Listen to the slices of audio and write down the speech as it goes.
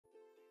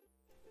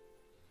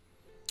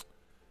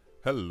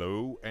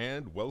Hello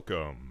and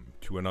welcome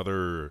to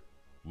another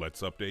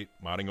Let's Update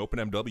Modding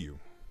OpenMW.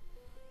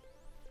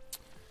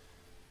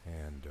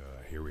 And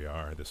here we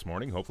are this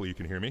morning. Hopefully you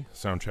can hear me.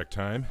 Sound check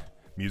time,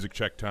 music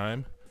check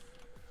time,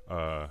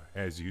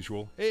 as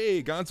usual.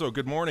 Hey, Gonzo,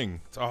 good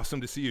morning. It's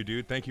awesome to see you,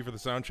 dude. Thank you for the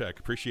sound check.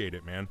 Appreciate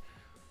it, man.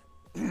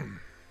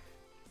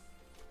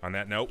 On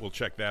that note, we'll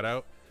check that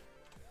out.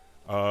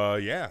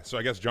 Yeah, so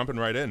I guess jumping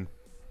right in.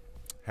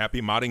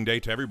 Happy modding day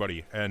to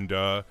everybody. And,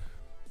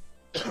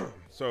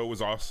 so it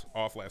was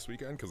off last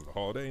weekend because of the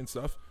holiday and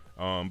stuff,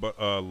 but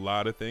a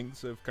lot of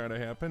things have kind of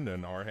happened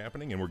and are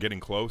happening, and we're getting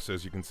close,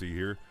 as you can see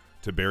here,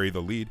 to bury the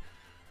lead.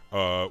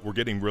 We're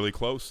getting really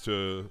close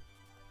to,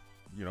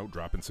 you know,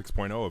 dropping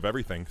 6.0 of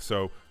everything.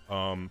 So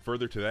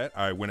further to that,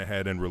 I went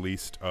ahead and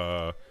released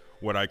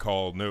what I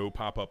call no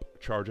pop-up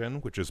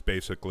charge-in, which is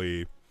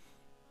basically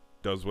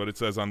does what it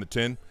says on the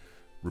tin,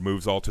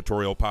 removes all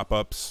tutorial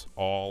pop-ups,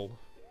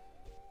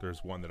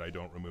 there's one that I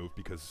don't remove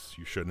because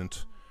you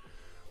shouldn't.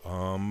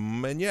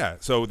 And yeah,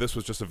 so this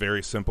was just a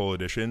very simple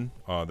addition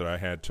that I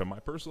had to my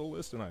personal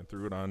list, and I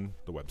threw it on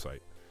the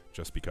website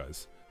just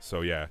because. So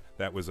yeah,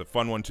 that was a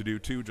fun one to do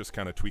too, just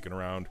kind of tweaking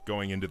around,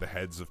 going into the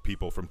heads of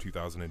people from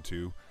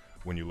 2002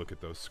 when you look at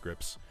those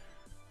scripts.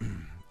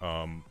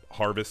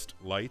 Harvest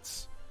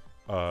lights.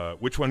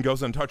 Which one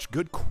goes untouched?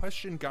 Good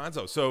question,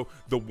 Gonzo. So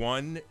the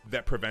one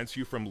that prevents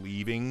you from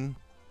leaving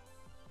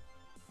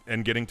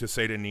and getting to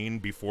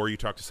Satanin before you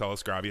talk to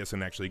Celis Gravius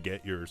and actually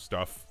get your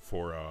stuff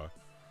for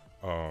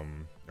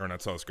or not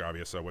Celis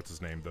Gravius, what's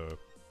his name, the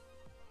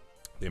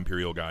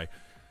Imperial guy.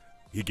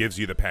 He gives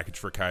you the package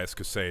for Caius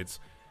Casades.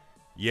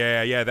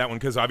 Yeah, that one,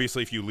 because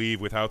obviously if you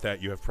leave without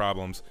that, you have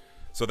problems.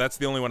 So that's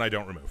the only one I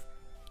don't remove.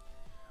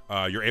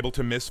 You're able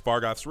to miss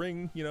Fargoth's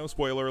ring, you know,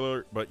 spoiler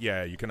alert, but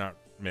yeah, you cannot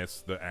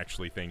miss the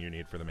actually thing you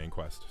need for the main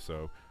quest.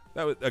 So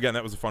that was, again,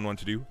 that was a fun one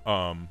to do.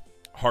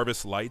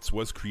 Harvest Lights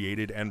was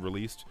created and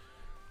released,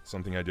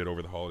 something I did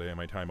over the holiday on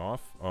my time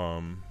off.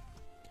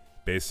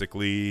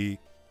 Basically,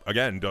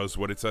 again, does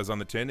what it says on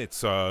the tin.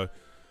 It's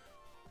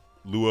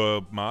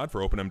Lua mod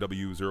for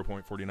OpenMW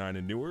 0.49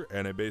 and newer,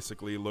 and it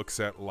basically looks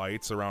at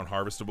lights around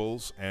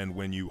harvestables, and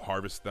when you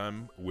harvest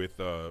them with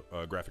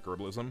graphic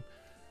herbalism,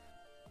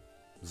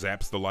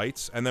 zaps the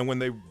lights, and then when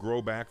they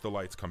grow back, the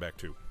lights come back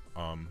too.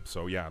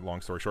 So yeah, long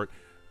story short,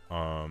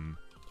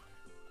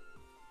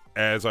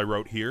 as I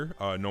wrote here,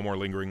 no more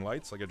lingering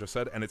lights, like I just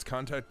said, and it's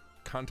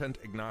content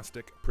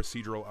agnostic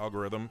procedural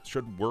algorithm.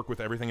 Should work with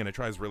everything, and it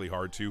tries really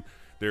hard to.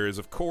 There is,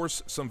 of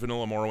course, some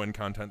vanilla Morrowind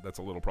content that's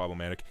a little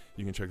problematic.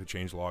 You can check the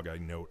changelog. I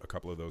note a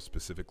couple of those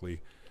specifically.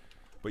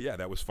 But yeah,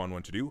 that was a fun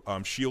one to do.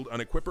 Shield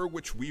Unequipper,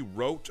 which we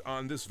wrote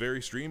on this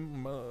very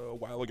stream a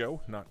while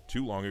ago, not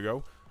too long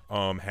ago,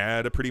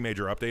 had a pretty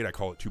major update. I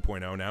call it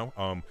 2.0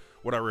 now.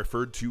 What I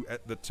referred to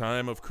at the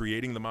time of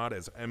creating the mod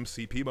as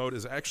MCP mode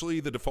is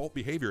actually the default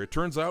behavior. It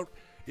turns out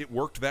it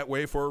worked that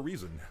way for a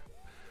reason.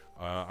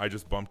 I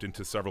just bumped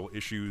into several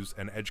issues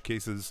and edge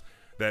cases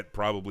that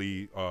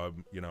probably,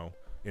 you know,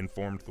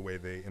 informed the way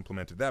they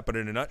implemented that. But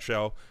in a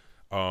nutshell,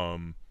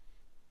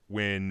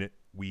 when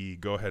we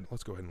go ahead,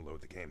 let's go ahead and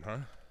load the game, huh?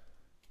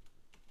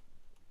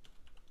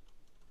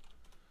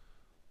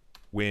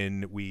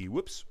 When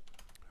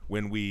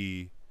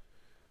we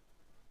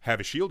have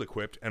a shield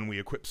equipped and we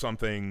equip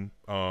something,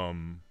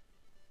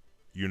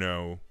 you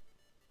know,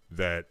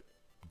 that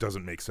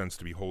doesn't make sense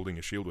to be holding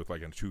a shield with,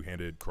 like a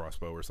two-handed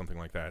crossbow or something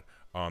like that,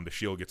 the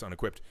shield gets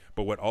unequipped.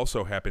 But what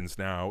also happens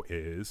now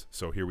is,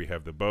 so here we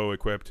have the bow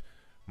equipped,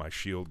 my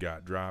shield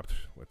got dropped.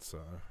 Let's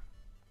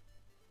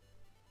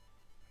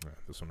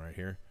this one right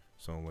here.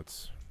 So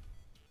let's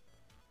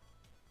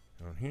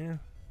down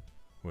here,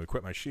 we'll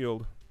equip my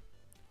shield.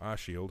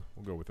 Shield,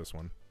 we'll go with this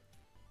one.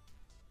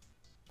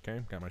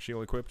 Okay, got my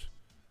shield equipped,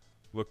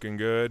 looking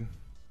good,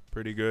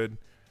 pretty good.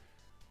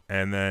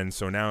 And then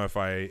so now if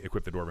I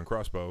equip the dwarven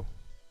crossbow,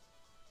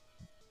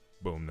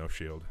 boom, no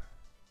shield,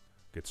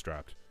 gets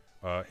dropped.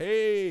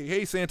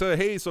 Hey Santa,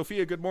 hey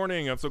Sophia, good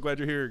morning. I'm so glad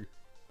you're here.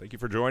 Thank you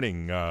for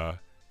joining.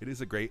 It is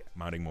a great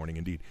modding morning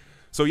indeed.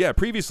 So yeah,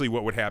 previously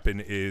what would happen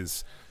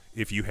is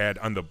if you had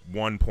on the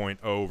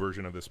 1.0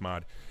 version of this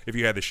mod, if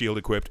you had the shield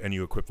equipped and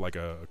you equipped like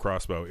a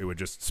crossbow, it would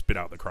just spit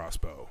out the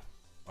crossbow,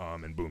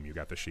 and boom, you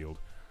got the shield.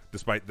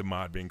 Despite the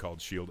mod being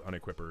called Shield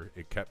Unequipper,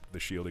 it kept the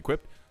shield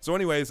equipped. So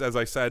anyways, as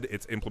I said,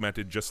 it's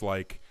implemented just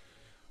like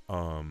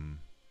the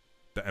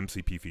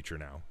MCP feature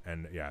now.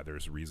 And yeah,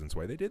 there's reasons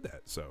why they did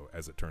that, so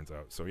as it turns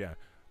out. So yeah,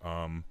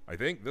 I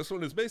think this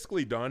one is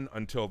basically done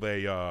until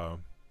they,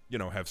 you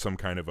know, have some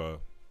kind of a,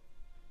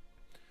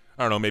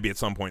 I don't know, maybe at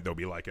some point there'll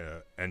be like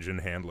a engine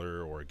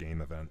handler or a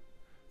game event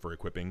for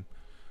equipping.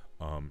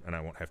 And I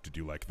won't have to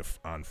do like the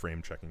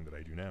on-frame checking that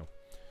I do now.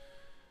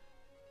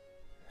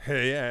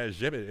 Hey, yeah,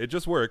 it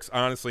just works.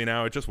 Honestly,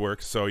 now it just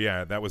works. So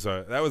yeah, that was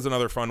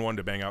another fun one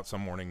to bang out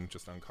some morning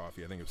just on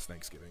coffee. I think it was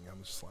Thanksgiving. I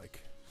was just like,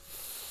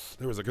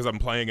 because I'm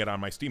playing it on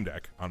my Steam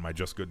Deck on my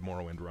Just Good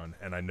Morrowind run,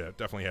 and I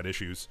definitely had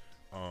issues.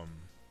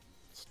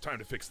 It's time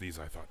to fix these,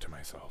 I thought to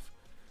myself.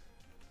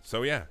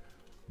 So yeah,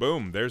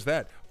 boom, there's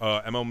that.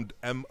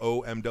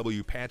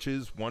 MOMW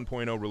patches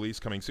 1.0 release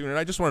coming soon. And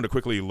I just wanted to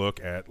quickly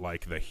look at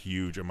like the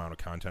huge amount of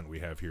content we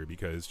have here,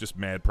 because just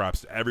mad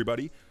props to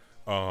everybody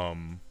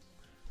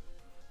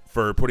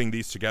for putting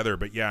these together.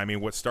 But yeah, I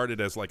mean, what started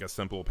as like a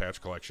simple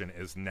patch collection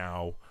is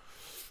now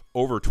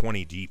over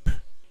 20 deep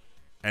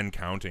and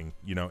counting,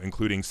 you know,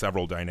 including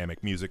several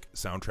dynamic music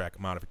soundtrack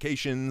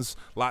modifications,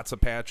 lots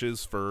of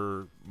patches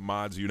for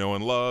mods you know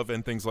and love,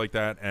 and things like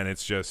that. And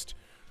it's just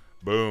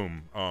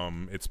boom,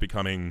 it's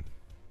becoming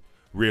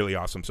really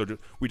awesome. So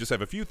we just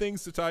have a few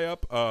things to tie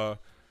up,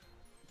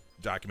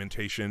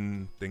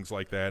 documentation, things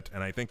like that.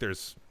 And I think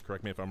there's,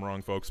 correct me if I'm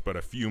wrong, folks, but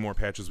a few more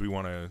patches we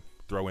want to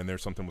throw in there,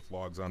 something with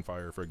logs on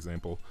fire, for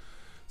example.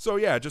 So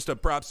yeah, just a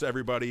props to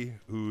everybody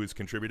who has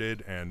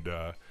contributed, and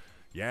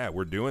yeah,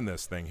 we're doing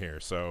this thing here.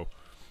 So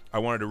I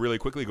wanted to really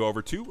quickly go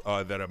over too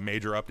that a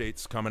major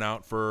update's coming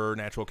out for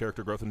Natural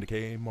Character Growth and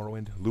Decay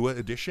Morrowind Lua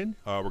Edition.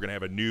 We're gonna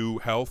have a new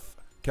health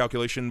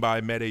calculation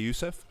by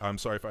openmw-cs. I'm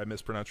sorry if I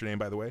mispronounced your name,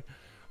 by the way.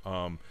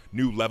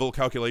 New level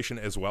calculation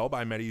as well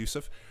by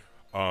openmw-cs.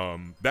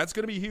 That's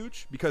going to be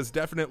huge, because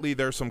definitely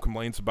there's some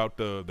complaints about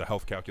the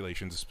health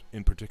calculations,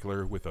 in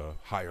particular with a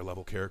higher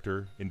level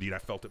character. Indeed, I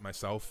felt it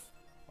myself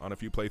on a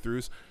few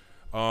playthroughs.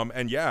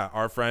 And yeah,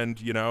 our friend,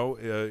 you know,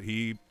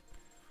 he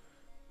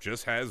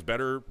just has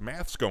better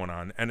maths going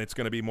on, and it's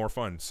going to be more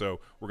fun. So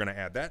we're going to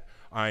add that.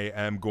 I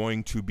am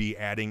going to be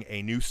adding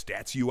a new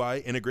stats UI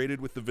integrated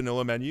with the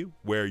vanilla menu,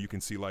 where you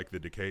can see like the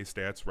decay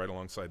stats right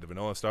alongside the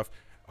vanilla stuff.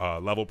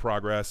 Level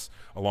progress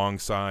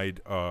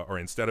alongside or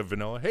instead of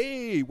vanilla.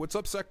 Hey, what's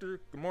up,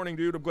 Sector? Good morning,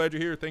 dude. I'm glad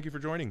you're here. Thank you for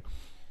joining.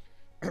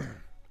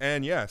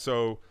 And yeah,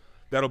 so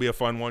that'll be a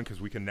fun one, because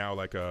we can now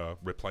like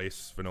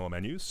replace vanilla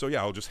menus. So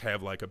yeah, I'll just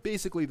have like a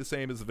basically the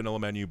same as the vanilla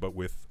menu, but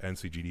with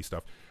NCGD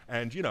stuff.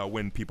 And you know,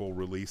 when people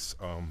release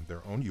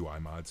their own UI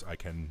mods, I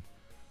can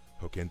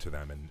hook into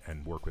them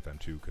and work with them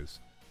too,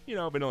 because you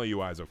know, vanilla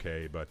UI is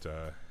okay, but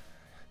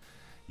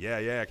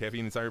yeah,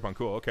 caffeine and cyberpunk,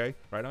 cool. Okay,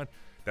 right on.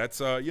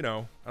 That's, you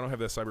know, I don't have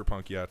that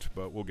Cyberpunk yet,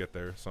 but we'll get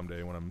there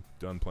someday when I'm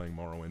done playing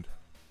Morrowind.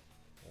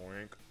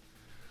 Oink.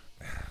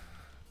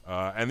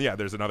 And yeah,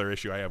 there's another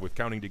issue I have with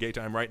counting decay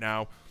time right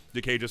now.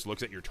 Decay just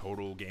looks at your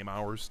total game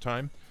hours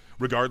time,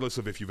 regardless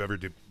of if you've ever,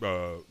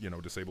 you know,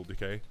 disabled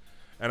decay.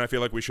 And I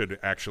feel like we should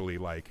actually,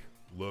 like,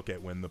 look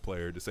at when the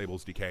player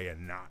disables decay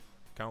and not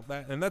count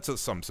that. And that's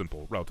some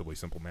simple, relatively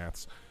simple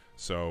maths.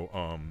 So,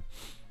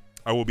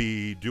 I will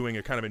be doing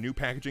a kind of a new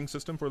packaging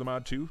system for the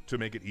mod too, to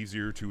make it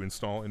easier to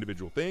install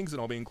individual things, and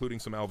I'll be including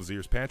some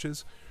Alvazir's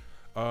patches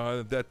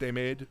that they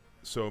made.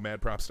 So mad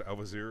props to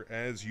Alvazir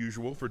as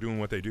usual for doing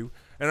what they do.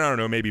 And I don't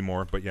know, maybe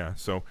more, but yeah.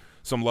 So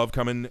some love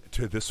coming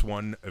to this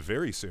one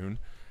very soon.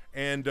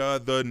 And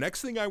the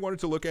next thing I wanted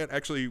to look at,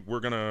 actually,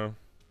 we're gonna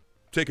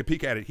take a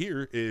peek at it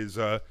here, is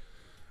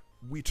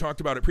we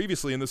talked about it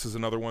previously, and this is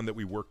another one that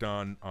we worked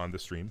on the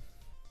stream.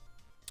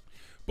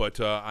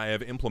 But I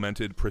have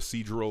implemented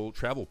procedural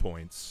travel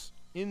points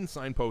in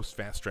Signpost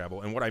Fast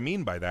Travel. And what I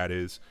mean by that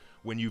is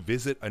when you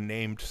visit a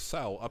named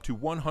cell, up to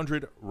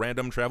 100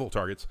 random travel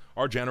targets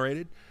are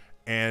generated.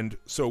 And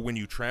so when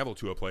you travel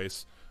to a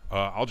place,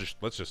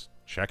 let's just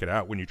check it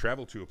out. When you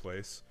travel to a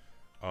place,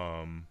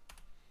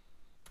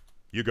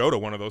 you go to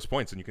one of those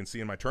points, and you can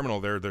see in my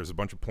terminal there's a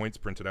bunch of points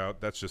printed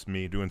out. That's just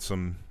me doing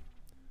some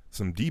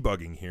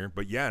debugging here.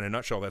 But yeah, in a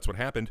nutshell, that's what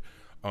happened.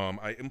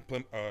 I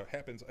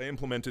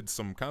implemented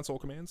some console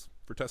commands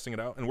for testing it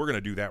out, and we're going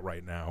to do that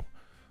right now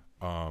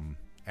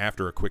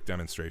after a quick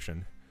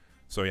demonstration.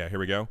 So yeah, here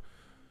we go.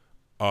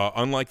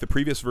 Unlike the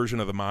previous version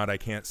of the mod, I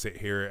can't sit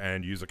here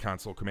and use a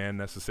console command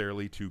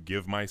necessarily to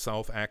give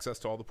myself access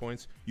to all the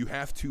points. You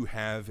have to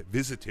have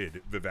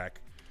visited Vivek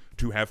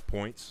to have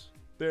points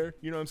there,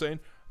 you know what I'm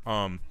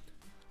saying?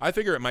 I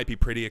figure it might be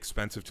pretty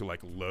expensive to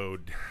like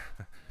load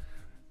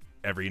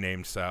every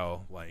named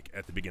cell like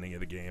at the beginning of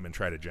the game and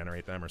try to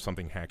generate them, or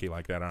something hacky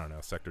like that. I don't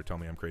know. Sector, tell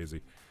me I'm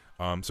crazy.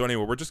 So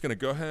anyway, we're just gonna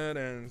go ahead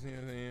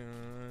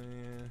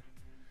and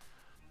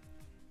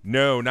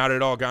no, not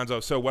at all,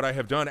 Gonzo. So what I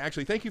have done,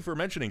 actually, thank you for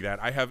mentioning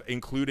that. I have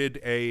included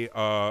a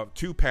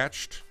 2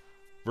 patched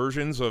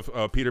versions of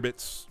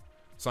Peterbit's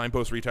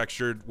Signpost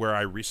Retextured, where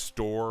I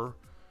restore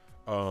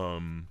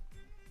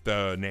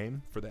the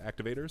name for the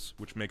activators,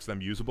 which makes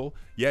them usable.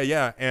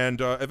 Yeah, and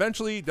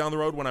eventually down the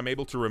road, when I'm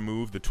able to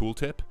remove the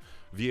tooltip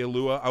via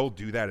Lua, I will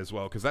do that as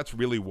well, because that's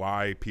really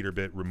why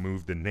Peterbit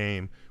removed the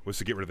name, was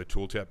to get rid of the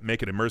tooltip,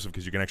 make it immersive,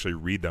 because you can actually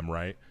read them,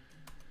 right?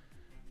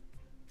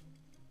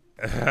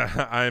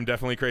 I am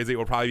definitely crazy. It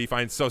will probably be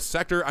fine. So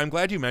Sector, I'm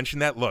glad you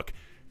mentioned that. Look,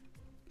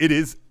 it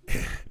is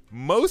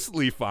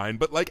mostly fine,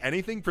 but like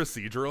anything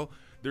procedural,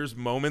 there's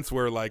moments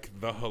where like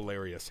the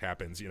hilarious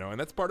happens, you know, and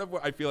that's part of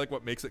what I feel like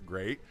what makes it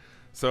great.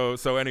 So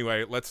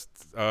anyway, let's,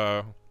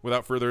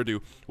 without further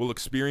ado, we'll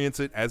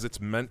experience it as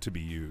it's meant to be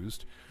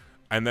used,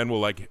 and then we'll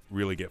like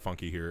really get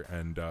funky here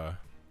and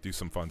do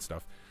some fun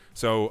stuff.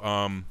 So,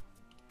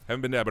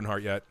 haven't been to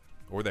Ebonheart yet,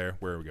 or there.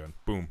 Where are we going?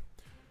 Boom.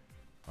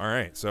 All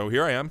right, so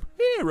here I am.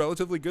 Yeah,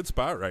 relatively good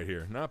spot right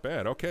here. Not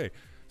bad. Okay,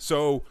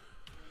 so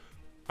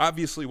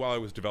Obviously, while I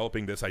was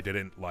developing this, I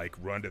didn't like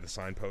run to the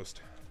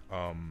signpost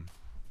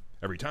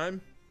every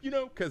time, you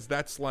know, because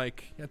that's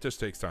like, it just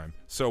takes time.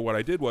 So what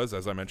I did was,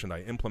 as I mentioned,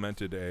 I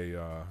implemented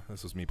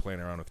this was me playing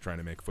around with trying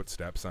to make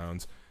footstep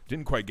sounds.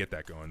 Didn't quite get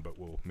that going, but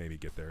we'll maybe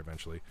get there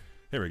eventually.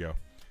 Here we go.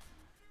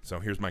 So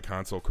here's my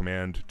console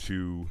command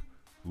to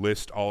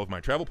list all of my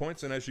travel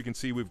points. And as you can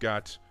see, we've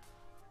got,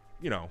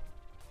 you know,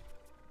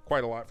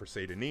 quite a lot for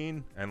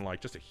Satanine and like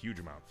just a huge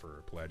amount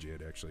for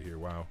Pelagiate actually here.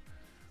 Wow.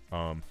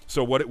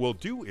 So what it will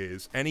do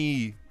is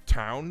any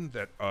town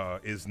that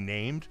is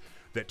named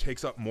that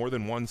takes up more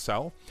than one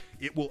cell,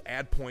 it will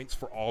add points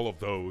for all of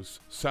those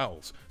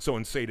cells. So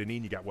in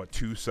Satanine, you got what,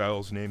 2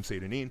 cells named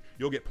Satanine.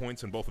 You'll get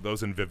points in both of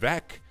those. And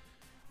Vivek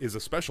is a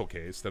special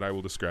case that I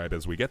will describe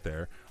as we get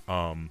there.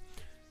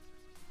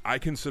 I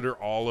consider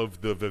all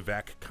of the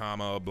Vivek,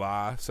 comma,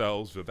 blah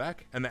cells Vivek,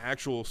 and the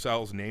actual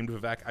cells named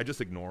Vivek, I just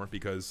ignore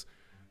because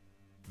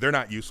they're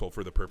not useful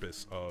for the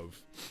purpose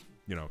of,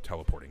 you know,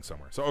 teleporting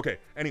somewhere. So, okay,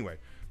 anyway,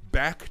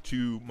 back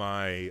to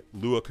my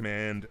Lua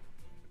command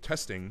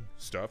testing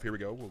stuff. Here we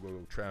go. We'll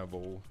go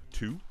travel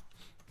 2,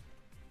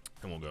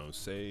 and we'll go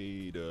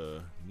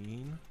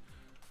Satanine.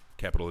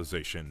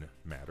 Capitalization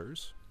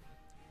matters.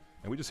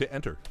 And we just hit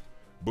enter.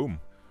 Boom.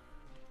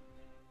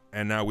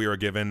 And now we are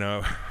given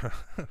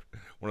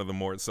one of the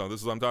more, so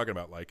this is what I'm talking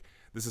about. Like,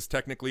 this is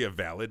technically a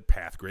valid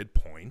path grid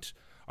point.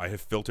 I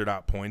have filtered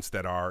out points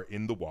that are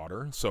in the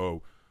water.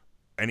 So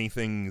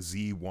anything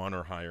Z1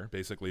 or higher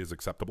basically is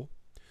acceptable.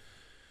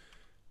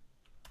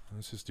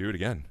 Let's just do it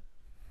again.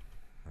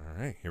 All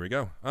right, here we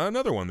go.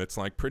 Another one that's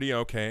like pretty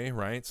okay,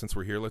 right? Since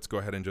we're here, let's go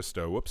ahead and just,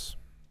 whoops.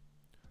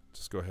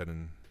 Just go ahead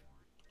and,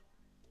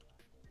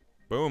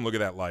 boom, look at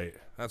that light.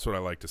 That's what I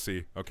like to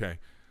see. Okay.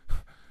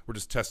 We're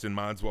just testing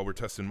mods while we're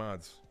testing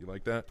mods. You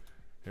like that?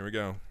 Here we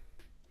go.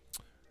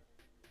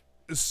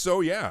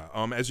 So yeah,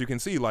 as you can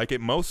see, like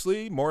it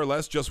mostly, more or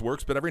less, just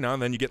works, but every now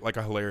and then you get like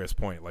a hilarious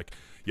point. Like,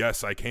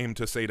 yes, I came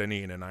to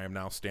Satanine and I am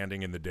now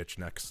standing in the ditch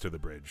next to the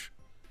bridge.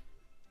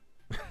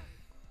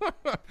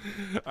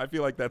 I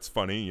feel like that's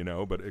funny, you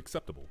know, but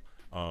acceptable.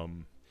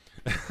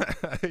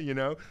 You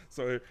know?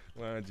 So,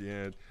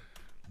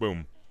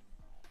 boom.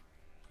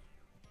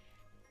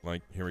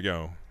 Like, here we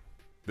go.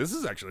 This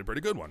is actually a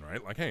pretty good one,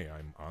 right? Like, hey,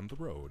 I'm on the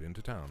road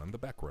into town, on the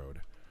back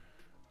road.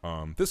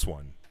 This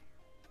one,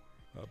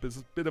 a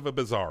bit of a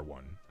bizarre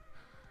one.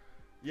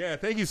 Yeah,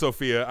 thank you,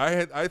 Sophia.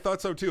 I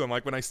thought so too. I'm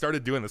like, when I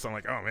started doing this, I'm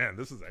like, oh man,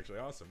 this is actually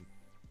awesome.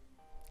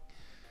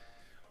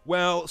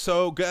 Well,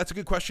 so that's a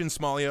good question,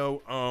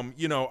 Smallio.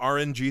 You know,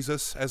 RN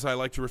Jesus, as I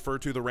like to refer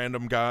to the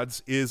random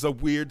gods, is a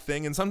weird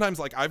thing. And sometimes,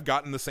 like, I've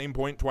gotten the same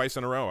point twice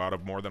in a row out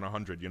of more than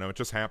 100. You know, it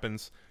just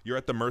happens. You're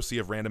at the mercy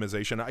of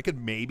randomization. I could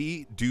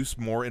maybe do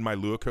more in my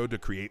Lua code to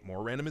create more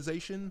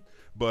randomization.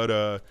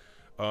 But,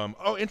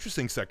 oh,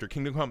 interesting sector.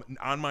 Kingdom Come,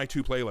 on my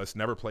 2 playlist.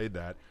 Never played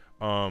that.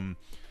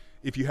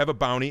 If you have a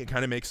bounty, it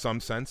kind of makes some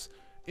sense.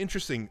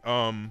 Interesting.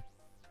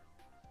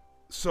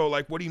 So,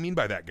 like, what do you mean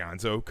by that,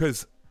 Gonzo?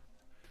 Because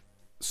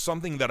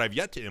something that I've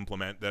yet to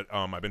implement that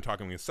I've been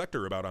talking with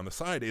Sector about on the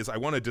side is I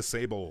want to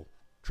disable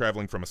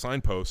traveling from a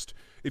signpost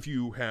if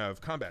you have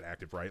combat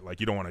active, right?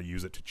 Like, you don't want to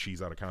use it to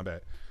cheese out of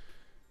combat.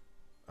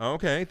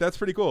 Okay, that's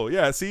pretty cool.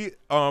 Yeah, see,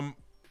 I'm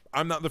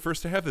not the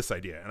first to have this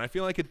idea, and I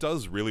feel like it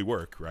does really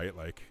work, right?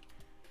 Like,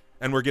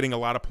 and we're getting a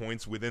lot of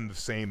points within the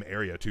same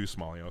area too,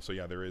 small, you know, so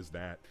yeah, there is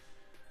that.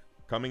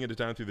 Coming into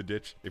town through the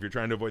ditch, if you're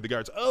trying to avoid the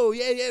guards. Oh,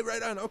 yeah,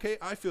 right on. Okay,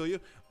 I feel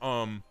you.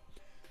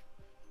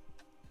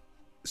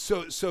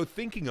 So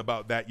thinking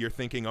about that, you're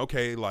thinking,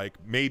 okay, like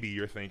maybe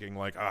you're thinking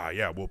like,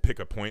 yeah, we'll pick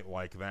a point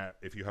like that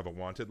if you have a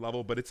wanted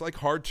level, but it's like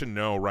hard to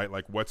know, right?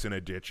 Like what's in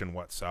a ditch and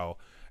what cell.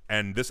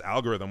 And this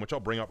algorithm, which I'll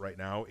bring up right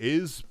now,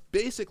 is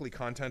basically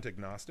content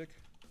agnostic.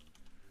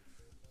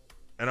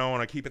 And I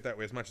want to keep it that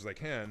way as much as I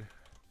can.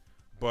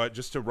 But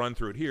just to run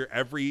through it here,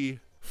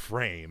 every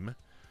frame,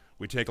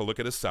 we take a look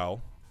at a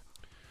cell.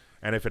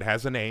 And if it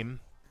has a name,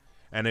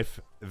 and if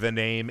the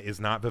name is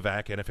not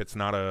Vivek, and if it's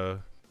not a,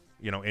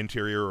 you know,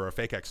 interior or a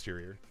fake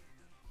exterior.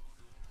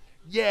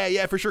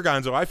 Yeah, for sure,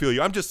 Gonzo. I feel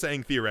you. I'm just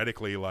saying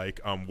theoretically, like,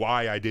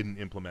 why I didn't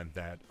implement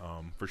that,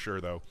 for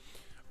sure, though.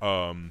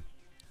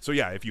 So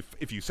yeah,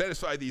 if you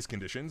satisfy these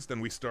conditions, then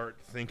we start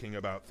thinking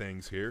about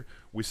things here.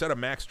 We set a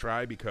max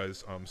try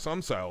because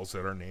some cells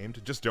that are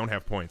named just don't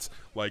have points,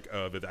 like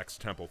Vivek's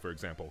Temple, for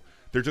example.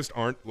 There just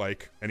aren't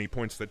like any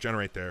points that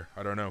generate there.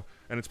 I don't know,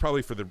 and it's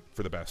probably for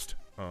the best.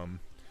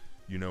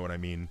 You know what I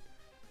mean?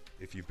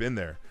 If you've been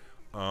there.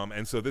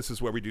 And so this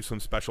is where we do some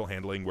special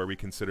handling where we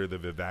consider the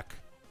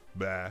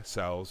Vivek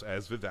cells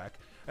as Vivek.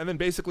 And then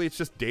basically it's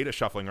just data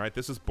shuffling, right?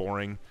 This is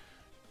boring.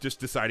 Just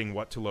deciding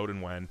what to load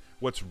and when.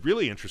 What's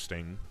really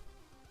interesting,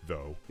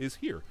 though, is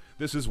here.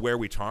 This is where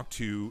we talk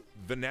to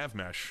the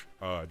navmesh,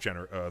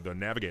 the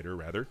navigator,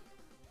 rather.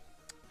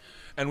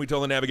 And we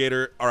tell the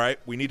navigator, all right,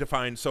 we need to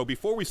find, so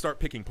before we start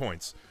picking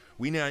points,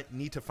 we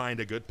need to find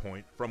a good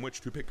point from which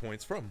to pick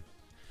points from.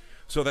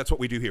 So that's what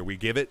we do here. We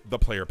give it the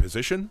player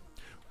position.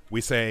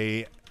 We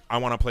say, I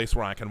want a place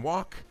where I can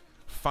walk,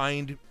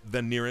 find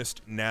the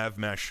nearest nav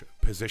mesh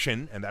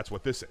position, and that's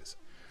what this is.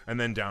 And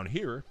then down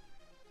here,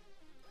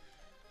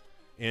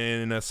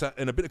 in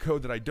a bit of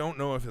code that I don't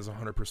know if is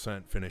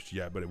 100% finished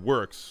yet, but it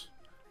works.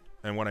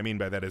 And what I mean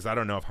by that is I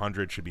don't know if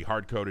 100 should be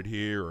hard-coded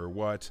here or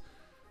what.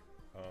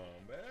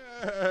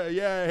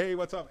 Yeah, hey,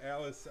 what's up,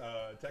 Alice?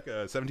 Tekka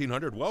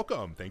 1700,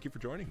 welcome. Thank you for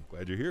joining.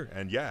 Glad you're here.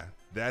 And yeah,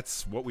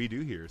 that's what we do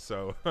here.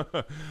 So,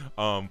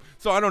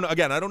 so I don't know.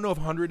 Again, I don't know if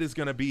 100 is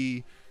going to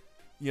be,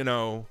 you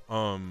know,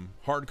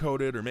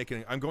 hard-coded or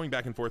making. I'm going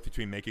back and forth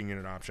between making it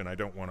an option. I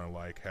don't want to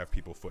like have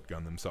people foot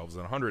gun themselves.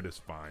 And 100 is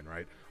fine,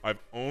 right?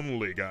 I've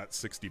only got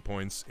 60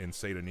 points in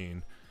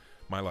Satanin.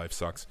 My life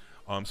sucks.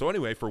 So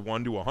anyway, for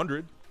 1 to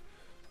 100.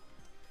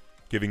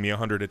 Giving me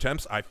 100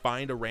 attempts, I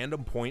find a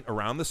random point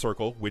around the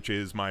circle, which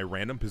is my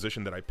random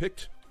position that I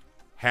picked.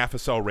 Half a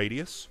cell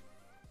radius.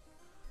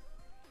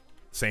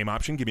 Same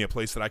option, give me a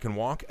place that I can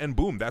walk, and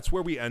boom, that's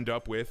where we end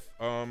up with,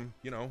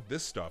 you know,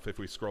 this stuff. If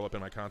we scroll up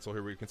in my console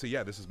here, we can see,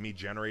 yeah, this is me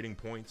generating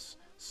points,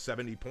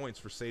 70 points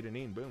for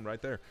Satanin, boom,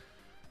 right there.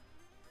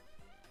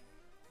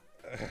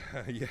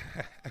 Yeah.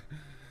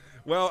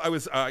 Well, I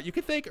was, you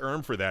could thank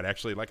for that,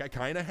 actually. Like, I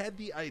kind of had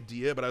the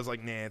idea, but I was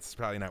like, nah, it's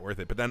probably not worth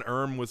it. But then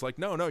was like,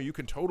 no, you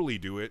can totally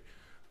do it.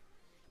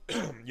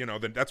 You know,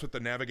 that's what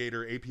the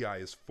Navigator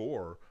API is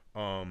for.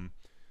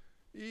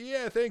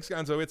 Yeah, thanks,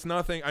 Gonzo. It's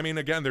nothing. I mean,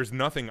 again, there's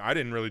nothing. I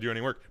didn't really do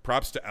any work.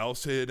 Props to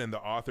Elsid and the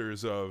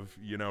authors of,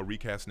 you know,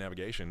 Recast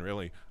Navigation,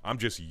 really. I'm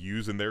just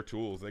using their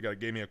tools. They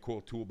gave me a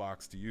cool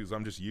toolbox to use.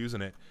 I'm just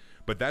using it.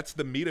 But that's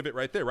the meat of it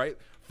right there, right?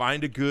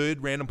 Find a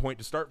good random point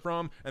to start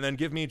from, and then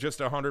give me just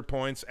 100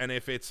 points. And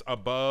if it's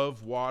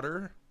above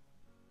water,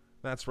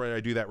 that's right, I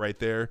do that right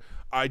there.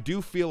 I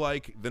do feel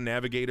like the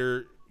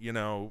Navigator, you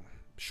know,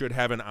 should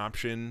have an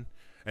option,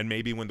 and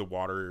maybe when the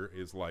water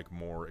is, like,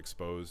 more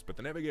exposed. But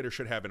the Navigator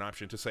should have an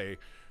option to say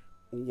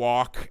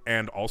walk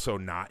and also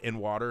not in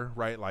water,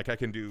 right? Like, I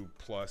can do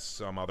plus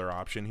some other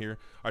option here.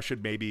 I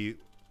should maybe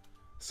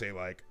say,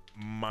 like,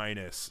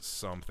 minus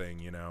something,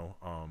 you know,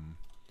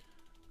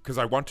 because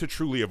I want to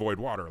truly avoid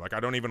water. Like, I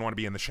don't even want to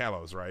be in the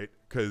shallows, right?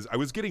 Because I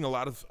was getting a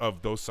lot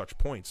of those such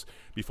points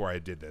before I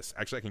did this.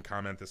 Actually, I can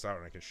comment this out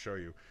and I can show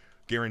you.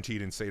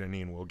 Guaranteed in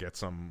Satanin we'll get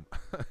some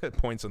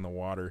points in the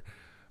water.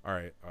 All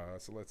right,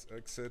 so let's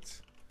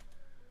exit.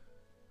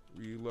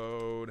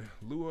 Reload.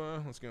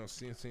 Lua. Let's go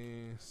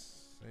CNC.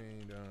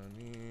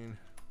 Satanin.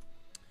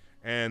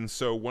 And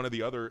so one of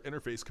the other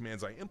interface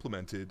commands I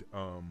implemented,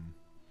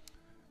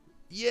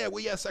 yeah,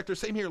 well, yeah, Sector,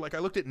 same here. Like, I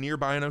looked at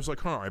nearby, and I was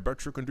like, I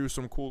bet you can do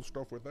some cool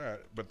stuff with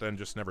that. But then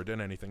just never did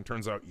anything.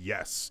 Turns out,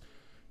 yes,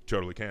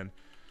 totally can.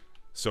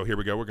 So here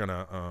we go. We're going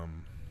to,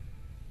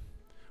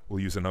 we'll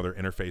use another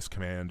interface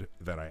command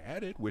that I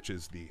added, which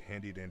is the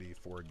handy-dandy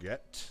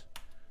forget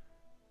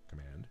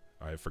command.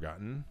 I've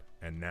forgotten.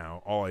 And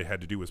now all I had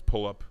to do was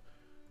pull up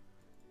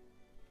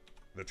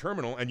the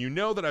terminal. And you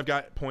know that I've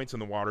got points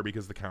in the water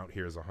because the count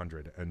here is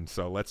 100. And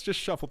so let's just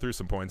shuffle through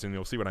some points, and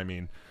you'll see what I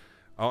mean.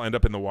 I'll end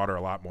up in the water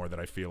a lot more that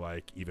I feel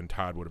like even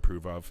Todd would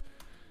approve of.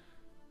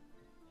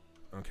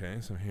 Okay,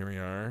 so here we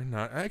are.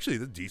 Not actually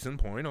the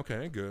decent point.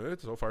 Okay,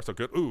 good. So far, so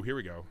good. Ooh, here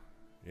we go.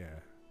 Yeah.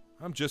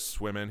 I'm just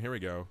swimming. Here we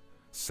go.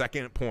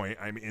 Second point.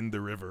 I'm in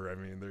the river. I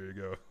mean, there you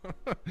go.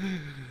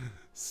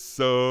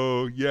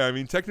 So, yeah, I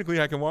mean,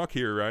 technically I can walk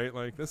here, right?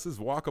 Like, this is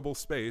walkable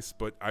space,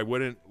 but I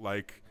wouldn't,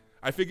 like...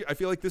 I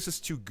feel like this is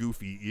too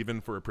goofy,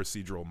 even for a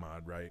procedural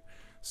mod, right?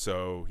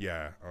 So,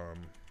 yeah,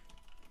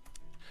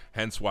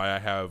 hence why I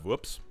have,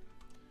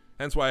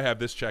 hence why I have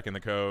this check in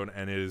the code,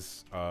 and it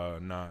is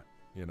not,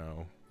 you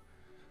know,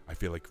 I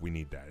feel like we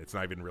need that. It's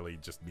not even really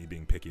just me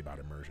being picky about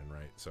immersion,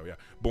 right? So yeah,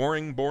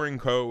 boring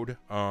code.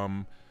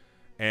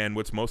 And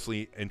what's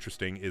mostly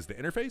interesting is the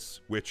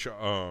interface, which,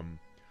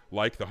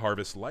 like the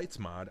Harvest Lights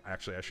mod,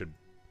 actually I should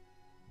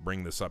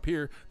bring this up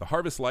here. The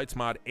Harvest Lights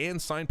mod and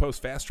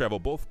Signpost Fast Travel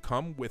both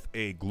come with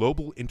a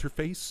global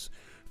interface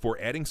for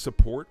adding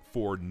support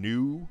for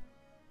new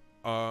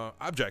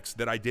objects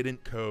that I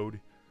didn't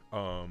code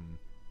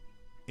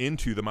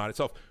into the mod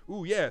itself.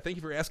 Ooh, yeah, thank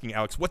you for asking,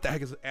 Alex. What the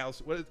heck is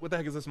Alex? What the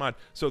heck is this mod?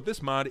 So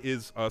this mod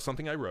is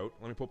something I wrote.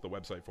 Let me pull up the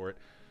website for it.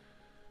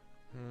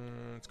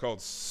 It's called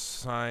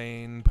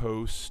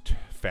Signpost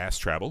Fast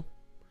Travel,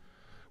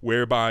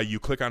 whereby you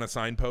click on a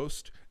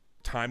signpost,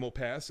 time will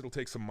pass, it'll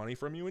take some money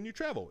from you, and you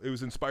travel. It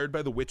was inspired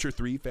by the Witcher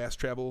 3 fast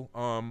travel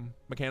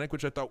mechanic,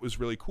 which I thought was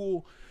really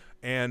cool.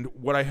 And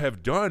what I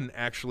have done,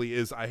 actually,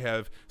 is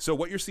so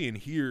what you're seeing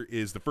here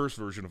is the first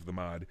version of the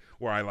mod,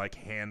 where I, like,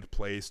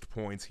 hand-placed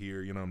points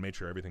here, you know, and made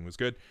sure everything was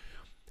good.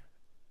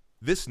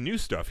 This new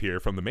stuff here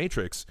from the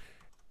Matrix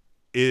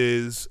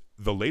is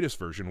the latest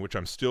version, which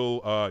I'm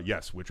still,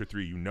 yes, Witcher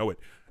 3, you know it,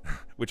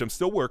 which I'm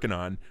still working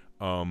on,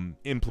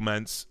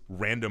 implements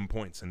random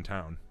points in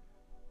town.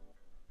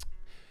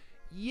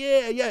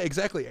 Yeah,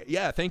 exactly.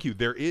 Yeah, thank you.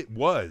 It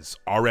was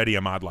already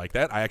a mod like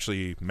that. I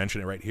actually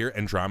mentioned it right here,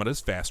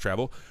 Andromeda's Fast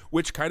Travel,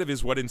 which kind of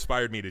is what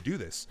inspired me to do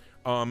this.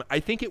 I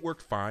think it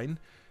worked fine.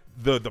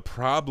 The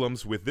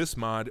problems with this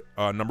mod,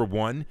 number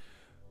one,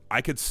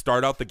 I could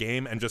start out the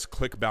game and just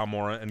click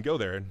Balmora and go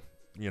there.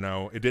 You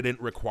know, it didn't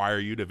require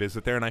you to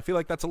visit there, and I feel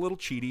like that's a little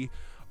cheaty.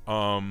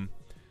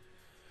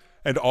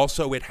 And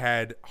also it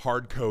had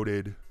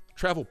hard-coded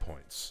travel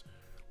points,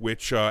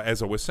 which,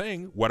 as I was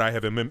saying, what I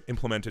have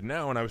implemented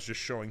now, and I was just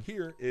showing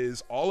here,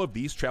 is all of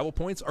these travel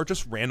points are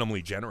just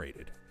randomly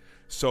generated.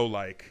 So,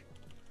 like,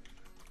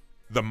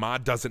 the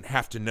mod doesn't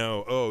have to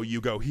know, oh,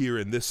 you go here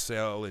in this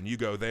cell and you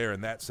go there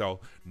in that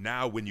cell.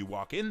 Now, when you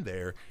walk in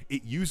there,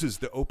 it uses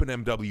the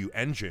OpenMW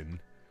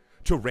engine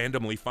to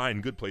randomly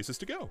find good places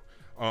to go.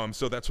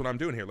 So that's what I'm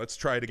doing here. Let's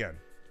try it again,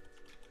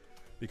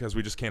 because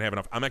we just can't have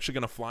enough. I'm actually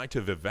going to fly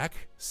to Vivek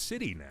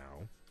City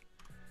now.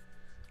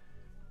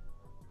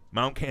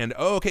 Mount Cand.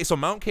 Oh, okay. So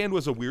Mount Cand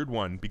was a weird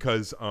one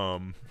because,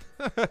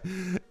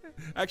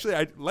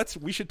 actually,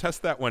 we should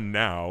test that one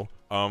now.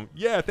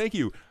 Yeah, thank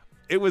you.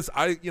 It was,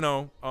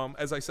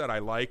 as I said, I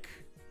like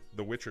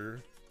The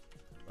Witcher,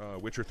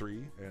 Witcher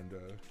 3, and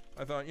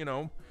I thought,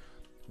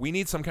 we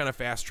need some kind of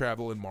fast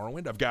travel in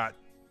Morrowind. I've got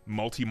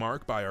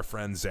Multimark by our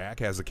friend Zach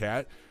Has a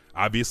Cat.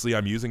 Obviously,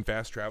 I'm using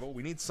fast travel.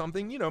 We need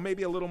something,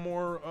 maybe a little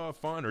more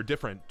fun or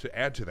different to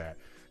add to that.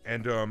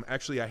 And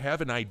actually, I have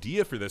an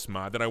idea for this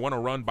mod that I want to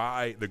run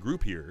by the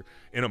group here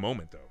in a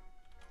moment, though.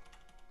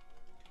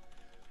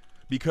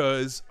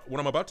 Because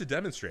what I'm about to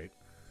demonstrate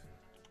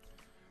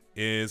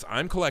is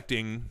I'm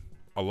collecting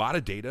a lot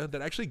of data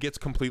that actually gets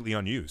completely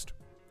unused.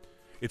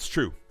 It's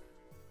true.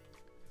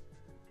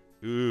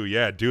 Ooh,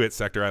 yeah, do it,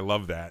 Sector. I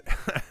love that.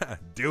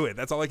 Do it.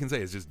 That's all I can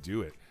say is just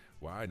do it.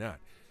 Why not?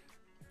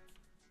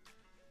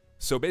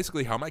 So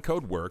basically how my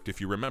code worked,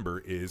 if you remember,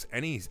 is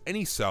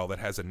any cell that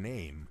has a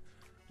name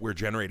we're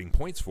generating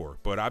points for.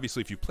 But obviously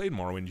if you played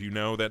Morrowind, you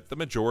know that the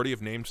majority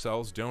of named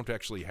cells don't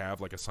actually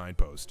have like a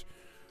signpost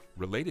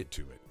related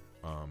to it.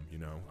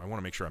 I want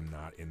to make sure I'm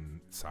not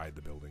inside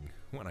the building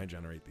when I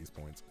generate these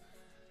points.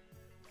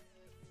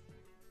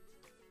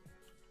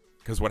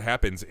 Because what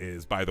happens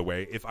is, by the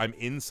way, if I'm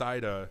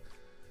inside a...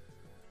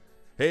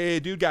 Hey,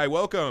 dude guy,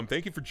 welcome.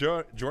 Thank you for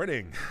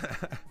joining.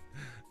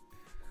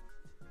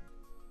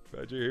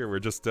 Glad you're here. We're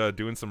just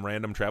doing some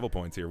random travel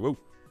points here. Woo.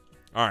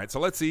 All right, so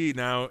let's see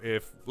now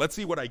let's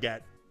see what I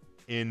get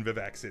in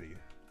Vivek City.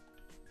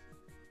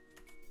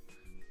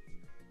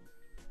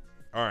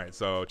 All right,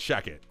 so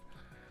check it.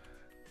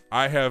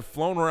 I have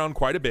flown around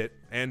quite a bit,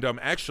 and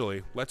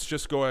actually, let's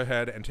just go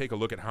ahead and take a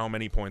look at how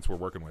many points we're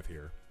working with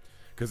here,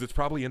 because it's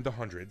probably in the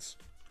hundreds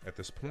at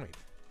this point.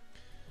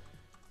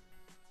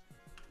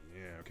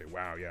 Yeah, okay,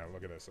 wow, yeah,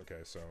 look at this.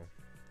 Okay, so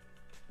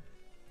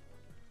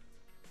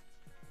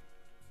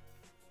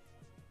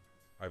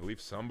I believe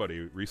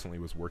somebody recently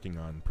was working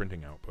on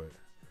printing output,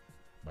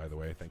 by the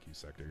way. Thank you,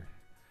 Sector.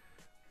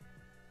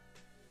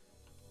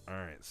 All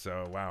right,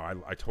 so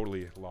wow, I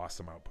totally lost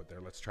some output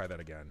there. Let's try that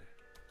again.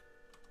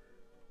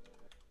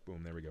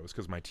 Boom, there we go. It's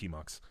because my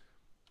T-Mux.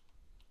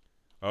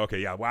 Okay,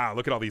 yeah, wow,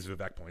 look at all these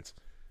Vivek points.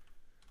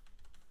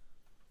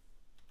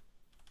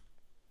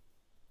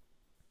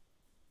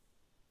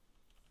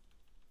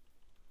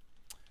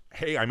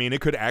 Hey, I mean,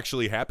 it could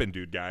actually happen,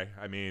 dude guy.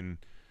 I mean,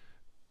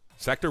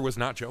 Sector was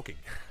not joking.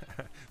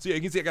 So yeah,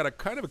 you can see I got a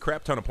kind of a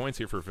crap ton of points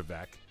here for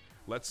Vivek.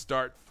 Let's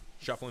start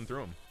shuffling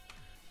through them.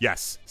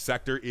 Yes,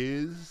 Sector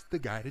is the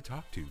guy to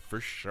talk to,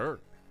 for sure.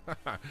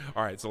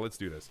 All right, so let's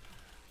do this.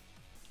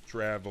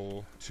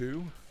 Travel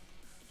to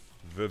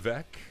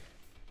Vivek.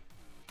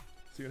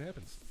 See what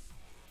happens.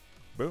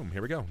 Boom,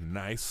 here we go.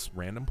 Nice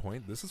random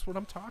point. This is what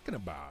I'm talking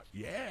about.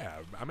 Yeah,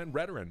 I'm in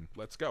Redoran.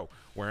 Let's go.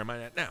 Where am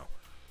I at now?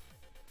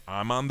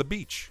 I'm on the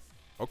beach.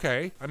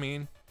 Okay, I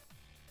mean,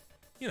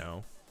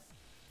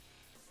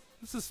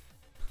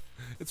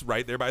 it's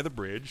right there by the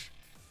bridge.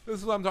 This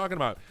is what I'm talking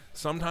about.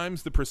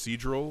 Sometimes the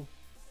procedural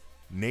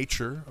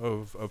nature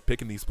of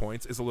picking these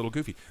points is a little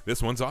goofy.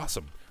 This one's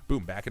awesome.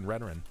 Boom, back in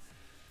Redoran.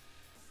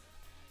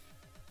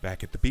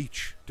 Back at the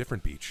beach.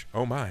 Different beach.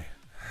 Oh my.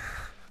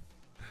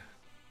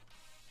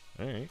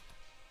 All right.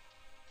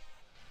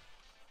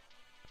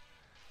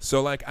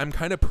 So, like, I'm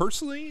kind of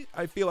personally,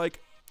 I feel like,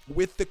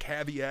 with the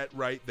caveat,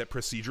 right, that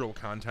procedural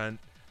content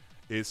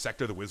is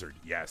Sector the Wizard.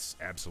 Yes,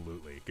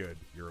 absolutely. Good.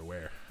 You're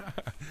aware.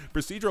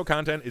 Procedural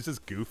content is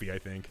just goofy, I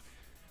think.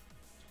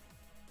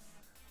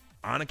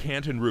 On a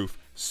canton roof.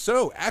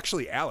 So,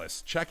 actually,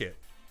 Alice, check it.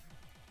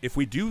 If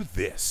we do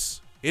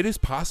this, it is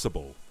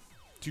possible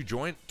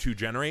to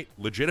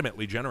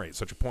legitimately generate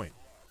such a point.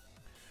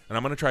 And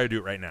I'm going to try to do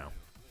it right now.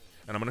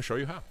 And I'm going to show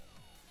you how.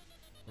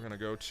 We're going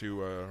to go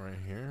to right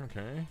here.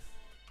 Okay.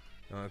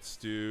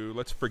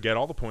 Let's forget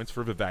all the points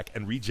for Vivek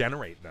and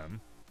regenerate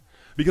them.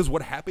 Because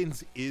what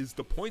happens is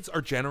the points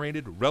are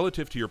generated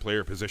relative to your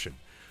player position.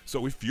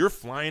 So if you're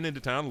flying into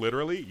town,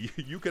 literally,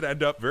 you could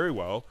end up very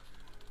well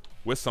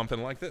with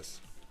something like this.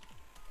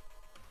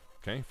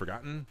 Okay,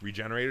 forgotten,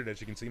 regenerated,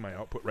 as you can see, my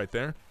output right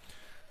there.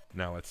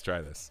 Now let's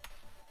try this.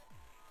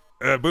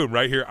 Boom,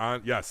 right here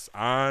on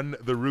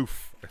the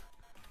roof.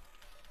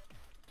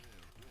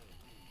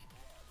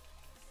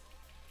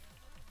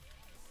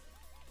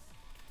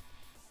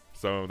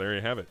 So there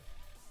you have it.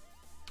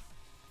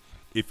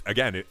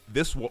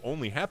 This will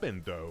only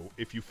happen, though,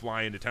 if you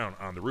fly into town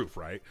on the roof,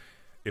 right?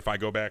 If I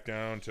go back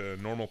down to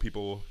normal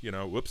people,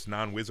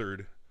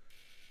 non-wizard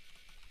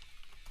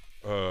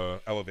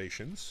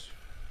elevations,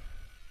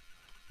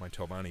 My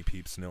Telvani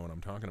peeps know what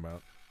I'm talking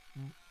about.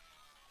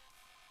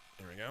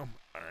 There we go.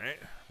 All right.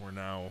 We're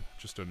now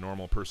just a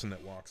normal person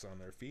that walks on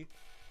their feet.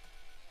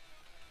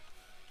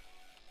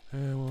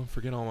 And we'll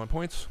forget all my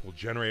points. We'll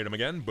generate them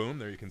again. Boom.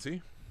 There you can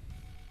see.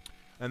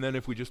 And then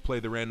if we just play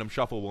the random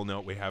shuffle, we'll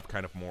note we have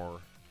kind of more,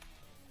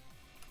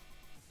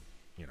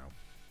 you know,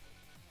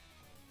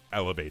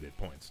 elevated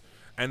points.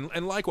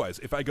 And likewise,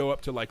 if I go up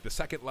to like the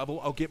second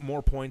level, I'll get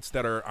more points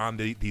that are on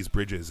these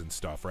bridges and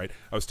stuff, right?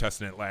 I was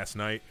testing it last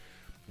night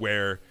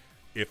where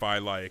if I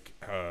like,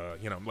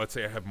 you know, let's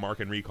say I have mark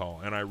and recall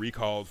and I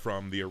recalled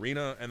from the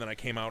arena and then I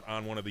came out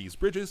on one of these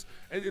bridges,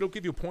 and it'll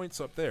give you points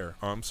up there.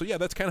 So yeah,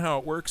 that's kind of how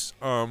it works.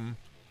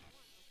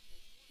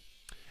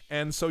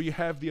 And so you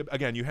have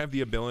you have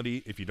the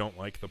ability, if you don't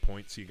like the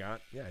points you got,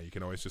 yeah, you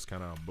can always just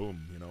kind of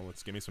boom, you know,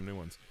 let's give me some new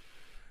ones.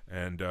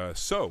 And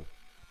so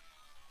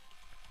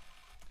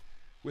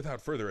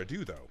without further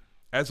ado though,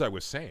 as I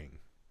was saying,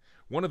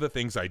 one of the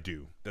things I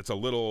do that's a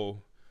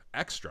little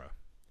extra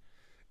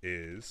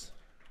is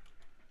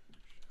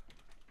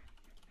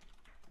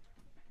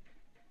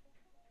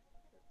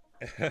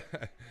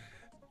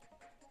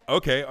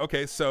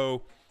okay,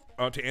 so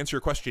to answer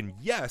your question,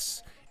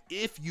 yes,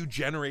 if you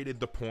generated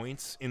the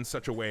points in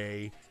such a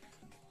way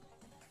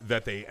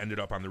that they ended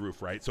up on the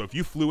roof, right? So if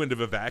you flew into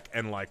Vivek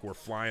and like were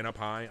flying up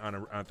high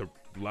on at the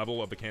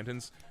level of the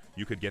cantons,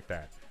 you could get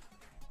that.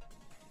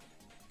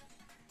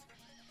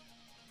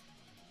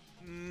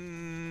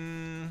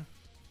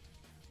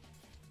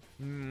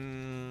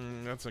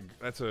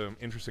 That's a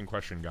interesting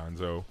question,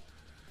 Gonzo.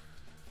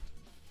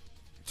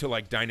 To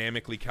like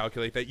dynamically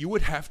calculate that, you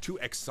would have to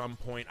at some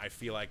point, I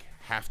feel like,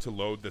 have to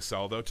load the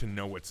cell though to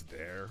know what's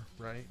there,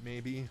 right?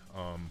 Maybe,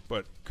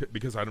 but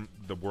because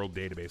the world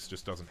database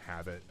just doesn't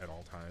have it at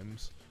all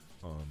times.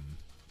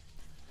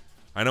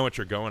 I know what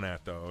you're going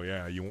at though.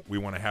 Yeah, we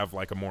want to have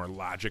like a more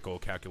logical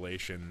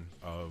calculation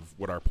of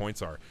what our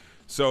points are.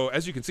 So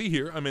as you can see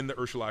here, I'm in the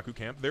Ursulaku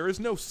camp. There is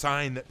no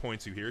sign that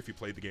points you here if you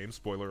played the game.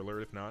 Spoiler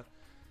alert, if not.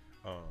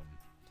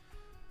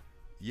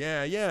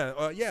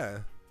 Yeah.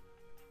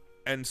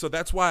 And so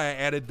that's why I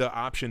added the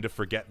option to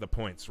forget the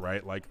points,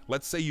 right? Like,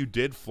 let's say you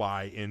did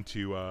fly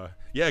into,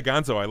 yeah,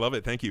 Gonzo, I love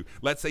it, thank you.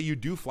 Let's say you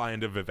do fly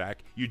into Vivek,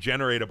 you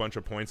generate a bunch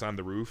of points on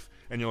the roof,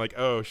 and you're like,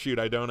 oh, shoot,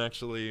 I don't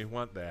actually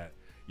want that,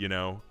 you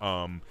know?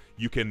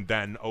 You can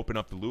then open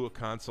up the Lua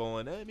console,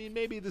 and I mean,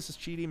 maybe this is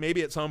cheating.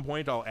 Maybe at some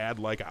point I'll add,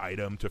 like, an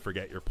item to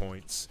forget your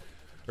points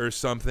or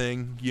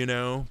something, you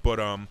know?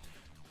 But,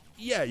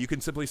 yeah, you can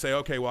simply say,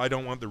 okay, well, I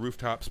don't want the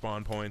rooftop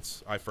spawn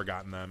points. I've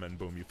forgotten them, and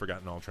boom, you've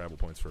forgotten all travel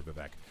points for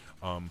Vivek.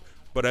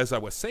 But as I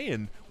was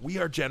saying, we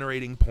are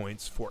generating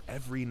points for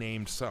every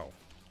named cell.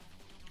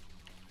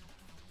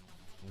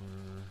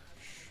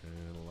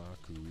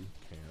 Shilaku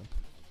camp.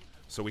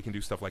 So we can do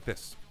stuff like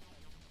this.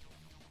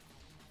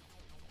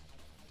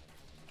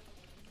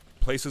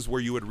 Places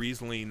where you would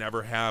reasonably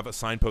never have a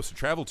signpost to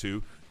travel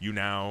to, you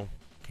now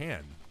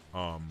can.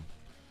 Oh,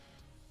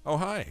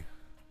 hi.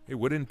 It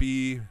wouldn't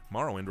be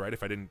Morrowind, right,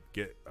 if I didn't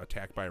get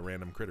attacked by a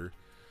random critter.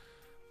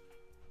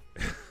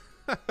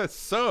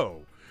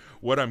 So,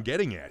 what I'm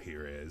getting at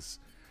here is,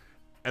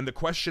 and the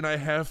question I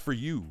have for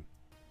you,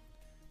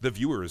 the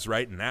viewers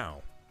right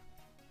now,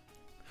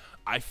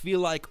 I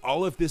feel like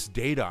all of this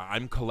data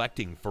I'm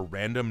collecting for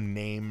random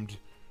named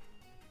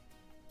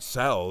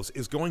cells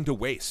is going to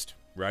waste,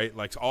 right?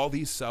 Like all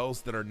these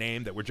cells that are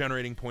named that we're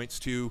generating points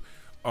to,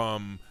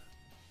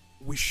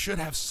 we should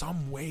have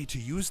some way to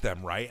use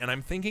them, right? And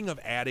I'm thinking of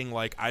adding,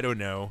 like, I don't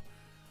know.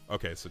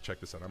 Okay, so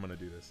check this out. I'm going to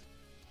do this.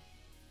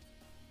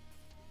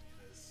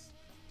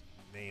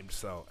 Named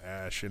cell,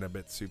 Ash in a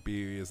bit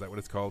soupy. Is that what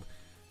it's called?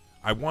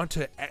 I want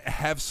to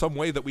have some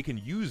way that we can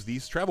use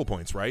these travel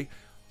points, right?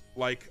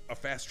 Like a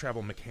fast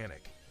travel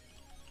mechanic.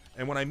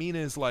 And what I mean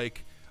is,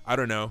 like, I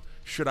don't know,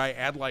 should I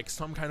add, like,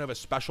 some kind of a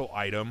special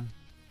item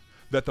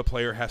that the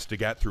player has to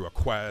get through a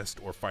quest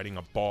or fighting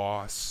a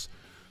boss?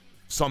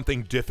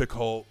 Something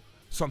difficult.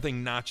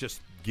 Something not just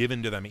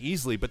given to them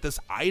easily, but this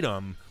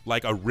item,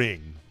 like a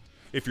ring.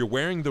 If you're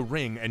wearing the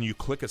ring and you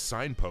click a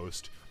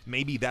signpost,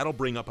 maybe that'll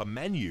bring up a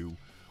menu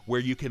where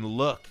you can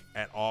look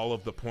at all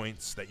of the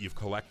points that you've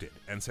collected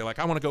and say, like,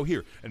 I want to go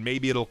here. And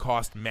maybe it'll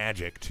cost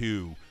magic,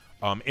 too,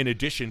 in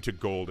addition to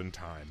gold and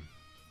time.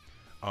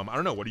 I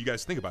don't know. What do you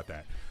guys think about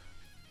that?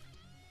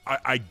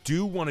 I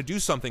do want to do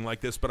something like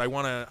this, but I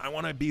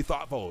want to be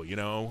thoughtful, you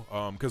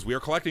know, because we are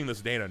collecting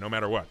this data no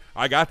matter what.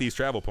 I got these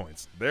travel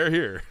points. They're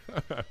here.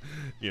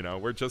 You know,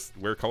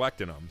 we're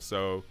collecting them.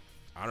 So,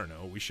 I don't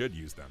know. We should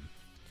use them.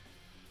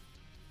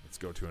 Let's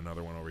go to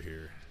another one over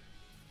here.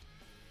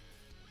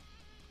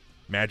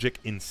 Magic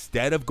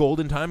instead of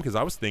golden time, because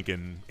I was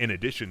thinking in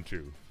addition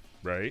to,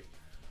 right?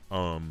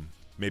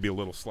 Maybe a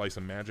little slice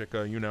of magic,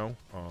 you know.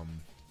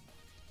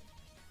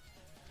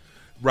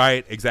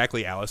 Right,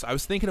 exactly, Alice. I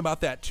was thinking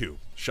about that too.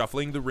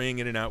 Shuffling the ring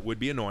in and out would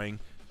be annoying.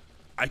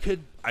 I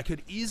could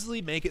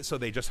easily make it so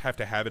they just have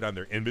to have it on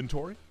their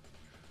inventory.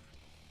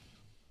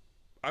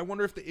 I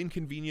wonder if the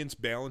inconvenience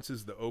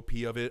balances the OP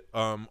of it,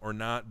 or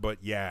not. But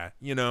yeah,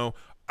 you know,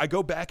 I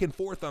go back and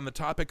forth on the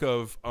topic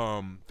of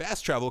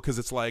fast travel because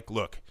it's like,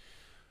 look,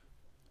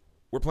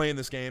 we're playing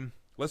this game.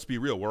 Let's be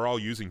real. We're all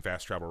using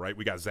fast travel, right?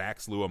 We got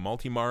Zach's Lua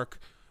Multimark,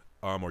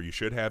 or you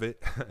should have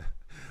it,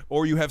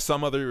 or you have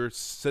some other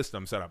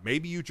system set up.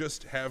 Maybe you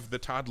just have the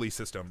Toddly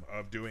system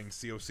of doing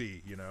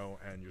COC, you know,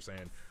 and you're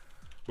saying,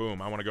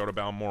 boom, I want to go to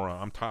Balmora.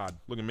 I'm Todd.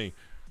 Look at me.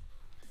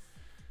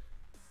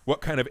 What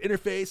kind of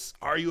interface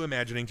are you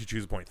imagining to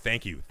choose a point?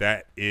 Thank you.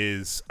 That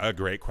is a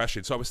great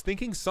question. So I was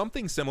thinking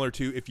something similar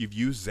to if you've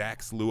used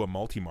Zach's Lua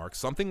Multimark,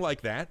 something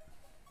like that.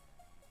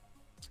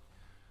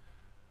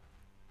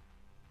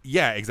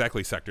 Yeah,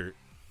 exactly, Sector.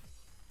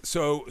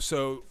 So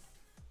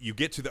you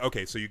get to the,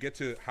 okay, so you get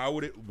to, how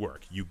would it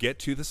work? You get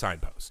to the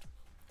signpost.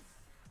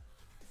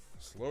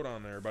 Slow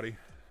down there, buddy.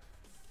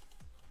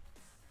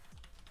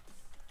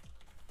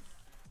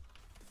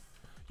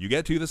 You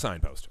get to the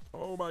signpost.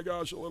 Oh my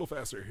gosh, a little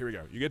faster. Here we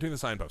go. You get to the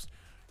signpost.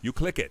 You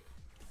click it.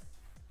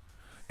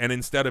 And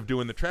instead of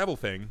doing the travel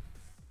thing,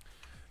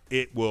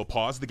 it will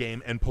pause the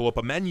game and pull up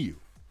a menu.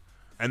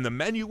 And the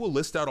menu will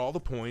list out all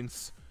the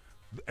points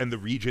and the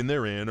region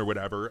they're in or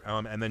whatever.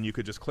 And then you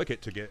could just click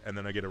it to get, and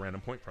then I get a random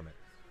point from it.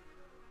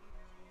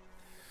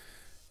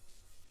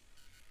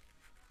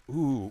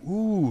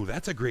 Ooh,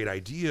 that's a great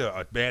idea.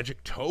 A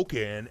magic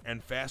token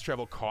and fast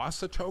travel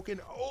costs a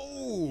token.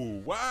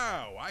 Oh,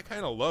 wow. I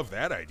kind of love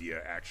that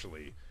idea,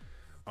 actually.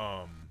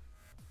 Out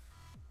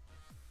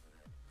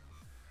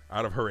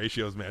of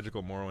Horatio's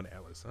Magical Moro and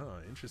Atlas. Oh,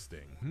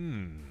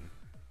 interesting.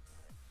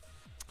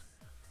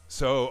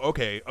 So,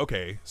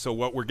 okay. So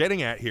what we're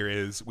getting at here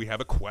is we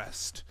have a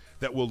quest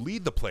that will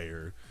lead the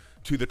player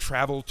to the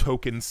travel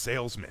token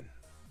salesman.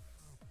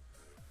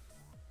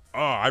 Oh,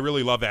 I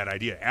really love that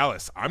idea.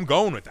 Alice, I'm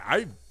going with that.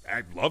 I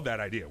love that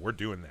idea. We're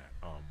doing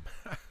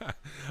that.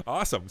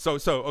 Awesome. So,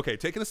 okay,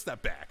 taking a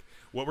step back,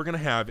 what we're going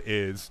to have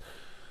is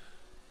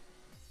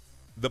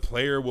the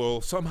player will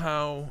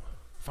somehow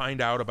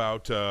find out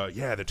about,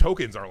 the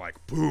tokens are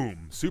like,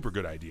 boom, super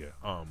good idea.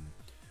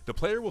 The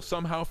player will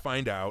somehow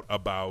find out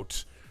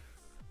about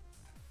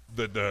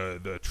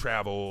the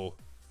travel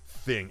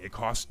thing. It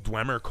costs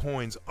Dwemer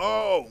coins.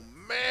 Oh,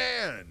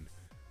 man.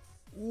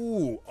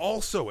 Ooh,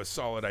 also a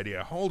solid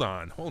idea. Hold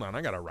on.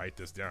 I gotta write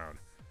this down.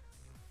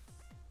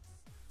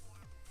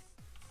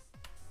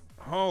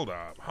 Hold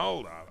up.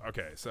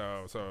 Okay,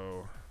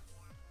 so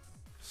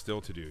still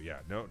to do. Yeah,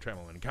 no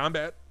travel in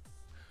combat.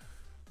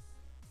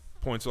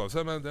 Points lost.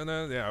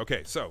 Yeah,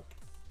 okay, so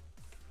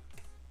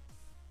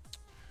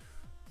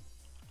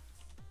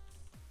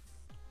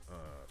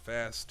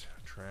fast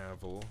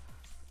travel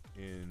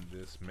in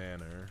this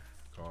manner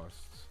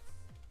costs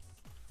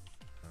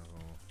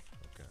travel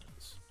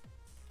tokens.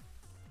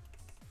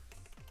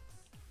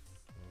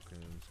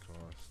 Tokens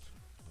cost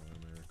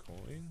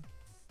coin.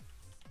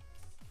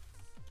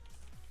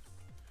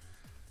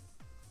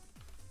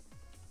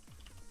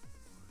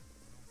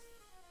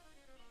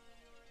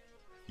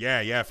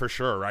 Yeah, for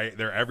sure, right?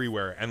 They're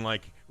everywhere. And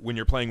like when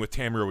you're playing with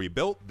Tamriel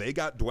Rebuilt, they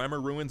got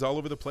Dwemer ruins all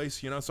over the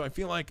place, you know? So I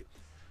feel like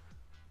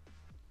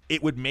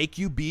it would make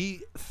you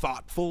be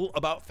thoughtful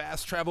about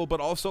fast travel,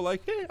 but also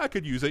like, hey, I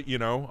could use it, you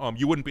know?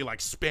 You wouldn't be like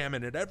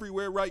spamming it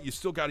everywhere, right? You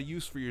still got to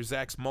use for your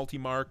Zach's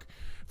Multimark,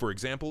 for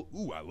example.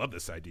 Ooh, I love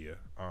this idea.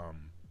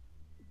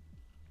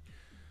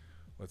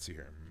 Let's see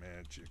here.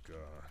 Magic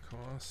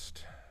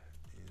cost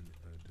in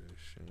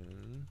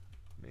addition,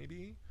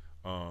 maybe.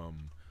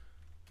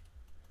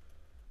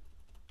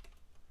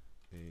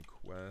 A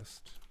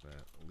quest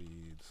that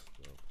leads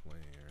the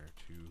player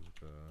to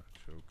the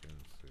token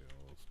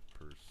sales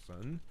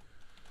person.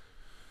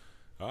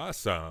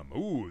 Awesome.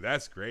 Ooh,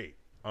 that's great.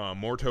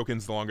 More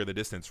tokens the longer the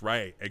distance.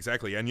 Right,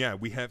 exactly. And yeah,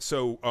 we have,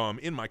 so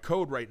in my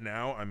code right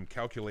now, I'm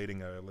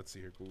calculating let's see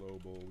here,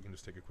 global. We can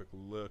just take a quick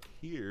look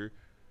here.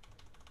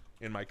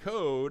 In my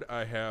code,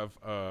 I have,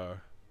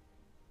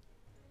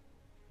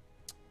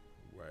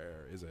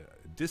 where is it?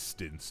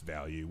 Distance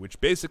value, which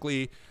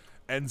basically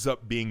ends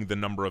up being the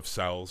number of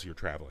cells you're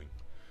traveling.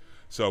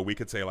 So we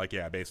could say like,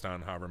 yeah, based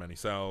on however many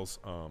cells,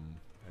 and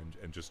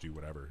just do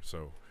whatever.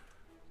 So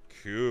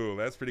cool.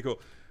 That's pretty cool.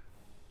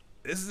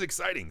 This is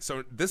exciting.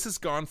 So this has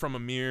gone from a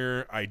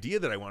mere idea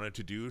that I wanted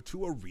to do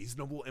to a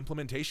reasonable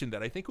implementation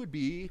that I think would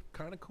be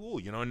kind of cool,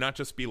 you know, and not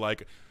just be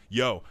like,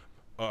 yo,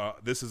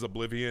 this is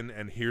Oblivion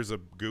and here's a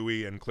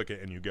GUI and click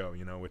it and you go,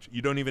 you know, which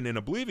you don't even in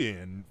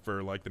Oblivion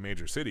for like the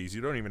major cities,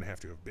 you don't even have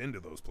to have been to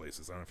those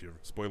places. I don't know if you,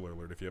 spoiler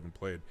alert, if you haven't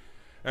played.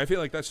 And I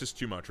feel like that's just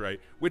too much, right?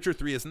 Witcher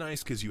 3 is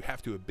nice because you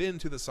have to have been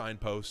to the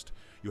signpost.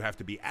 You have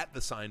to be at the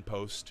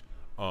signpost.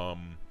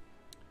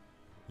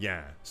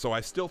 Yeah. So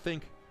I still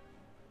think,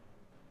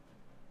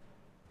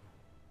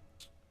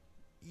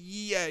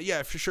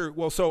 yeah, for sure.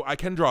 Well, so I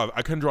can draw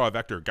a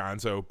vector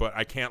Gonzo, but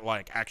I can't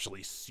like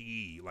actually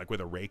see like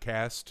with a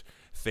raycast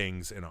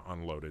things in an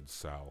unloaded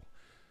cell.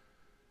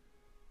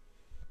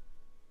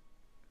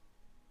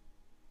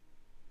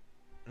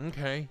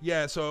 Okay.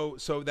 Yeah. So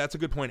that's a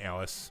good point,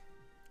 Alice.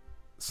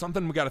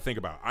 Something we got to think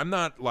about. I'm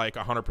not like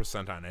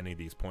 100% on any of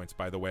these points,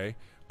 by the way,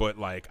 but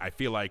like I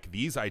feel like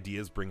these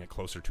ideas bring it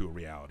closer to a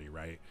reality,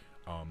 right?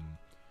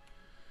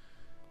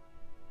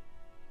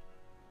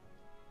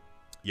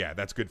 Yeah,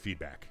 that's good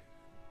feedback.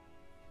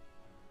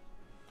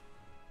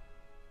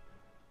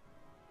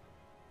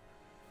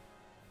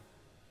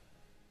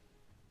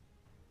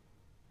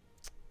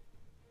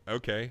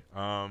 Okay.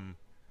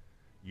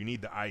 You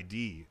need the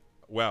ID.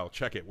 Well,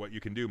 check it. What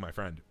you can do, my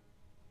friend.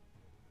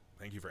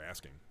 Thank you for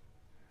asking.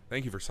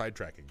 Thank you for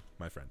sidetracking,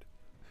 my friend.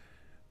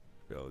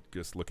 We'll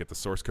just look at the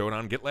source code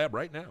on GitLab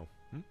right now.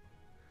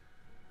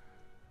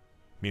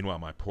 Meanwhile,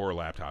 my poor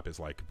laptop is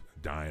like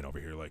dying over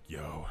here, like,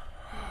 yo.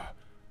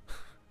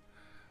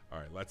 All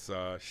right, let's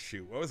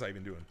shoot. What was I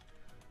even doing?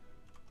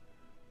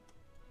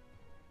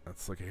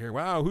 Let's look at here.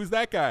 Wow, who's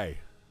that guy?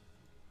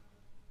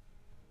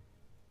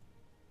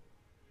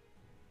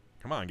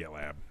 Come on,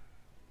 GitLab.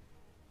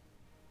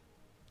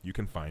 You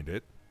can find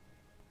it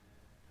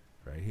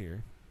right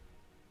here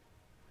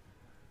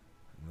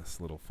in this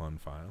little fun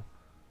file.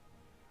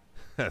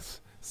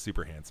 That's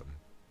super handsome.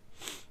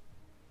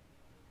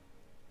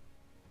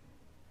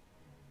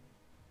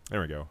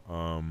 There we go.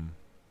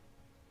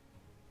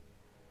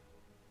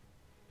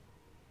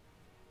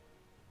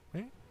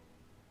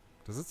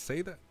 Does it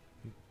say that?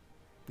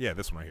 Yeah,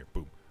 this one right here.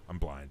 Boom. I'm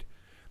blind.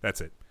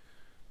 That's it.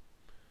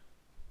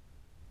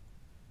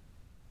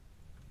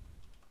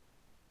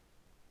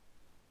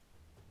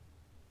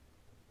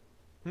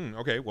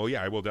 Okay. Well,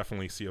 yeah, I will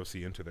definitely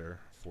COC into there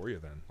for you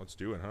then. Let's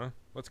do it, huh?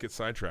 Let's get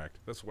sidetracked.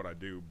 That's what I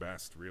do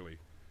best, really.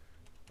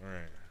 All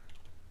right.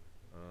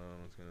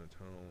 Let's go to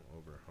tunnel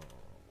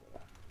overhaul.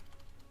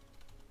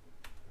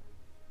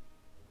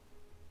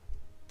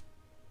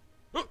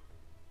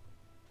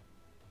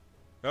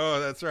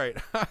 Oh, that's right.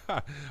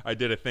 I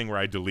did a thing where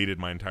I deleted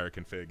my entire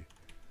config.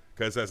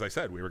 Because, as I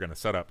said, we were going to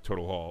set up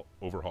total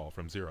overhaul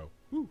from 0.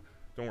 Woo.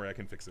 Don't worry, I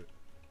can fix it.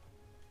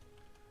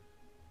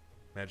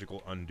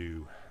 Magical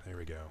undo. There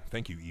we go.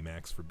 Thank you,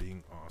 Emacs, for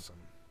being awesome.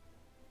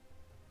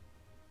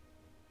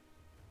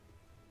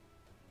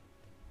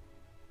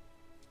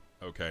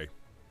 Okay.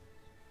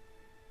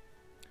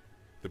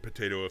 The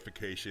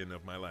potatoification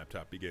of my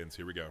laptop begins.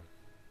 Here we go.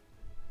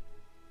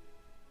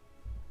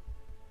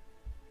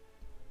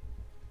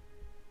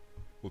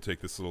 We'll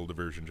take this little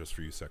diversion just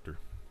for you, Sector.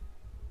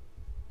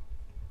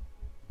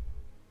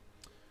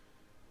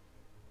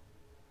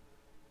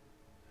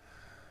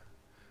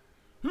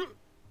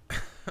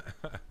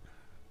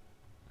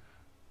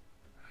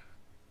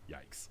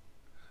 Yikes.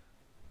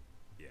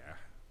 Yeah.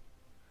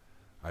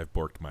 I've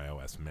borked my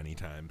OS many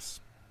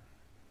times.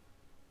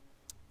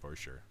 For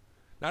sure.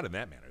 Not in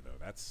that manner, though.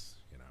 That's,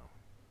 you know.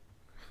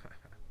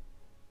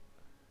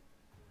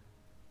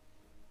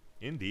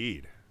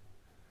 Indeed.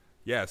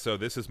 Yeah, so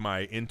this is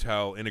my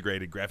Intel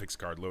integrated graphics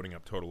card loading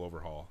up total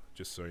overhaul.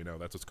 Just so you know,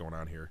 that's what's going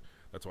on here.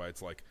 That's why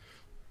it's like...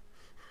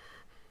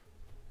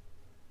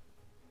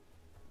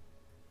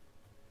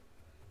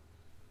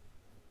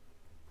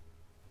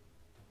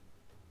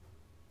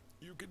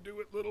 You can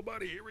do it, little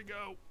buddy. Here we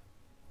go.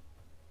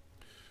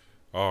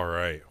 All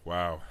right.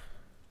 Wow.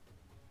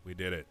 We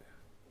did it.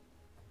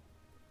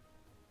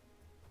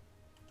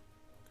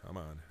 Come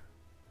on.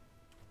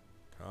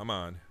 Come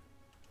on.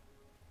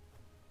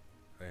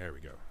 There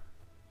we go.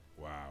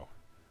 Wow.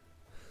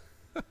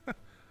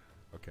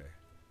 Okay.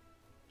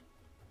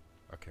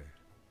 Okay.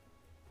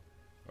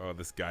 Oh,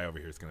 this guy over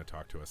here is going to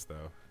talk to us,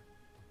 though.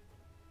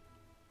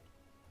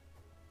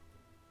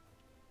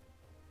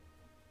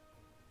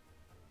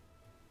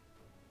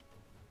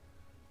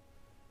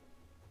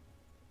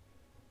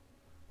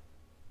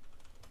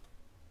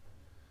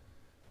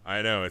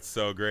 I know, it's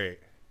so great.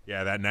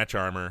 Yeah, that Netch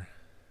armor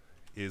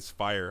is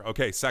fire.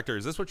 Okay, Sector,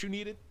 is this what you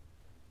needed?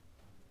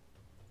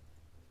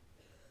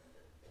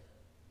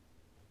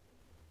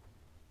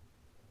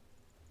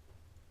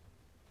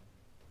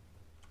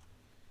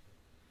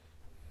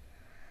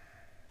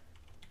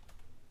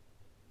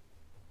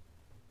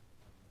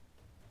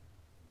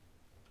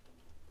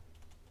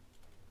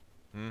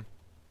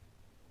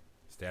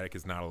 Static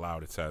is not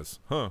allowed, it says.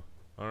 Huh.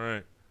 All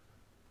right.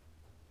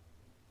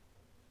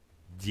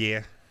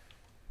 Yeah.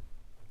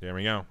 There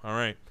we go. All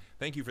right.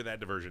 Thank you for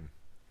that diversion.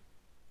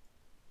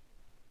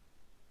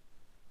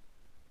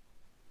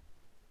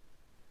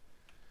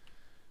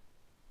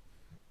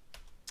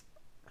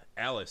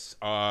 Alice,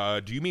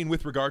 do you mean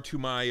with regard to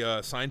my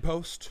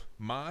signpost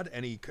mod?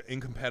 Any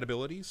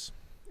incompatibilities?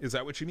 Is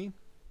that what you mean?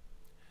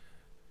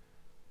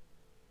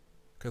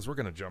 Because we're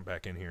going to jump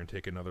back in here and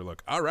take another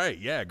look. All right.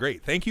 Yeah,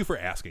 great. Thank you for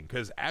asking.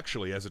 Because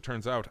actually, as it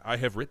turns out, I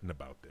have written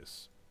about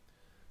this.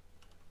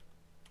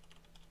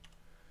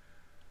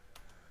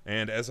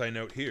 And as I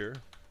note here,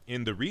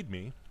 in the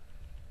README,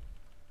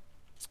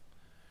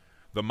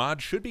 the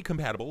mod should be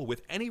compatible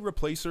with any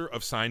replacer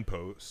of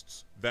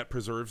signposts that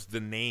preserves the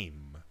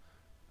name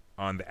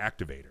on the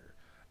activator.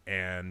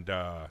 And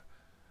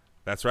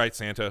that's right,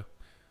 Santa.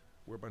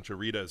 We're a bunch of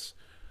Ritas.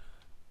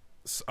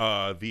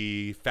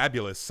 The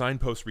fabulous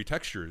Signposts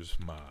Retextured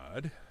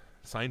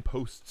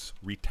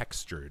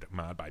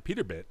mod by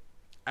Peterbit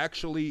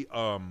actually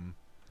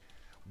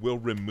will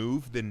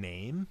remove the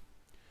name,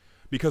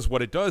 because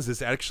what it does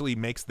is it actually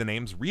makes the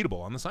names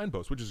readable on the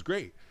signpost, which is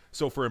great.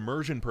 So for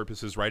immersion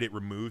purposes, right, it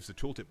removes the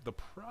tooltip. The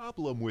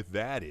problem with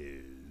that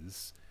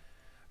is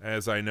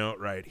as I note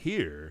right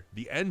here,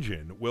 the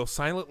engine will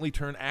silently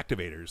turn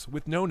activators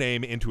with no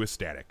name into a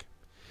static,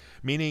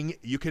 meaning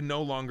you can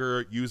no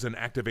longer use an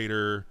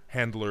activator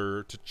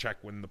handler to check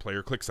when the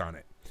player clicks on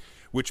it,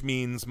 which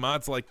means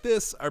mods like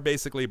this are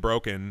basically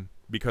broken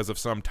because of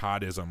some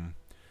Toddism.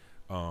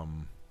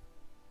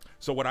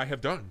 So what I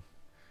have done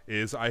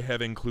is I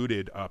have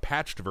included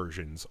patched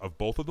versions of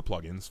both of the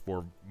plugins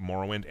for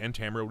Morrowind and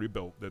Tamriel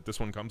Rebuilt that this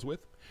one comes with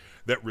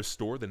that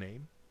restore the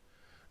name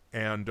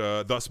and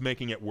thus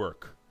making it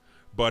work.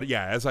 But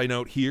yeah, as I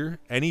note here,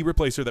 any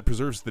replacer that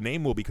preserves the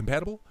name will be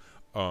compatible.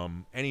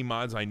 Any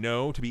mods I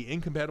know to be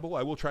incompatible,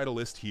 I will try to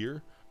list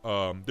here.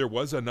 There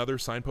was another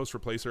signpost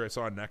replacer I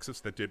saw on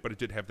Nexus that did, but it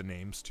did have the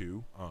names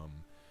too.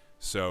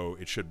 So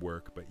it should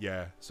work. But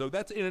yeah, so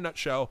that's in a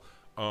nutshell.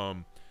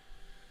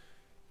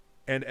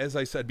 And as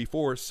I said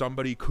before,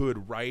 somebody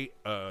could write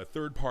a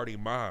third-party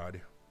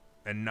mod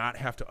and not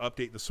have to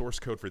update the source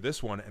code for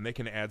this one, and they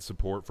can add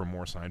support for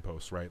more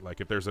signposts, right? Like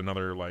if there's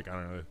another, like, I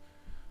don't know,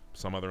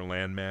 some other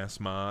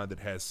landmass mod that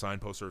has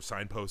signposts or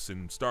signposts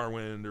in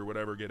Starwind or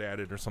whatever get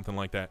added or something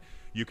like that,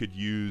 you could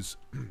use,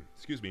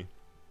 excuse me,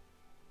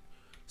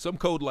 some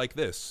code like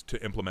this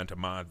to implement a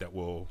mod that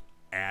will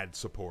add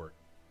support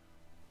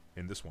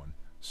in this one.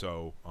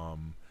 So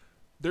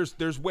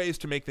there's ways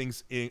to make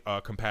things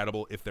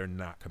compatible if they're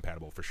not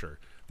compatible, for sure.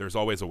 There's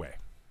always a way.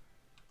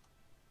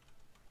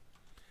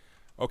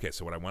 Okay,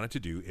 so what I wanted to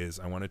do is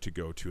I wanted to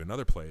go to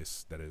another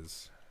place that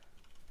is...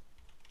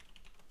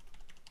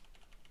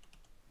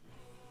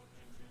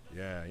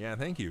 Yeah,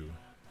 thank you.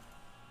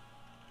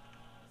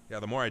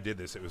 Yeah, the more I did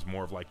this, it was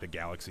more of like the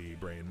galaxy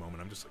brain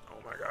moment. I'm just like,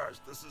 oh my gosh,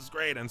 this is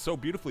great. And so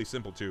beautifully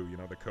simple too. You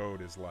know, the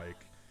code is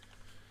like,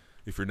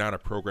 if you're not a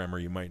programmer,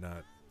 you might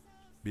not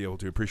be able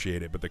to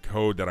appreciate it, but the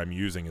code that I'm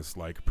using is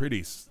like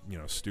pretty, you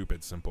know,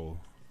 stupid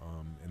simple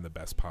in the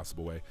best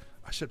possible way.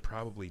 I should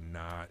probably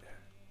not.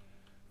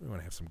 We want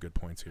to have some good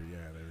points here.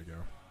 Yeah, there we go.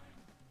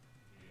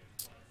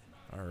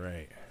 All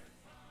right.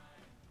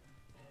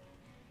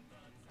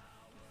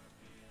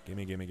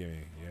 Gimme.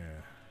 Yeah.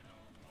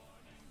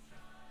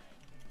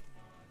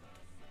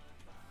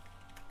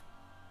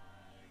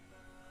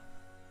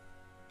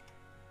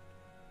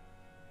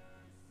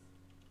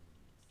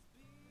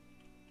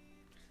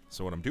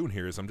 So what I'm doing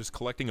here is I'm just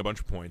collecting a bunch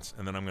of points,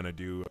 and then I'm going to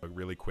do a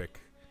really quick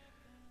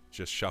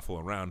just shuffle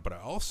around. But I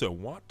also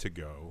want to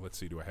go, let's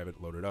see, do I have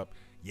it loaded up?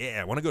 Yeah,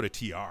 I want to go to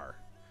TR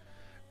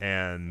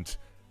and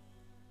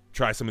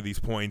try some of these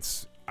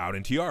points out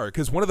in TR.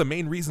 Because one of the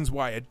main reasons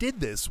why I did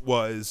this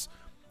was,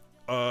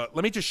 let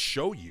me just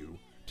show you.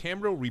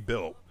 Tamriel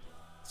Rebuilt,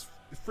 it's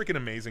a freaking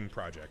amazing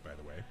project, by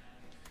the way.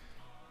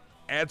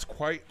 Adds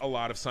quite a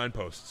lot of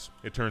signposts,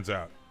 it turns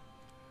out.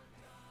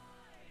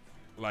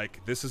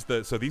 Like, this is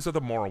the, so these are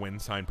the Morrowind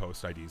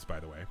signpost IDs, by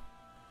the way.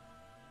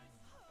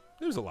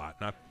 There's a lot,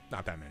 not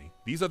that many.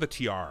 These are the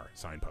TR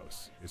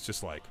signposts. It's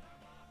just like,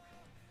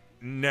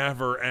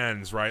 never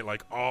ends, right?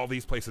 Like, all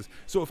these places.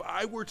 So if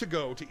I were to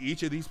go to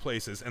each of these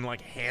places and,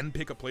 like, hand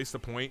pick a place to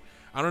point,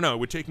 I don't know, it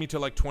would take me to,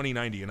 like,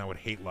 2090, and I would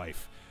hate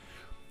life.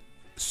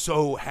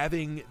 So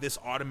having this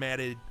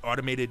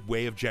automated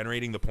way of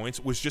generating the points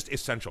was just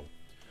essential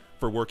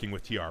for working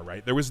with TR,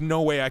 right? There was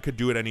no way I could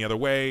do it any other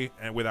way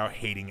and without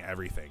hating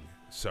everything.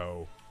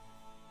 So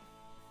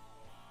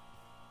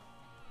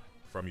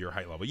from your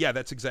height level, yeah,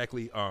 that's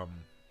exactly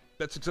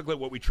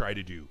what we try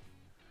to do.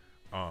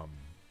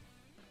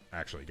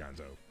 Actually,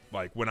 Gonzo,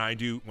 like when I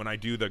do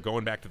the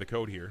going back to the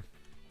code here,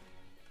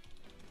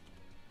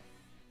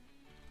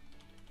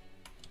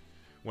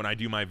 when I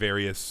do my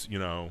various, you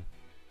know,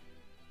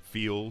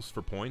 fields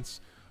for points,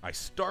 I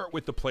start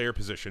with the player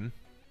position.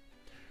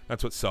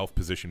 That's what self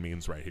position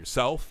means right here.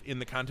 Self, in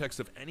the context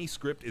of any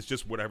script, is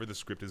just whatever the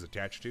script is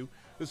attached to.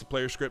 This is a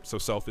player script, so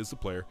self is the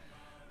player.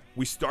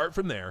 We start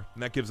from there,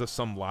 and that gives us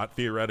some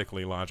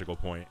theoretically logical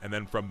point. And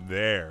then from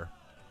there,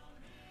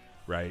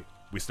 right,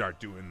 we start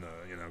doing the,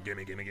 you know,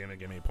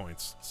 gimme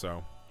points.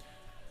 So,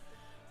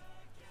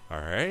 all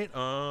right.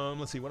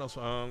 Let's see, what else?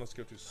 Let's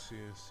go to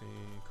CC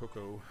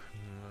Coco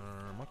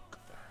Muck.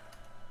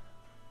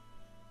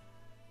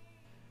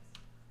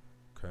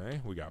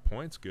 Okay, we got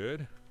points.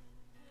 Good.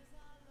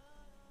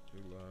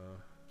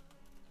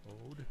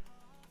 Load.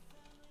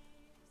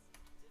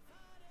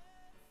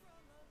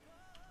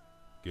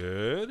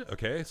 Good.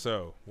 Okay,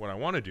 so what I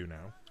want to do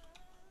now,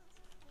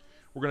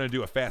 we're going to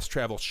do a fast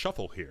travel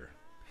shuffle here.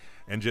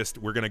 And just,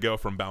 we're going to go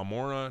from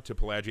Balmora to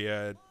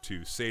Pelagiad to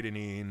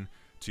Seydanine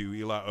to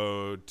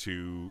Ilaod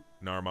to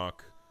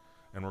Narmak.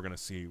 And we're going to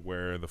see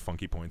where the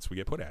funky points we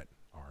get put at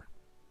are.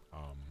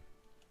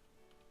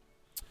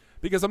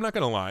 Because I'm not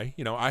going to lie,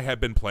 you know, I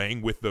have been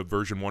playing with the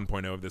version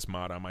 1.0 of this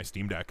mod on my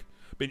Steam Deck.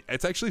 But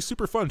it's actually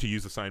super fun to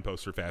use the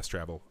signpost for fast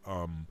travel.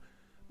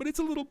 But it's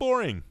a little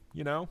boring,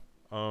 you know?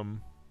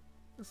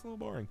 It's a little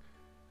boring.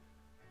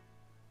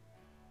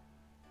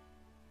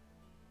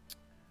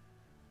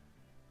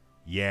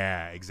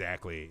 Yeah,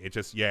 exactly. It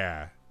just,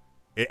 yeah.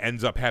 it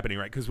ends up happening,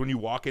 right? Because when you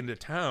walk into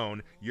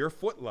town, your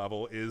foot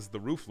level is the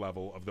roof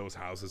level of those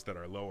houses that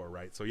are lower,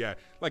 right? So yeah,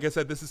 like I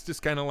said, this is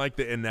just kind of like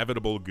the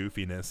inevitable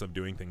goofiness of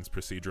doing things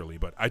procedurally,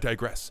 but I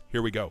digress.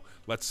 Here we go.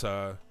 Let's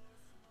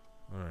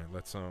all right,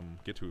 let's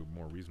get to a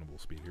more reasonable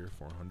speed here.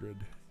 400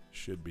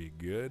 should be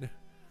good.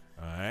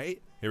 All right,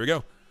 here we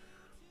go.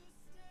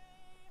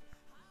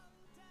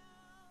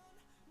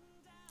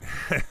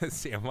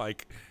 See, I'm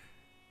like,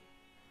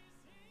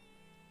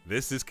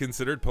 this is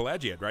considered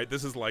Pelagiate, right?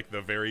 This is like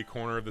the very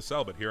corner of the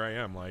cell, but here I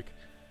am, like,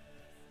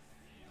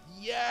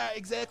 yeah,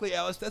 exactly,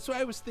 Alice. That's why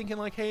I was thinking,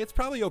 like, hey, it's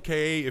probably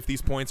okay if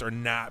these points are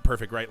not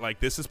perfect, right? Like,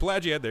 this is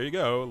Pelagiate. There you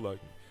go. Look,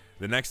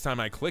 the next time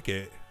I click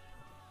it,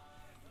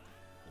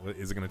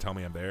 is it going to tell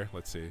me I'm there?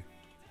 Let's see.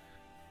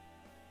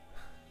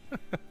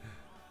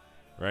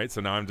 Right?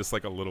 So now I'm just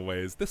like a little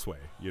ways this way,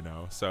 you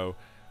know? So,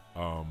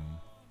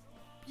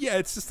 yeah,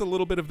 it's just a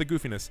little bit of the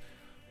goofiness.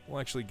 We'll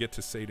actually get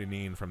to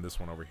Satanine from this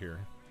one over here.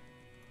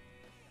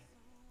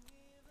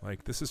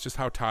 Like, this is just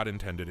how Todd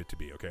intended it to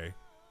be, okay?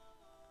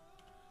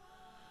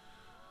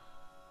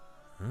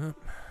 There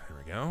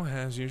we go.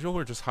 As usual,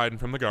 we're just hiding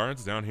from the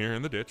guards down here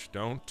in the ditch.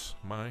 Don't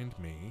mind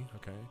me,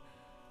 okay?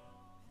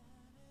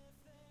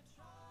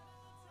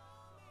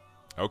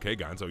 Okay,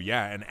 Gonzo.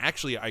 Yeah, and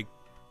actually, I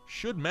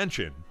should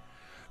mention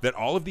that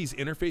all of these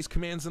interface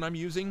commands that I'm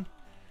using,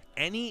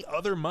 any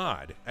other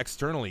mod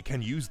externally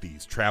can use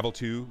these. Travel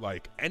to,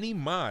 like, any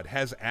mod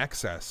has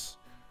access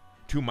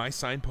to my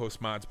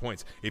signpost mod's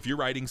points. If you're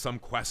writing some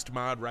quest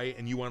mod, right,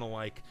 and you want to,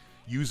 like,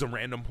 use a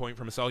random point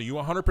from a cell, you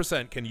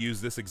 100% can use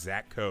this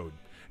exact code,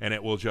 and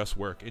it will just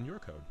work in your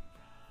code.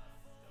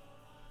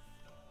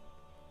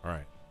 All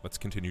right, let's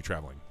continue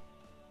traveling.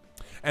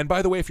 And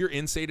by the way, if you're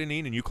in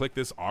Satanine and you click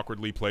this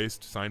awkwardly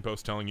placed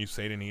signpost telling you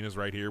Satanine is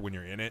right here when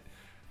you're in it,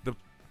 the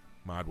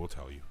mod will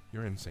tell you.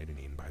 You're in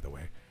Satanine, by the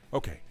way.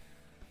 Okay,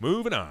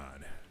 moving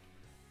on.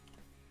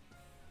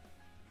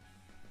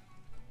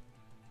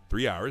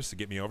 3 hours to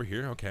get me over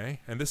here,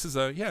 okay. And this is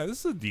a, yeah, this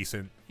is a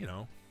decent, you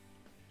know,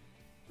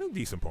 a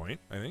decent point,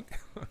 I think.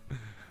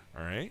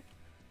 All right.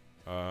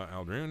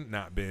 Aldrune,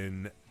 not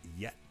been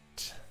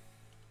yet.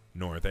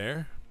 Nor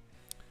there.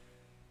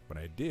 But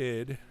I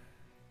did.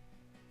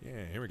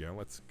 Yeah, here we go.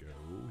 Let's go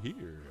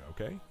here,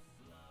 okay.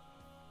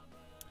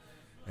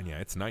 And yeah,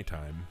 it's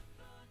nighttime.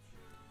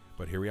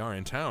 But here we are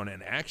in town,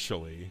 and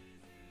actually,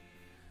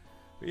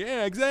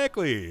 yeah,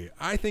 exactly.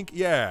 I think,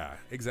 yeah,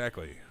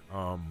 exactly.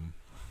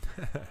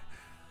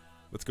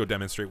 Let's go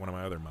demonstrate one of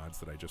my other mods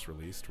that I just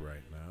released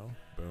right now.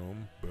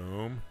 Boom,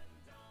 boom.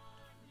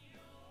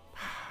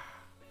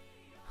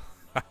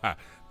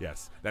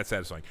 Yes, that's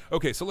satisfying.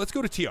 Okay, so let's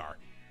go to TR.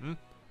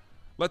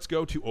 Let's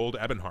go to Old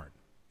Ebonheart.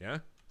 Yeah?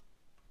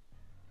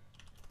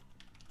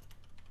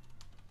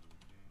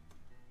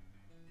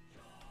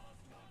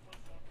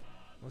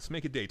 Let's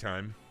make it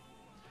daytime.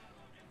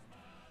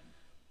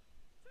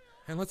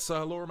 And let's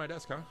lower my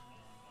desk, huh?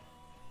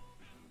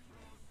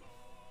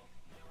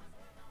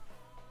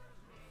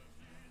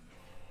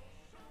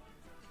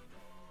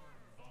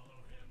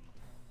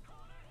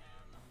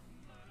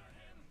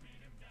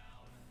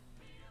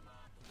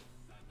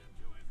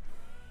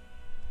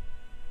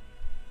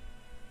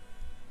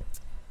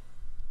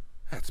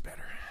 That's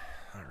better.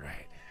 All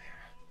right.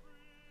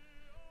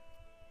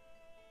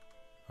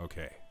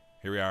 Okay.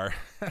 Here we are.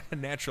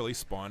 Naturally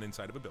spawn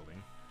inside of a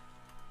building.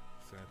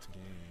 Set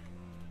game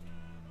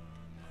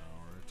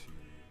hour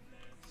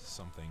to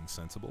something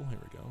sensible. Here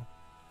we go.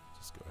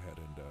 Just go ahead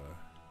and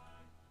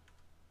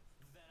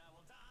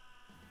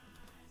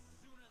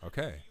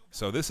okay.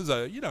 So this is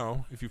a, you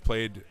know, if you've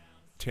played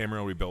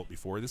Tamriel Rebuilt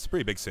before, this is a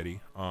pretty big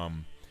city.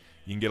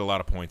 You can get a lot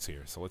of points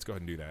here. So let's go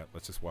ahead and do that.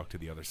 Let's just walk to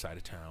the other side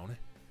of town.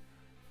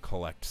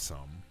 Collect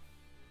some.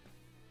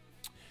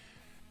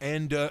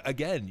 And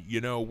again,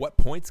 you know, what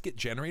points get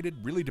generated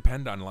really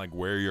depend on like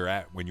where you're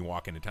at when you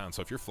walk into town.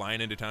 So if you're flying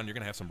into town, you're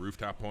going to have some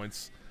rooftop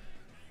points.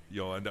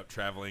 You'll end up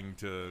traveling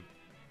to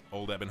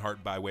Old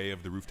Ebonheart by way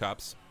of the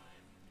rooftops.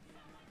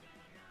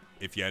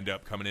 If you end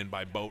up coming in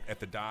by boat at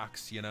the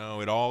docks, you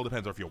know, it all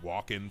depends. Or if you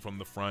walk in from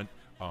the front,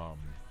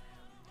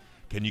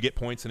 can you get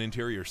points in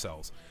interior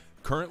cells?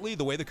 Currently,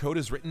 the way the code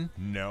is written,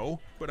 no.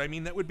 But I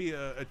mean, that would be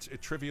a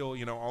trivial,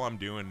 you know, all I'm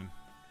doing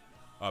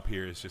up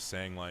here is just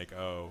saying like,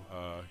 oh,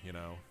 you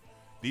know,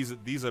 these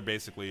are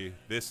basically,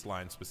 this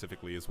line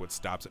specifically is what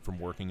stops it from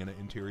working in an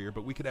interior,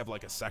 but we could have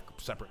like a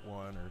separate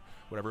one or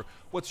whatever.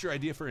 What's your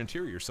idea for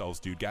interior cells,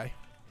 dude guy?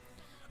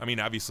 I mean,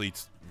 obviously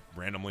it's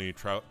randomly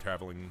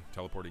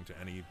teleporting to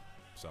any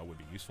cell would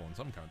be useful in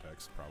some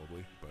context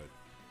probably, but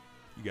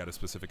you got a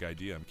specific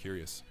idea, I'm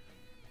curious.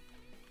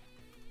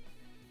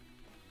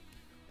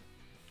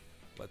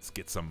 Let's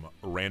get some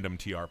random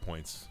TR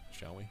points,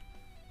 shall we?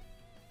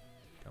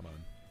 Come on.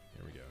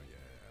 Here we go, yeah.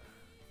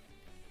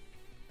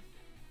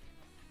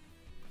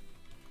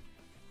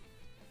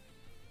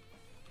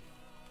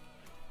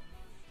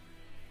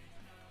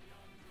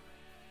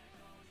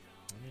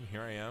 I mean,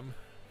 here I am.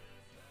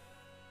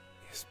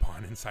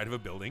 Spawn inside of a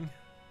building.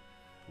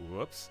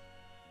 Whoops.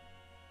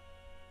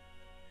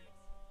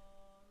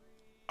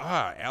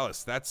 Ah,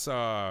 Alice, that's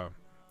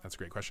That's a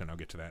great question. I'll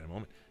get to that in a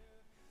moment.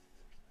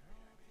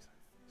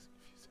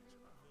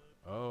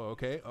 Oh,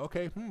 okay.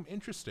 Okay.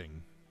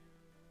 Interesting.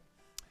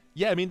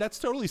 Yeah, I mean, that's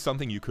totally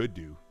something you could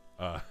do.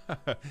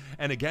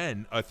 And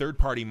again, a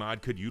third-party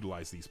mod could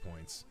utilize these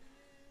points.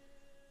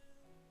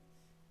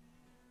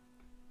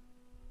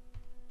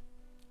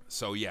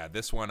 So yeah,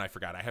 this one I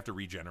forgot. I have to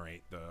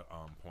regenerate the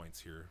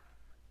points here.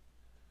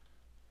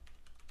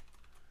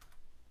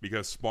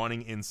 Because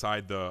spawning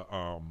inside the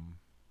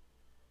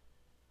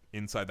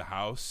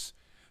house.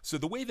 So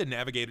the way the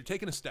navigator,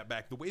 taking a step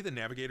back, the way the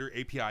navigator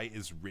API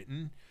is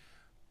written,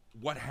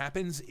 what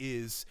happens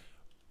is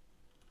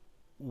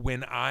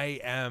when I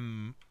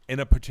am in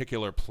a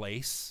particular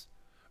place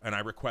and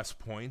I request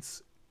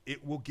points,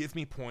 it will give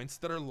me points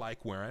that are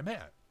like where I'm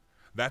at.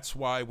 That's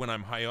why when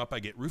I'm high up, I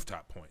get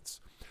rooftop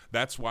points.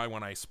 That's why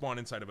when I spawn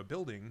inside of a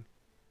building,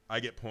 I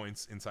get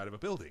points inside of a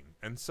building,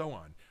 and so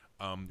on.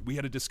 We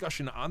had a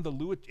discussion on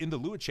in the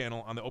Lua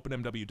channel on the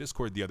OpenMW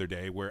Discord the other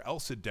day where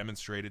Else had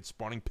demonstrated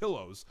spawning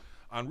pillows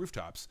on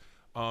rooftops.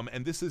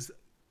 And this is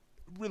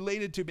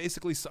related to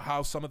basically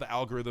how some of the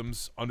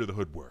algorithms under the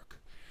hood work.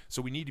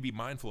 So we need to be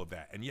mindful of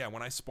that. And yeah,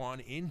 when I spawn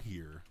in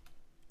here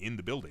in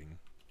the building,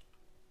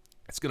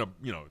 it's gonna,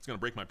 it's gonna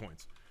break my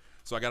points.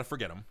 So I gotta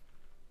forget them.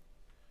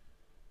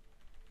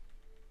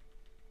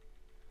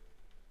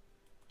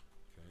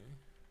 Okay.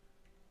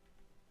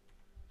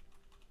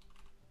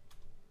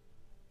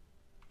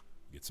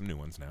 Get some new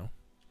ones now.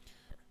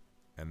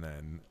 And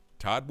then,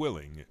 Todd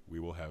willing, we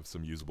will have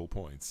some usable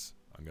points.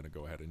 I'm gonna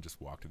go ahead and just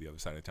walk to the other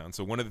side of town.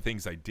 So one of the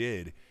things I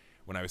did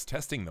when I was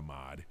testing the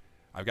mod,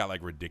 I've got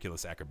like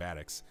ridiculous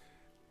acrobatics,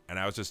 and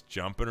I was just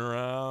jumping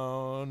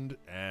around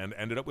and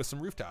ended up with some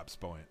rooftop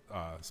spawn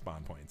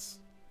points.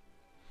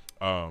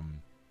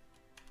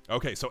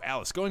 Okay, so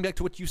Alice, going back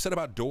to what you said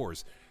about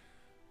doors,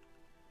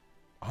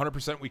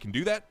 100% we can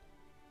do that.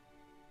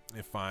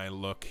 If I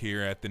look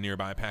here at the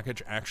nearby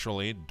package,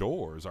 actually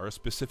doors are a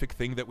specific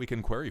thing that we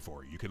can query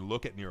for. You can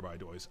look at nearby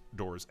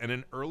doors, and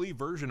an early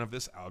version of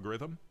this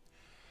algorithm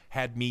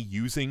had me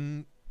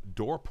using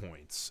door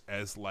points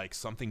as like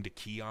something to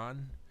key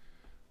on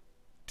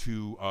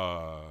to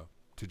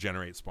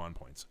generate spawn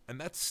points. And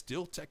that's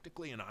still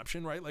technically an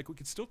option, right? Like we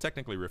could still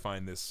technically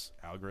refine this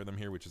algorithm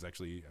here, which is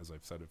actually, as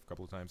I've said a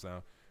couple of times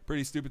now,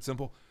 pretty stupid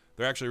simple.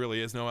 There actually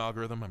really is no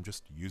algorithm. I'm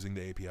just using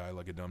the API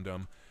like a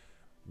dum-dum.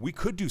 We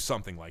could do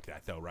something like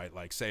that though, right?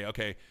 Like say,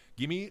 okay,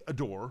 give me a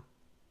door,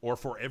 or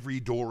for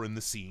every door in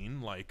the scene,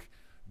 like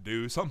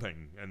do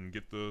something and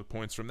get the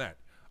points from that.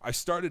 I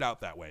started out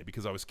that way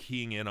because I was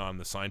keying in on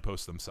the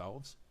signposts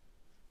themselves.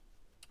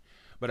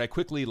 But I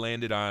quickly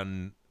landed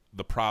on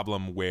the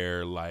problem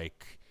where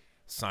like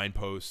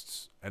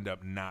signposts end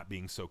up not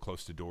being so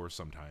close to doors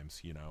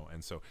sometimes,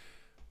 and so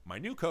my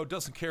new code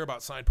doesn't care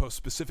about signposts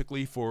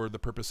specifically for the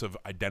purpose of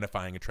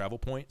identifying a travel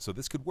point. So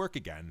this could work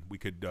again. We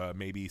could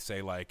maybe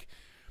say like,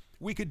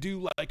 we could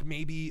do like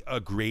maybe a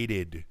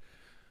graded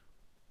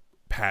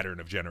pattern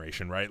of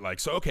generation, right? Like,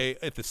 so, okay,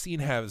 if the scene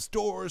has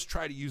doors,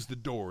 try to use the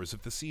doors.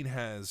 If the scene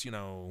has,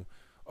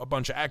 a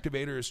bunch of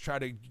activators, try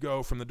to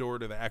go from the door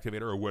to the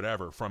activator or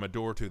whatever, from a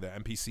door to the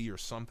NPC or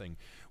something.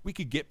 We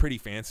could get pretty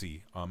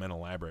fancy and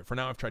elaborate. For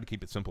now, I've tried to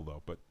keep it simple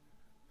though, but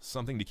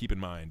something to keep in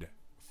mind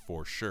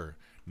for sure.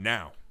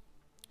 Now,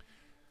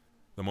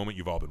 the moment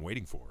you've all been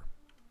waiting for.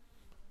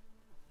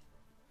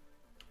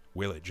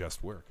 Will it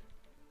just work?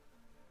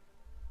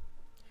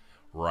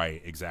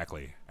 Right,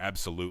 exactly.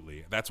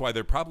 Absolutely. That's why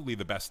they're probably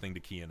the best thing to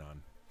key in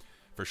on.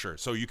 For sure.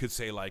 So you could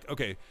say like,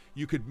 okay,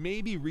 you could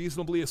maybe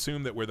reasonably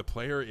assume that where the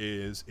player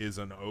is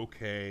an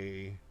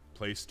okay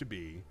place to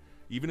be,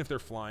 even if they're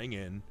flying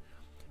in.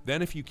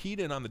 Then if you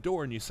keyed in on the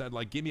door and you said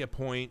like, give me a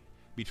point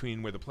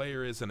between where the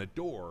player is and a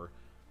door,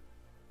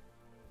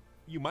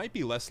 you might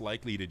be less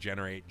likely to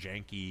generate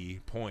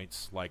janky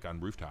points like on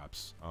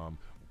rooftops.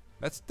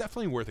 That's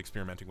definitely worth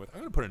experimenting with.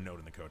 I'm going to put a note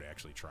in the code to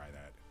actually try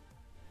that.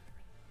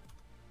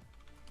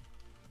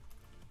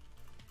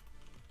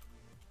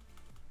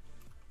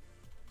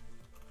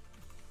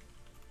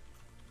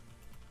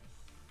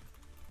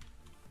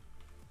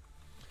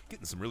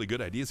 Getting some really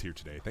good ideas here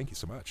today. Thank you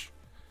so much.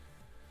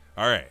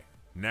 All right.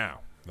 Now,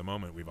 the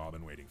moment we've all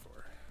been waiting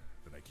for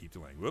that I keep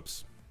delaying.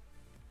 Whoops.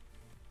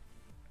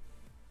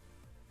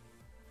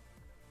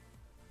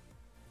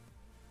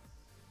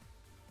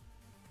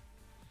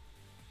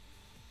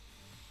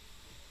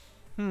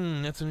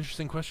 That's an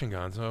interesting question,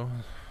 Gonzo.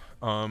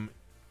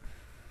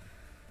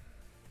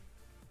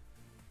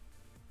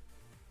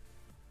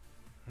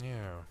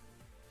 Yeah.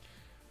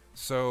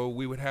 So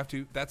we would have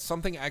to, that's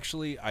something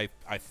actually I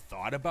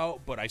thought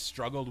about, but I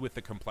struggled with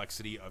the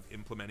complexity of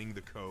implementing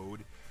the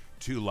code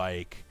to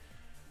like,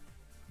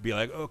 be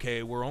like,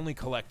 okay, we're only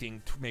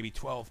collecting maybe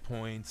 12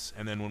 points.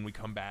 And then when we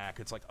come back,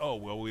 it's like, oh,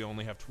 well, we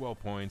only have 12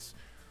 points.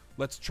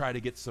 Let's try to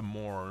get some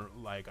more.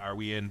 Like, are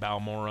we in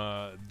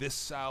Balmora this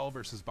cell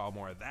versus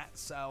Balmora that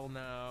cell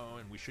now?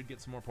 And we should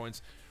get some more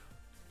points.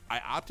 I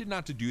opted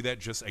not to do that,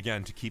 just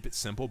again to keep it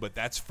simple, but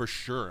that's for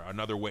sure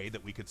another way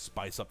that we could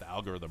spice up the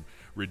algorithm,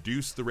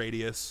 reduce the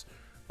radius,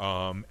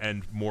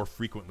 and more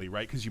frequently,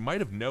 right? Because you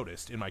might have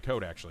noticed in my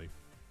code actually,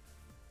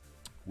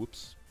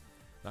 Whoops.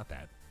 Not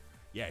that.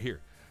 Yeah, here.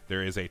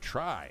 There is a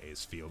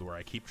tries field where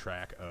I keep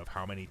track of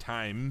how many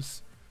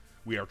times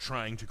we are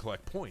trying to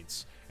collect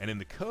points. And in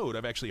the code,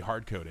 I've actually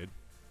hard-coded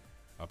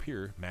up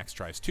here, max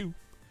tries 2,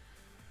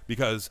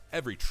 because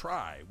every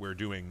try we're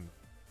doing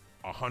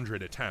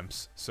 100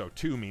 attempts, so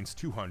 2 means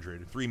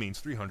 200, 3 means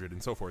 300,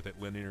 and so forth. It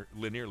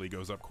linearly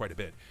goes up quite a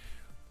bit,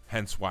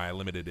 hence why I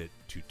limited it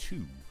to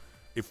 2.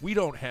 If we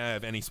don't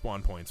have any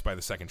spawn points by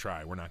the second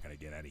try, we're not going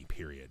to get any,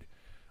 period.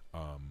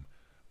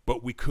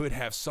 But we could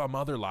have some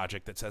other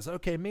logic that says,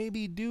 okay,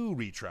 maybe do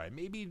retry,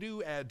 maybe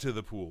do add to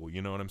the pool,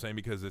 you know what I'm saying?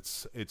 Because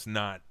it's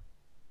not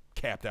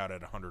capped out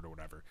at 100 or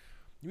whatever.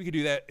 We could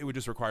do that. It would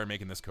just require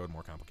making this code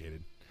more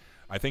complicated.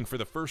 I think for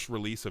the first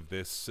release of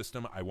this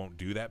system, I won't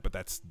do that, but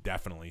that's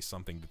definitely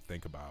something to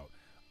think about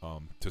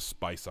to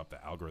spice up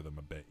the algorithm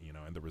a bit, you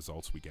know, and the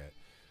results we get.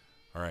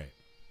 All right.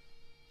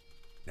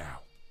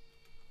 Now.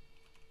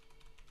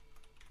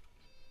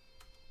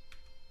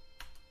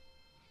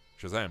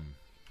 Shazam.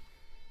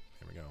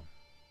 Here we go.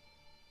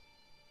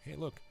 Hey,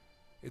 look.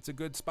 It's a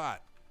good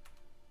spot.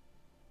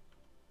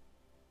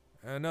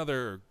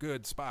 Another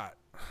good spot.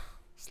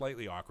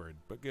 Slightly awkward,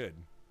 but good.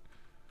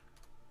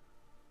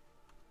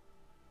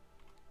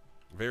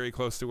 Very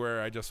close to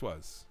where I just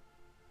was.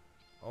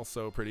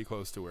 Also pretty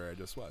close to where I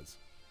just was.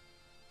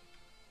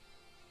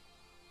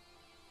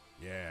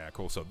 Yeah,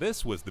 cool. So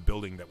this was the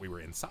building that we were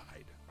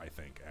inside, I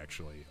think,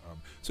 actually.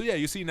 So yeah,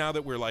 you see now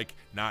that we're like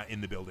not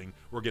in the building,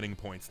 we're getting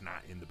points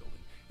not in the building.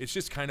 It's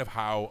just kind of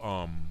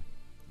how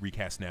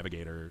Recast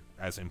Navigator,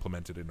 as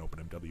implemented in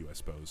OpenMW, I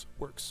suppose,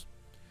 works.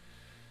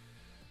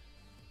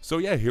 So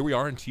yeah, here we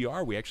are in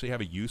TR. We actually have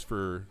a use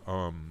for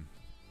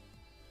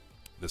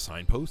the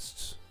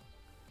signposts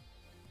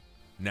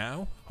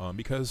now,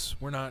 because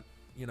we're not,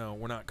 you know,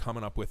 we're not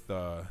coming up with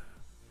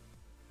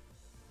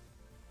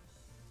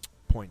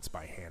points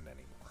by hand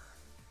anymore.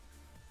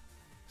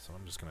 So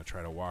I'm just gonna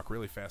try to walk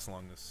really fast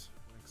along this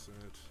exit.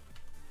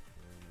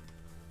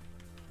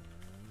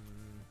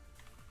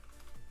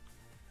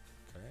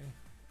 Okay.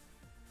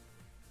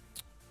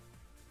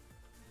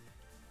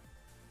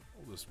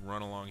 We'll just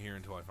run along here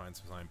until I find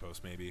some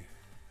signposts, maybe.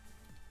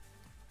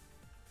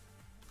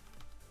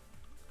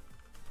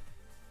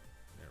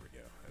 There we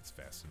go. That's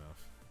fast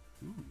enough.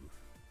 Ooh.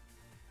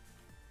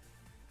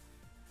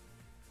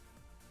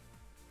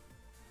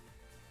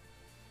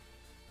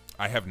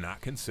 I have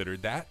not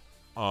considered that.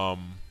 I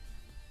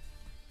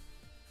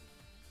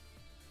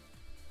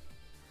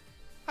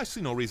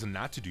see no reason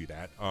not to do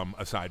that,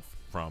 aside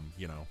from,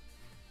 you know,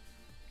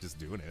 just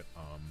doing it.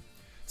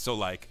 So,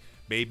 like,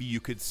 maybe you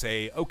could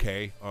say,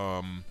 okay,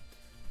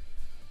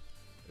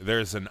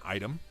 there's an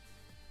item,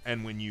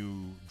 and when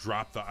you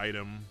drop the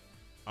item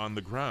on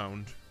the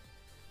ground,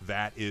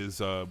 that is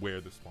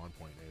where the spawn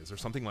point is, or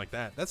something like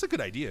that. That's a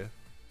good idea.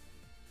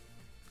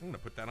 I'm going to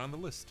put that on the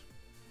list.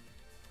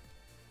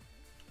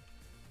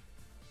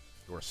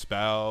 Or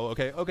spell.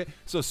 Okay, okay.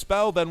 So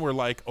spell, then we're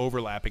like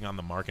overlapping on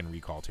the mark and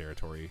recall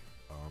territory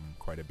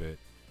quite a bit.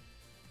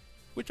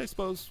 Which I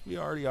suppose we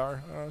already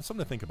are.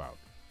 Something to think about.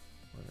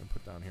 I'm going to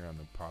put down here on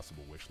the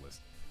possible wish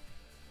list.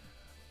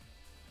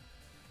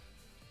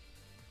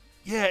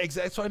 Yeah,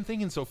 exactly. So I'm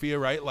thinking, Sophia,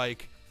 right?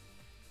 Like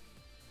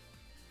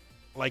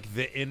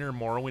the inner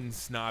Morrowind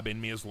snob in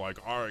me is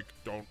like, I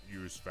don't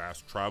use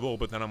fast travel.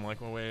 But then I'm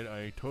like, well, wait,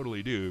 I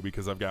totally do,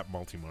 because I've got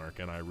multi-mark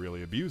and I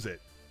really abuse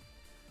it.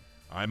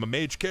 I'm a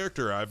mage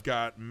character. I've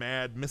got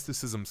mad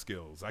mysticism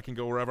skills. I can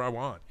go wherever I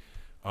want.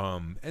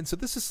 And so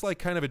this is like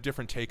kind of a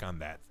different take on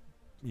that,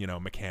 you know,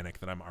 mechanic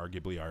that I'm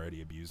arguably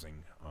already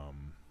abusing.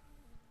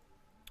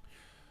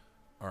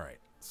 All right.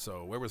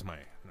 So where was my...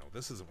 No,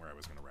 this isn't where I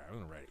was going to write. I'm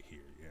going to write it here.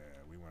 Yeah,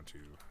 we want to...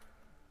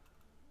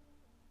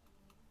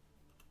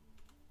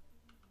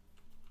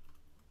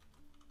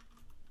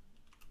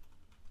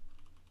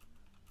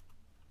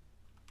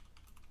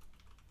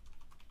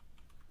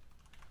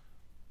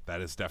 That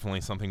is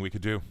definitely something we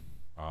could do.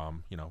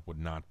 You know, would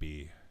not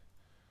be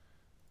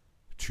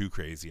too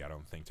crazy, I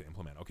don't think, to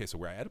implement. Okay, so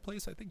we're at a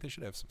place, I think they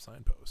should have some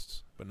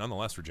signposts. But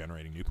nonetheless, we're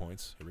generating new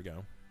points. Here we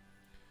go.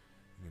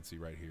 You can see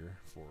right here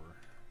for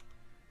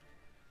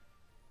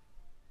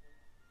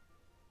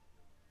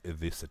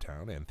this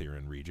town,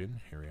 Antherin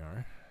region. Here we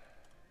are.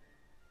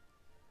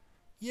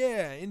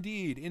 Yeah,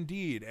 indeed,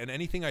 indeed. And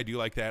anything I do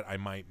like that, I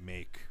might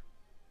make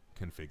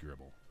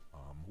configurable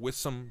with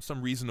some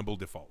reasonable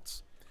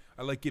defaults.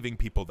 I like giving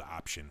people the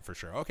option, for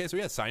sure. Okay, so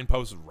we have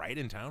signposts right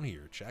in town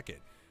here. Check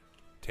it.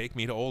 Take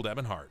me to old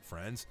Ebonheart,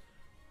 friends.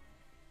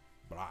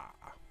 Blah.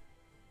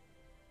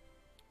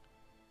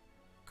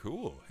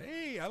 Cool.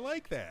 Hey, I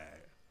like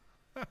that.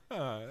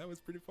 That was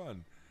pretty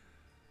fun.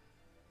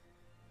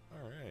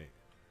 All right.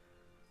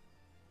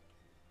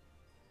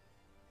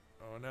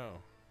 Oh, no.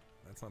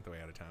 That's not the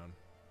way out of town.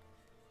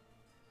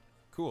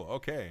 Cool.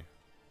 Okay.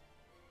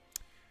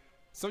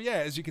 So, yeah,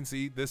 as you can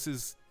see, this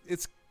is...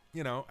 It's...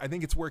 You know, I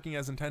think it's working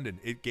as intended.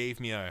 It gave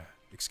me a...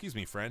 Excuse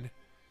me, friend.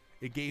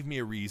 It gave me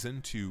a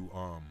reason to...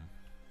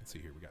 Let's see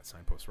here. We got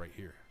signposts right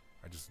here.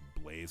 I just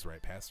blaze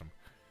right past them.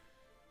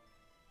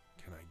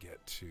 Can I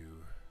get to...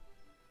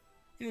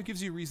 it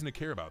gives you a reason to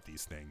care about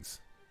these things.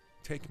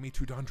 Take me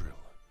to Dondril.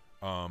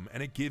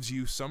 And it gives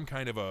you some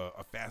kind of a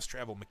fast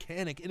travel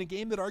mechanic in a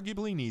game that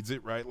arguably needs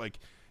it, right? Like,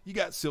 you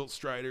got Silt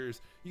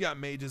Striders, you got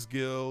Mages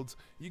Guilds,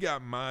 you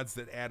got mods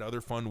that add other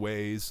fun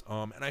ways.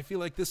 And I feel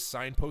like this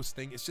signpost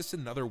thing is just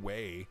another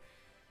way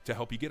to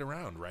help you get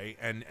around, right?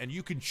 And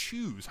you can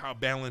choose how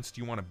balanced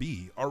you want to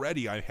be.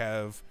 Already I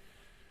have,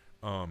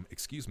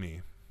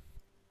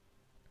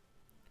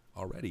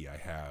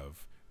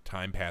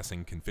 time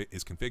passing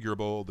is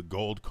configurable. The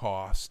gold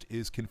cost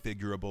is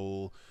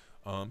configurable.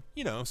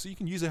 So you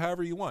can use it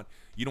however you want.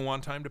 You don't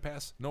want time to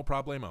pass? No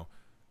problemo.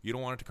 You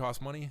don't want it to cost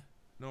money?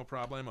 No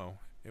problemo.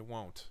 It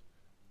won't.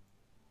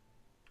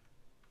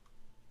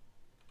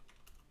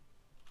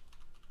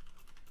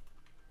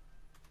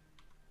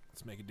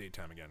 Let's make it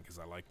daytime again because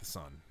I like the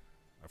sun.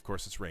 Of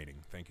course it's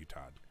raining. Thank you,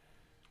 Todd.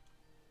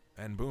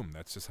 And boom,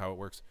 that's just how it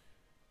works.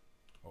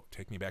 Oh,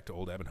 take me back to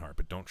Old Ebonheart,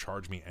 but don't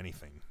charge me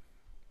anything.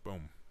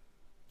 Boom.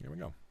 Here we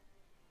go.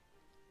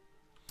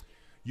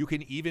 You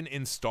can even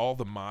install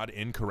the mod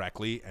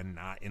incorrectly and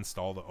not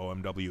install the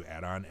OMW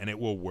add-on, and it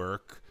will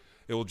work.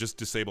 It will just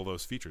disable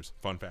those features.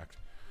 Fun fact.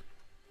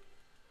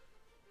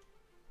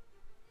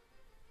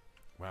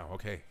 Wow,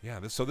 okay. Yeah,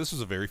 this was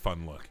a very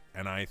fun look.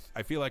 And I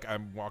feel like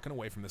I'm walking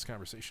away from this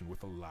conversation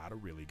with a lot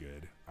of really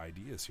good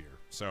ideas here.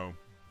 So,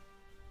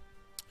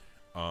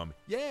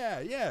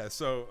 yeah.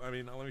 So, I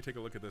mean, let me take a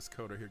look at this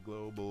code right here.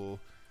 Global.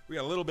 We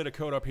got a little bit of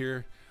code up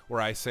here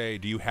where I say,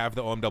 do you have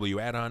the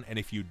OMW add-on? And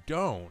if you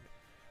don't,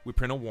 we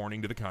print a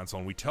warning to the console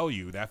and we tell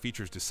you that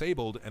feature is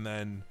disabled. And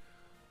then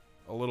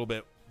a little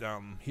bit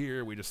down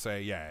here, we just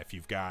say, yeah, if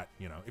you've got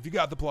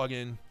the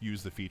plugin,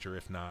 use the feature.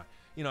 If not,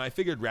 I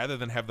figured rather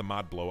than have the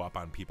mod blow up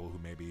on people who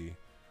maybe,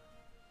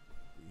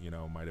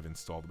 might have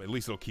installed it, at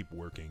least it'll keep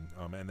working.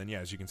 And then, yeah,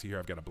 as you can see here,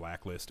 I've got a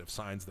blacklist of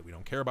signs that we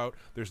don't care about.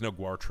 There's no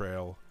Guar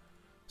Trail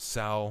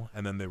Cell,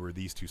 and then there were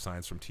these two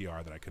signs from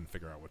TR that I couldn't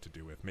figure out what to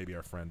do with. Maybe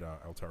our friend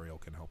Altariel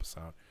can help us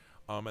out.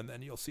 And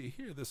then you'll see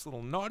here, this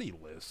little naughty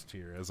list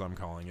here, as I'm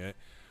calling it,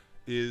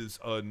 is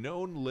a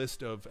known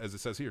list of, as it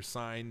says here,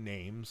 sign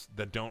names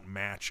that don't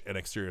match an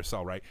exterior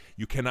cell, right?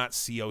 You cannot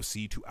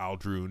COC to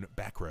Aldrune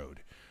Backroad.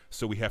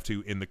 So we have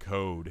to, in the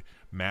code,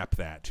 map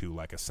that to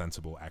like a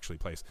sensible actually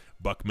place.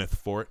 Buckmouth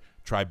Fort,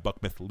 try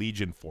Buckmouth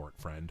Legion Fort,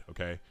 friend,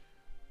 okay? It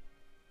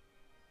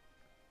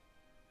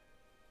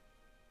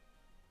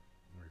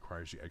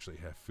requires you actually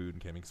have food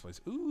and camping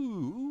supplies.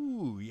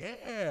 Ooh,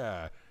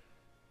 yeah.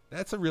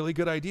 That's a really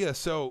good idea.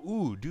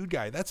 So, dude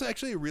guy, that's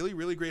actually a really,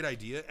 really great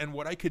idea. And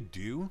what I could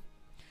do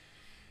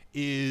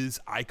is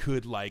I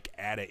could like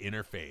add an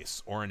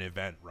interface or an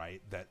event,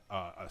 right, that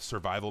a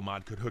survival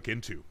mod could hook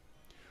into.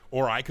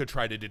 Or I could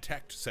try to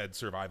detect said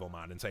survival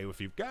mod and say,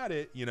 if you've got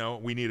it,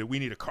 we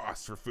need a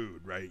cost for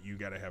food, right? You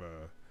got to have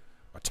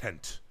a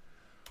tent.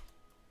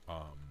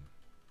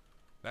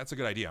 That's a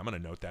good idea. I'm going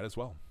to note that as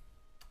well.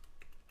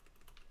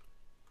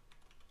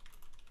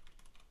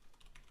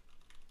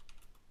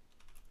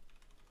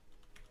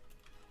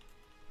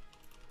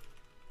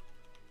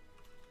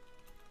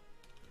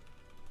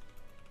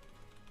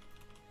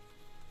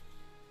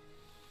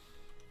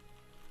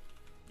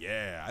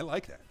 Yeah, I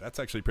like that. That's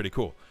actually pretty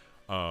cool.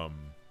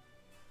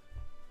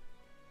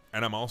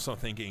 And I'm also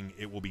thinking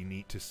it will be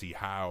neat to see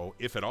how,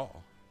 if at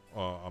all,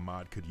 a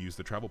mod could use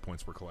the travel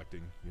points we're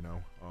collecting,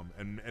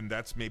 and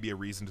that's maybe a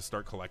reason to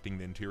start collecting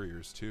the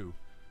interiors too.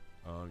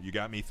 You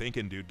got me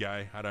thinking, dude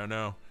guy. I don't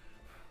know.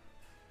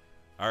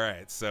 All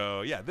right,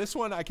 so yeah, this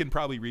one I can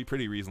probably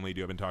pretty reasonably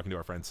do. I've been talking to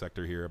our friend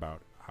Sector here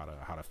about how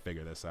to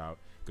figure this out.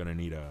 Gonna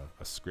need a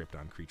script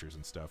on creatures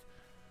and stuff.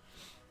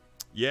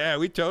 Yeah,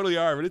 we totally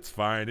are, but it's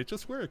fine. It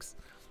just works.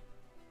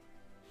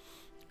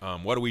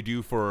 What do we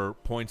do for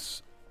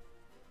points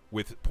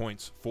with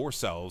points for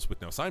cells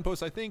with no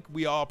signposts? I think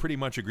we all pretty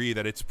much agree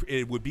that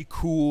it would be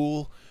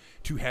cool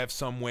to have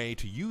some way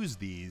to use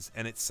these,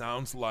 and it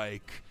sounds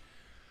like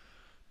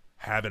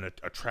having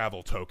a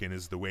travel token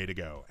is the way to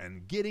go.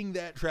 And getting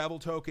that travel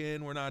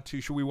token, we're not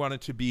too sure. We want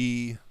it to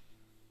be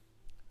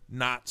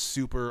not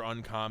super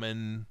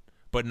uncommon,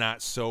 but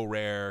not so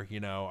rare.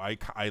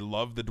 I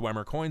love the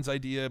Dwemer coins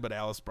idea, but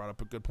Alice brought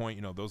up a good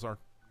point. Those are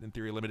in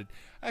theory limited.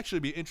 Actually,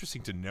 it'd be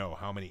interesting to know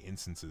how many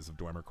instances of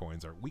Dwemer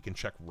coins are. We can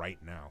check right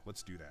now.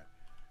 Let's do that.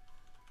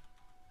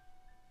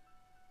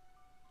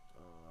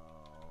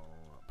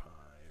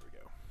 Here we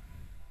go.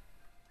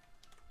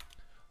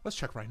 Let's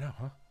check right now,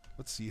 huh?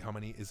 Let's see how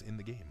many is in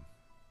the game.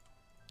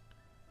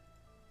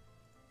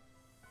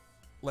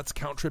 Let's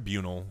count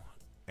Tribunal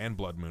and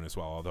Blood Moon as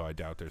well, although I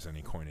doubt there's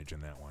any coinage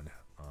in that one.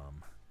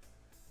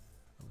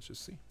 Let's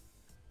just see.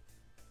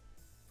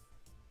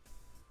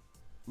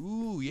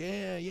 Ooh,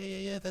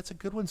 yeah. That's a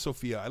good one,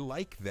 Sophia. I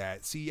like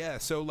that. See, yeah,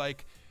 so,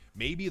 like,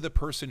 maybe the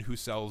person who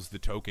sells the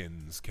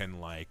tokens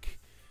can, like,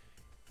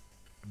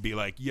 be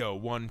like, yo,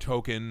 1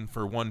 token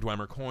for 1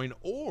 Dwemer coin,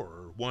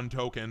 or 1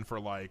 token for,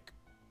 like,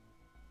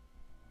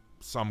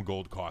 some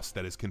gold cost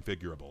that is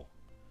configurable.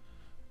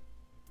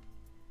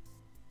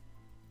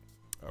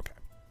 Okay.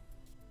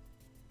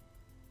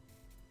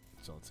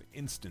 So let's say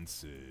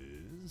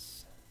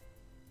instances.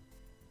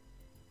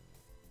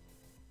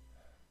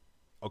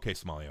 Okay,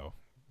 Somalio.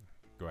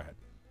 Go ahead.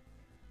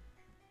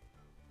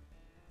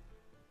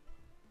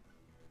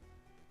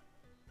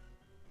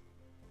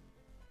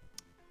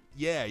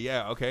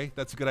 Yeah, okay.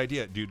 That's a good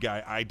idea, dude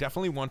guy. I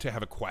definitely want to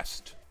have a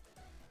quest.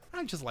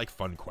 I just like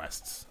fun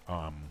quests.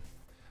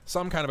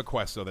 Some kind of a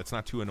quest, though, that's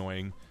not too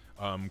annoying.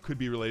 Could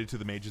be related to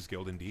the Mages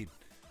Guild, indeed.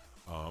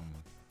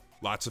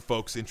 Lots of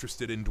folks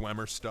interested in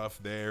Dwemer stuff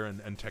there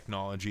and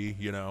technology,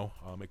 you know.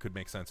 It could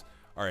make sense.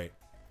 All right.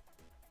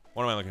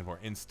 What am I looking for?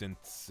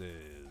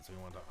 Instances. We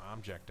want the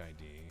object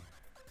ID.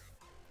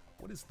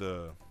 What is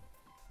the...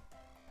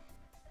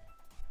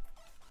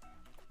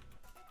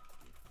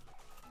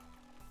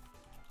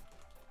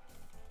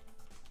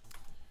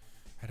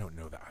 I don't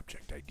know the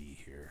object ID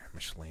here.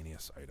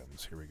 Miscellaneous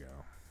items. Here we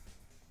go.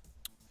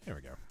 There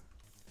we go.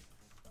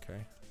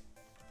 Okay.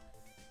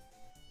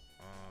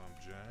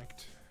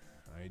 Object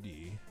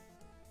ID.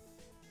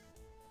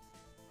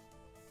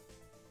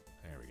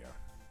 There we go.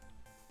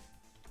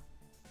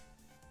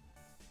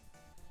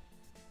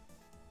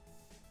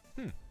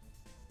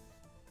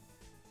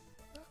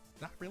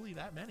 Not really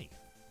that many.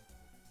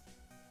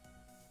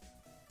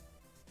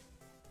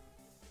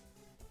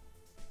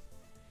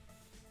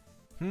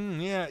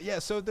 Yeah.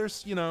 So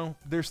there's, you know,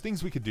 there's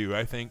things we could do,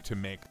 I think, to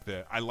make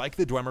the... I like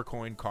the Dwemer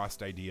coin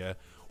cost idea,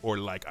 or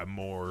like a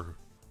more,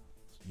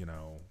 you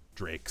know,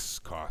 Drake's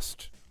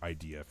cost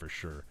idea for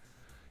sure.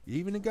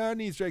 Even a god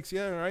needs Drake's.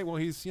 Yeah, all right. Well,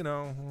 he's, you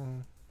know...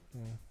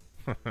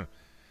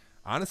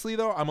 Honestly,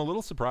 though, I'm a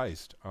little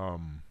surprised.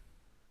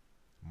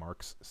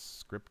 Mark's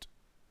script.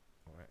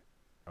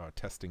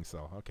 Testing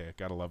cell. Okay,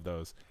 gotta love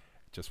those.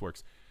 It just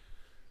works.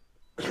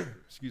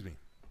 Excuse me.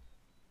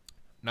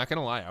 Not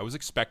gonna lie, I was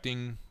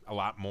expecting a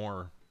lot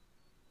more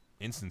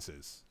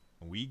instances.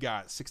 We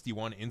got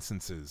 61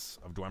 instances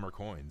of Dwemer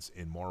coins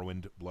in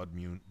Morrowind, Blood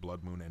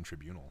Moon, and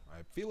Tribunal.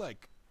 I feel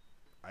like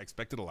I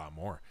expected a lot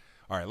more.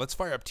 All right, let's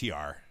fire up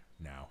TR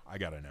now. I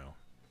gotta know.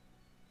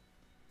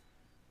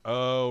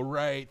 Oh,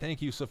 right.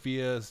 Thank you,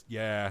 Sophia.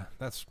 Yeah,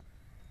 that's...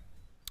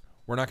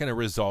 We're not going to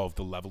resolve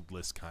the leveled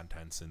list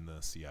contents in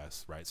the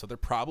CS, right? So there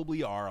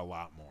probably are a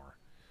lot more.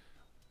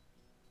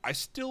 I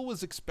still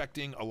was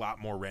expecting a lot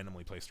more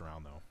randomly placed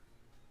around, though.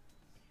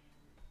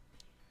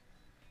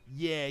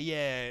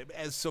 Yeah.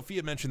 As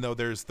Sophia mentioned, though,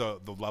 there's the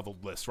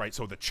leveled list, right?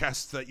 So the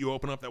chests that you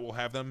open up that will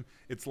have them,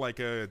 it's like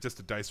just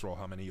a dice roll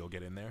how many you'll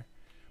get in there.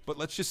 But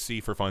let's just see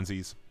for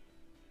funsies.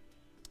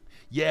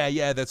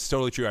 Yeah, that's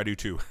totally true. I do,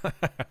 too.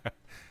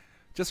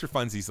 Just for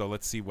funsies, though,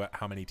 let's see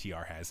how many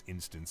TR has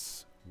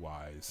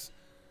instance-wise.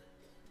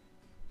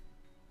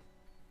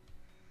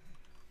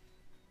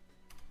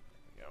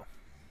 There we go.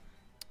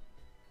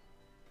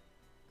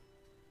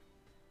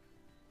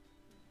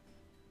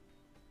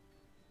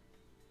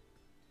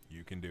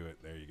 You can do it.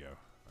 There you go.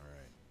 All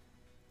right.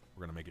 We're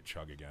going to make it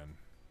chug again.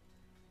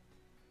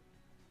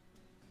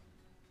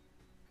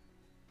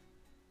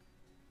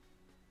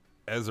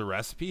 As a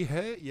recipe?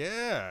 Hey,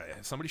 yeah.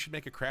 Somebody should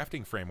make a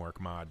crafting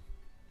framework mod.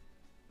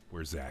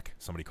 Where's Zach?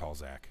 Somebody call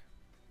Zach.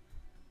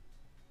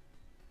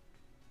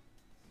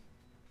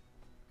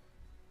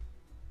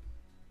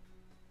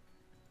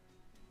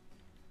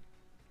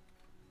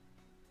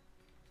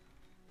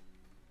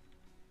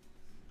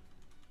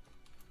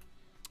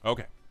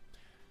 Okay.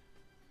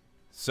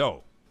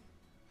 So.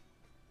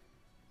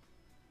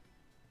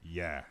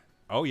 Yeah.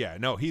 Oh, yeah.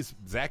 No,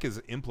 Zach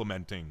is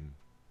implementing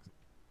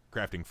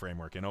crafting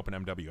framework in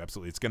openmw.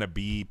 Absolutely. It's going to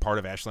be part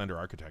of Ashlander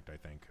Architect, I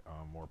think,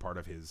 or part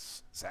of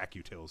his Zach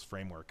Utils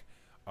framework.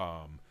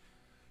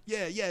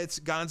 Yeah, it's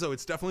Gonzo.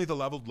 It's definitely the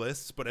leveled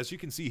lists, but as you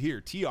can see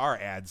here, TR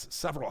adds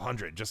several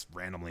hundred just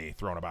randomly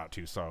thrown about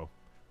too, so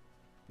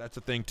that's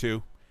a thing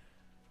too.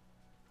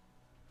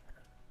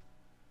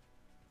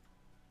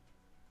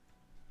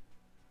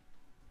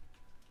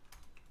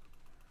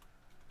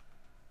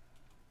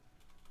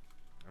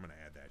 I'm going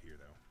to add that here,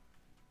 though.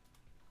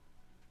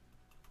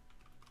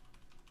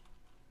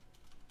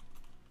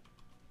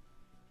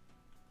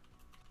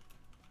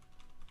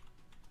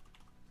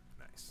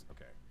 Nice.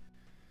 Okay.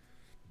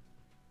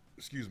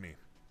 Excuse me.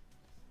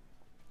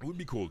 It would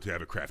be cool to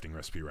have a crafting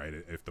recipe, right?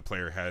 If the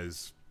player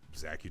has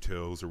Zach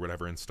Utils or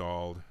whatever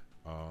installed,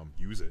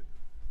 use it.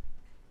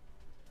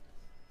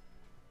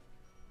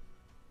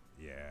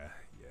 Yeah.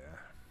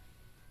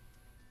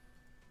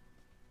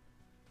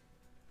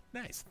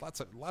 Nice. Lots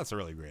of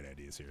really great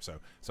ideas here. So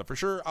for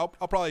sure, I'll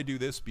probably do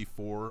this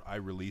before I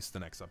release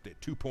the next update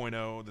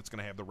 2.0 that's going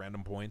to have the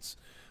random points.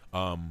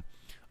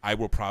 I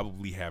will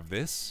probably have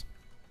this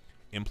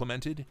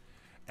implemented,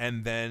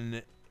 and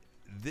then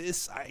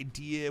this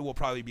idea will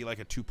probably be like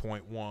a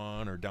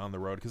 2.1 or down the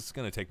road, because it's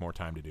going to take more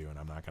time to do, and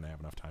I'm not going to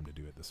have enough time to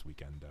do it this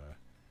weekend.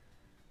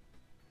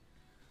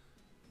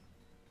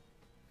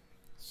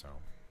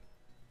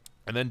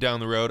 And then down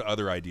the road,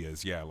 other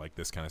ideas. Yeah, like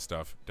this kind of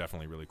stuff.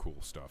 Definitely really cool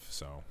stuff.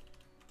 So,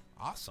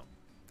 awesome.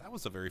 That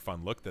was a very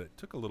fun look that it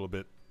took a little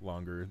bit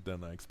longer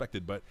than I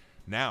expected. But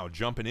now,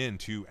 jumping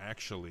into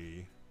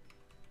actually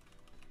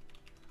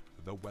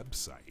the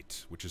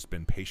website, which has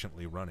been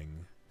patiently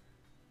running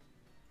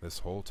this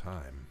whole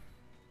time.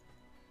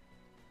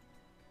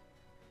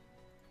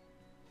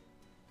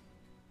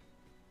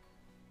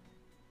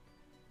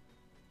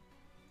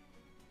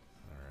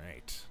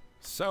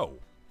 So,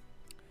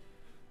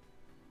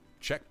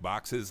 check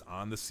boxes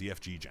on the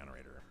CFG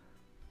generator.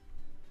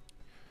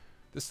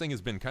 This thing has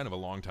been kind of a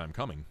long time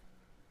coming.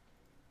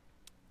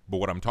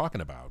 But what I'm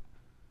talking about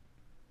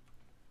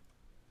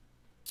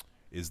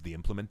is the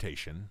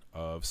implementation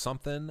of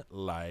something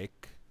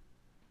like...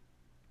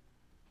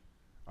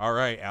 All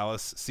right,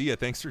 Alice. See ya.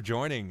 Thanks for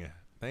joining.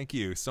 Thank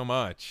you so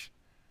much.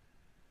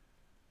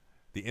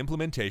 The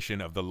implementation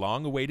of the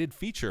long-awaited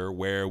feature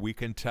where we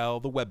can tell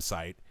the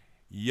website,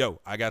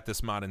 yo, I got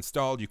this mod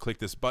installed. You click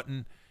this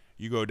button.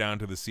 You go down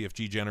to the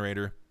CFG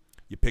generator.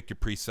 You pick your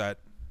preset.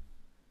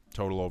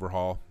 Total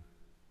overhaul.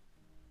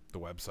 The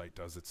website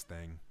does its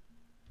thing.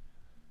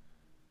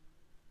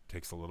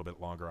 Takes a little bit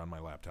longer on my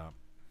laptop.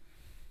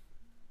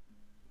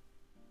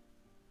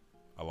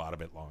 A lot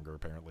of it longer,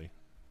 apparently.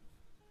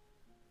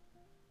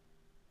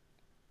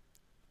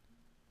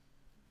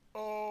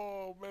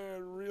 Oh,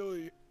 man,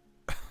 really?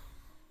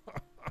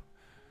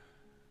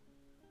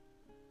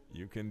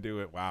 You can do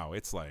it. Wow,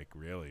 it's like,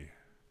 really.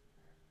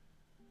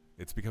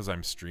 It's because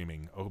I'm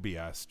streaming.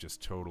 OBS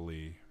just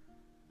totally...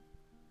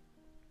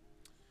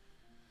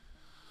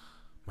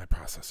 My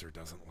processor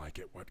doesn't like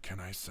it. What can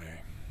I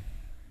say?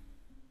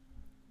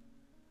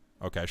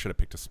 Okay, I should have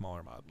picked a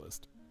smaller mod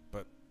list,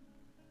 but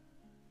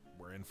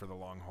we're in for the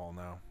long haul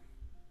now.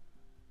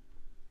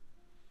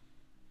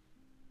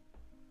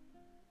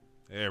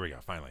 There we go,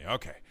 finally.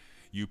 Okay.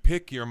 You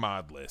pick your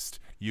mod list.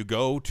 You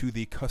go to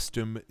the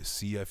custom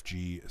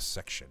CFG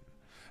section.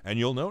 And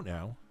you'll note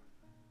now.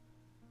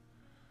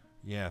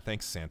 Yeah,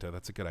 thanks, Santa.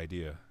 That's a good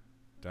idea.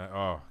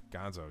 Oh,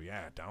 Gonzo.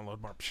 Yeah,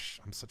 download more. Psh,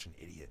 I'm such an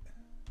idiot.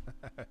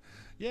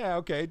 Yeah,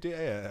 okay.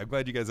 Yeah, I'm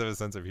glad you guys have a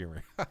sense of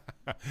humor.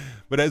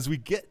 But as we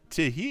get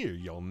to here,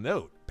 you'll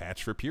note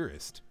Patch for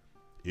Purist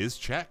is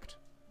checked.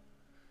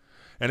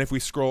 And if we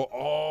scroll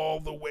all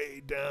the way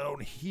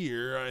down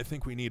here, I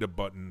think we need a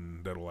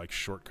button that'll like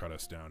shortcut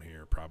us down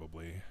here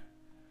probably.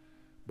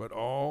 But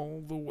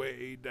all the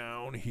way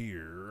down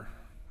here,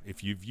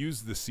 if you've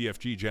used the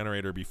CFG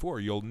generator before,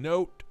 you'll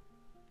note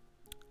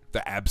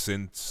the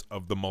absence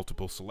of the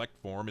multiple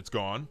select form. It's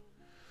gone.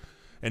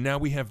 And now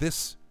we have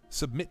this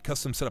submit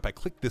custom setup. I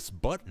click this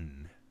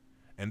button,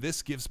 and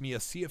this gives me a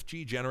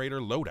CFG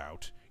generator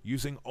loadout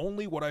using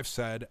only what I've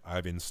said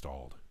I've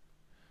installed.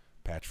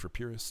 Patch for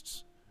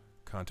Purists.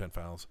 Content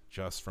files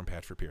just from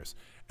Patch for Purists.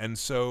 And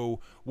so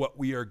what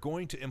we are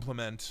going to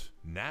implement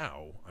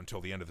now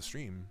until the end of the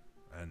stream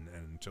and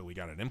until we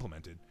got it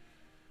implemented.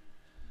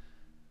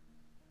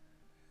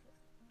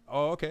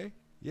 Oh, okay.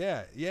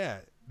 Yeah,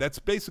 yeah. That's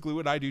basically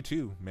what I do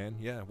too, man.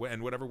 Yeah,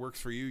 and whatever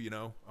works for you, you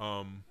know.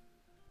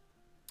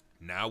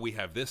 Now we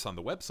have this on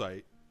the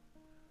website.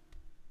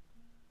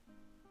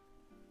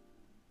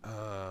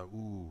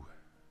 Ooh.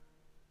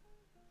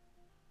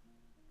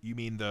 You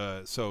mean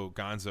so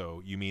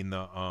Gonzo, you mean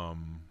the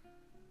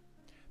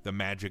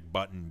magic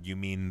button, you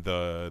mean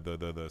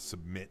the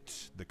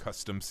submit the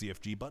custom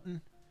CFG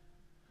button?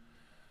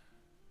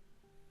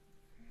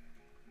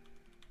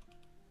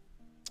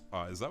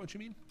 Is that what you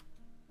mean?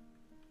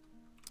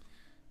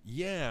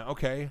 Yeah,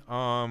 okay.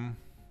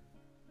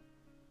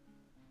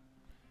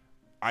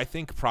 I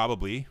think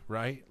probably,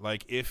 right?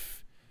 Like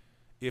if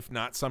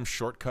not some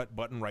shortcut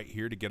button right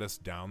here to get us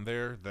down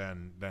there,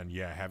 then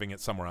yeah, having it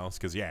somewhere else,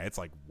 because yeah, it's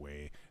like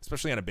way,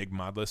 especially on a big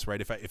mod list,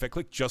 right? If I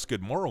click Just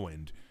Good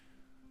Morrowind,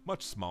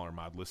 much smaller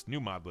mod list, new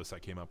mod list I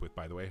came up with,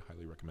 by the way,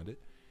 highly recommend it.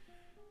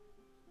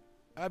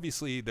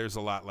 Obviously, there's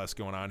a lot less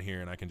going on here,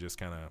 and I can just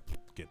kind of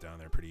get down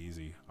there pretty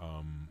easy.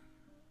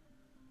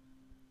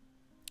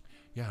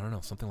 Yeah, I don't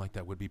know, something like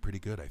that would be pretty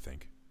good, I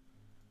think.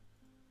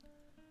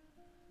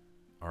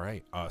 All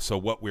right, so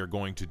what we're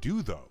going to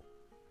do, though,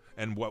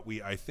 and what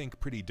I think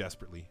pretty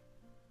desperately...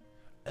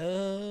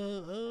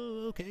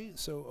 okay,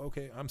 so,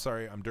 okay, I'm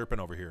sorry, I'm derping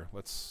over here.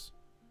 Let's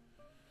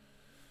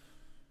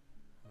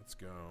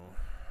go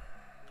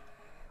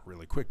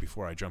really quick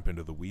before I jump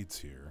into the weeds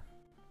here.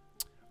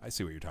 I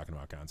see what you're talking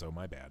about, Gonzo,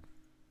 my bad.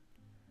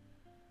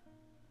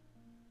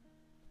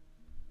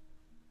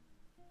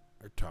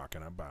 We're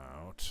talking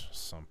about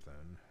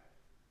something...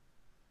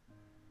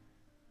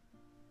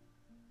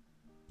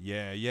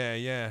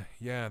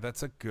 Yeah,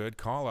 that's a good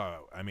call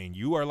out. I mean,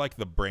 you are like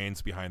the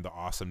brains behind the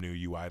awesome new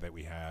UI that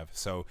we have.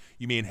 So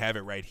you mean have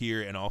it right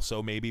here and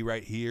also maybe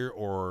right here,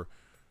 or...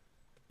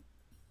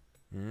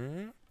 Let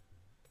me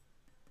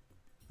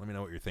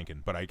know what you're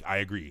thinking. But I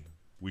agree.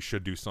 We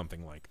should do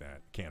something like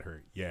that. Can't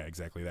hurt. Yeah,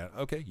 exactly that.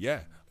 Okay,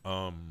 yeah.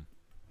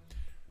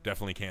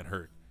 Definitely can't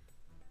hurt.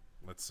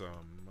 Let's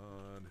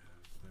mod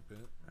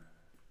snippet.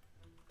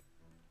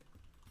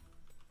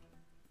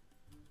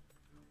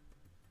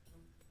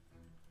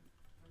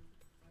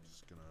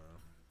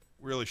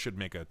 Really should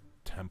make a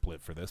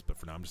template for this, but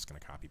for now I'm just going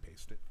to copy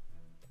paste it.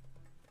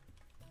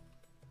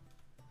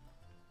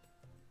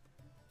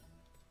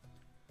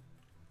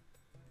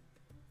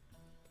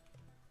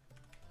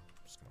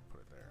 Just going to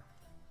put it there.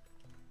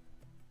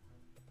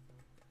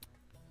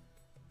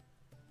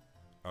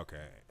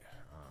 Okay.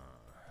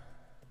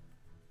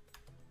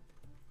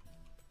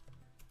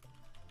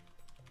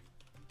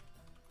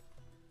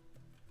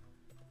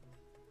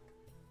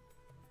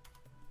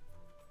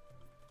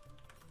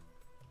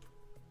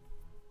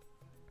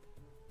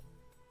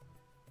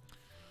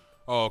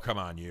 Oh, come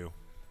on, you.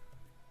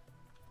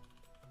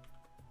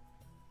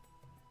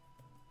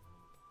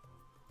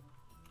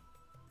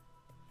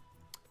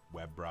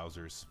 Web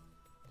browsers.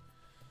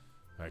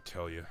 I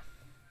tell you.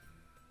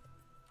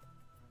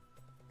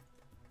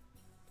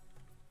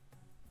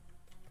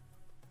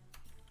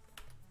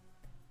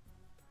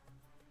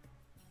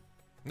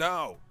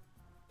 No!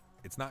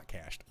 It's not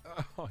cached.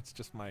 Oh, it's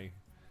just my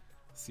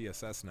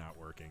CSS not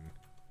working.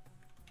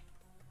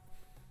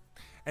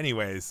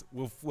 Anyways,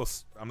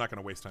 I'm not going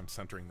to waste time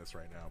centering this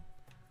right now.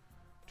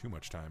 Too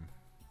much time.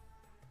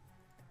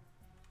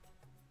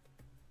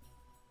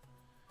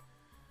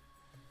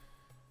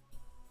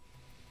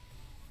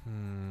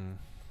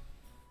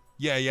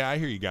 Yeah, I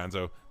hear you,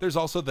 Gonzo. There's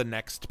also the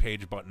next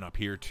page button up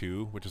here,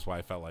 too, which is why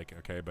I felt like,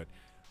 okay, but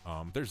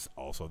there's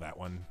also that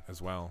one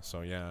as well,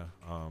 so yeah.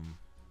 Well,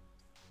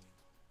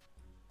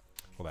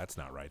 that's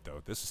not right,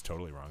 though. This is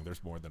totally wrong.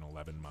 There's more than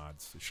 11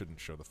 mods. It shouldn't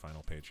show the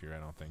final page here,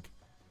 I don't think.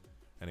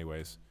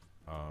 Anyways,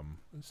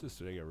 let's just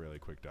take a really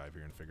quick dive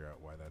here and figure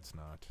out why that's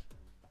not.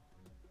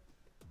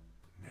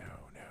 No,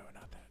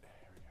 not that.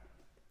 Here we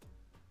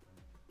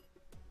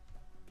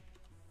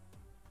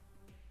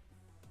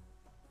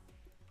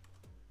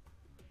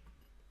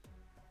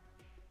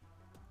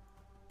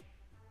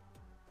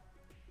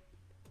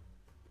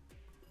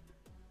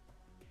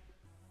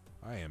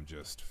go. I am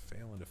just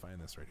failing to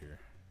find this right here.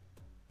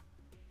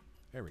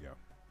 There we go.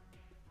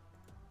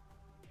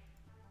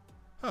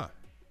 Huh.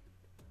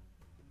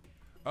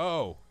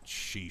 Oh,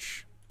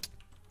 sheesh.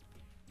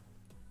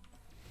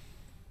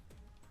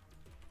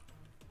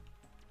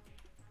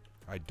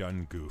 I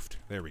done goofed.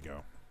 There we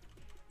go.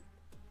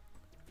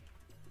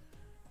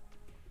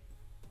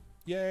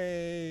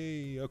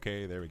 Yay!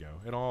 Okay, there we go.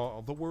 And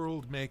all the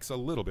world makes a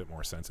little bit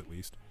more sense, at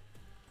least.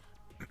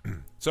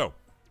 So,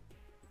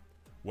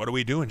 what are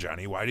we doing,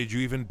 Johnny? Why did you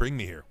even bring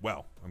me here?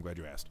 Well, I'm glad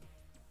you asked.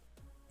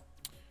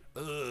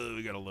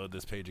 We gotta load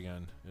this page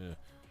again. Yeah.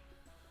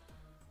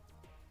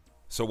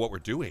 So what we're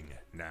doing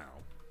now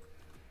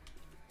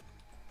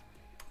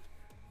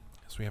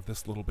is we have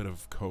this little bit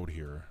of code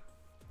here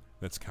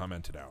that's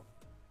commented out.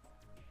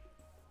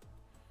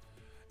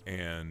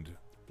 And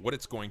what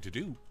it's going to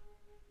do,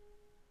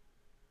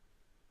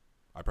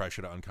 I probably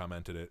should have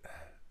uncommented it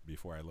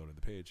before I loaded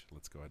the page.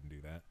 Let's go ahead and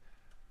do that.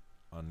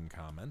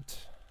 Uncomment.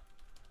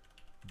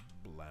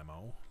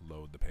 Blammo.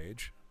 Load the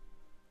page.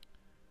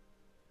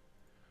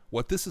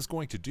 What this is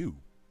going to do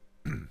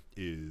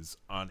is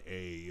on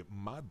a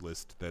mod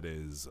list that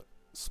is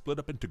split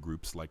up into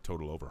groups like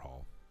Total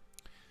Overhaul.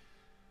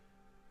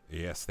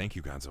 Yes, thank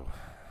you, Gonzo.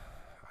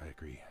 I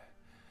agree.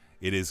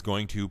 It is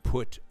going to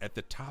put at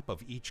the top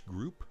of each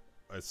group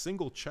a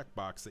single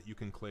checkbox that you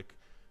can click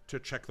to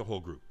check the whole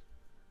group.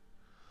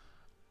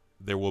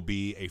 There will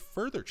be a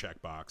further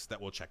checkbox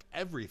that will check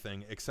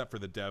everything except for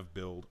the dev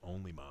build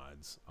only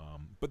mods.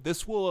 But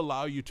this will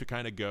allow you to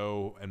kind of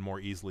go and more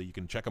easily. You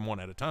can check them one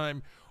at a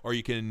time, or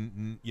you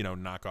can,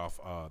 knock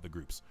off the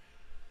groups.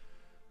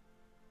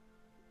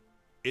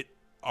 It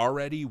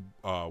already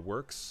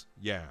works.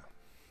 Yeah.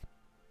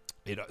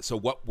 So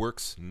what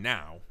works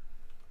now?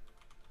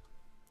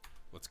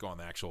 Let's go on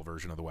the actual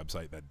version of the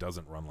website that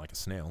doesn't run like a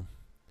snail.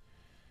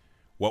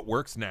 What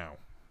works now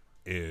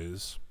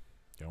is,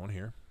 go in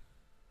here.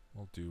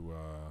 We'll do,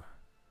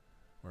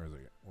 where is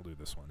it? We'll do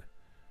this one.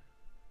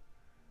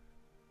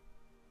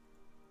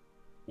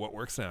 What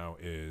works now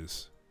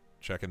is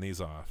checking these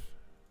off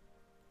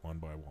one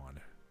by one.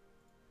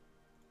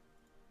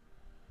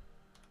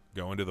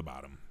 Going to the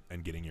bottom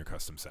and getting your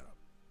custom setup.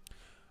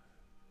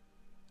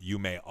 You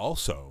may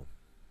also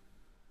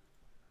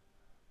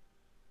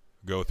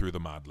go through the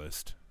mod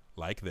list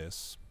like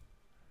this.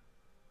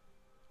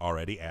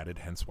 Already added,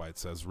 hence why it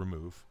says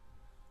remove.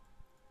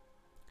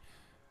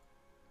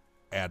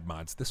 Add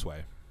mods this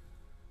way.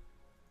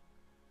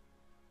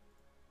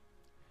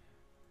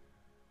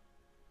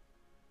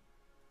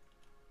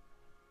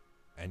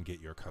 And get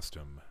your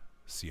custom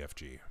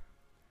CFG.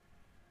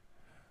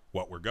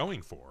 What we're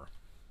going for,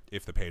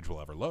 if the page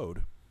will ever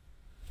load,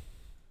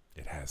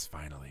 it has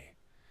finally.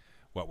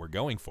 What we're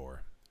going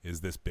for is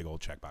this big old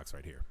checkbox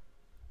right here.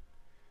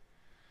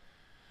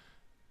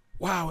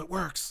 Wow, it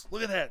works.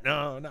 Look at that.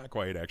 No, not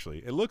quite,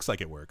 actually. It looks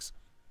like it works.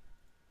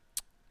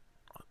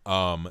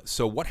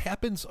 So what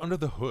happens under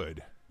the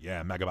hood?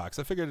 Yeah, Megabox.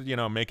 I figured,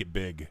 make it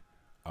big.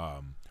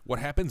 What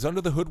happens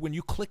under the hood when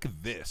you click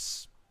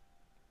this?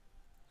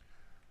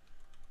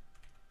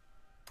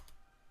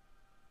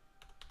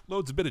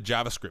 Loads a bit of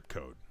JavaScript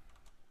code.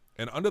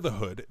 And under the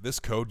hood, this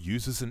code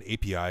uses an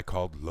API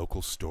called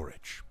local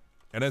storage.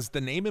 And as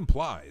the name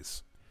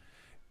implies,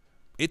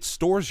 it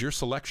stores your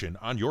selection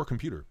on your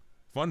computer.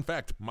 Fun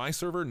fact, my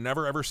server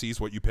never ever sees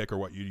what you pick or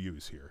what you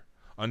use here.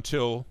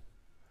 Until,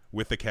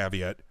 with the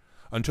caveat,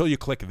 until you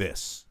click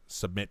this,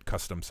 submit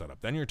custom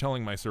setup. Then you're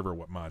telling my server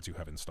what mods you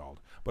have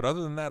installed. But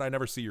other than that, I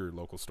never see your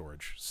local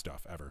storage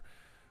stuff ever.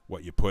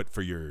 What you put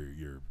for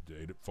your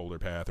data folder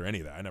path or any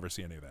of that. I never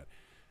see any of that.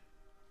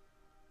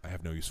 I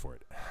have no use for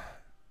it.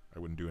 I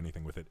wouldn't do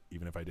anything with it,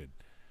 even if I did.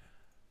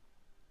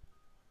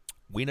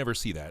 We never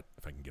see that,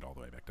 if I can get all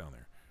the way back down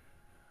there.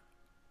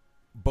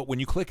 But when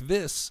you click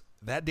this,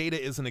 that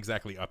data isn't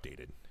exactly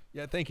updated.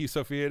 Yeah, thank you,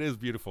 Sophia. It is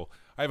beautiful.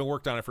 I haven't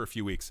worked on it for a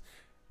few weeks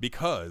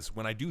because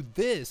when I do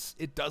this,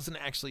 it doesn't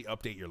actually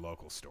update your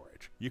local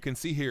storage. You can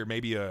see here,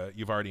 maybe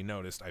you've already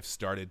noticed, I've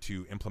started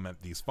to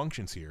implement these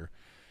functions here,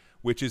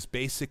 which is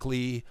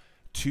basically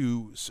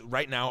so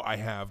right now I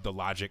have the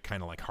logic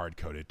kind of like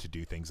hard-coded to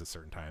do things at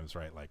certain times,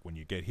 right? Like when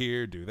you get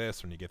here, do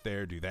this. When you get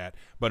there, do that.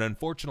 But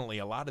unfortunately,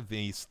 a lot of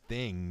these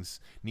things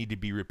need to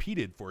be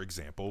repeated, for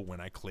example, when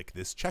I click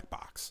this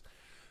checkbox.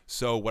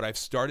 So what I've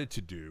started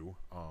to do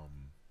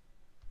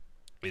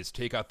is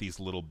take out these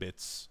little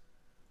bits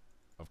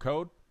of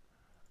code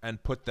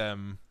and put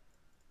them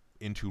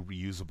into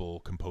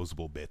reusable,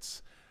 composable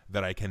bits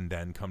that I can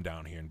then come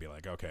down here and be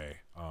like, okay,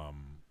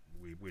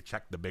 we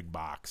checked the big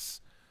box.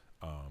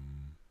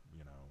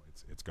 You know,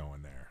 it's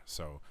going there.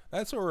 So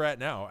that's where we're at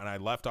now. And I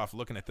left off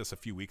looking at this a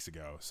few weeks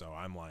ago. So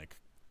I'm like,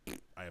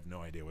 I have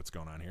no idea what's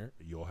going on here.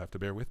 You'll have to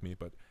bear with me,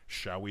 but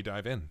shall we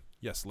dive in?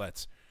 Yes,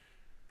 let's.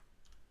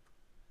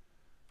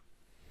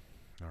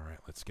 All right,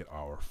 let's get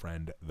our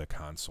friend the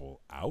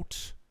console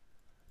out,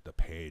 the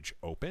page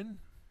open.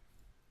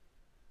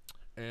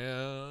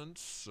 And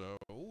so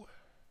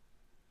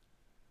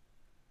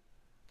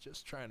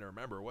just trying to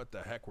remember what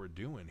the heck we're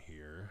doing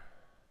here.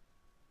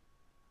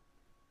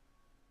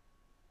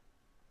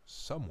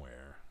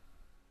 Somewhere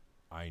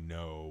I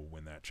know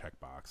when that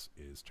checkbox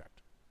is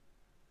checked.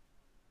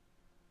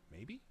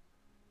 Maybe?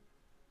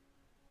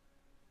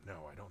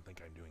 No, I don't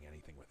think I'm doing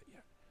anything with it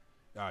yet.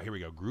 Here we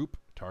go. Group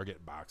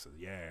target boxes.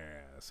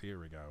 Yes, here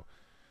we go.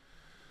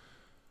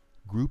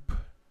 Group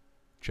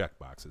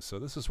checkboxes. So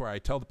this is where I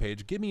tell the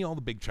page, give me all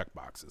the big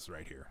checkboxes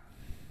right here.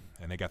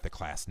 And they got the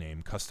class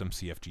name, custom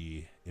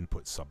CFG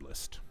input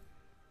sublist.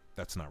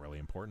 That's not really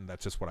important.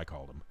 That's just what I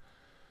called them.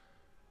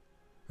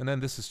 And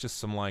then this is just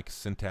some like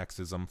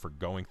syntaxism for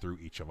going through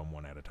each of them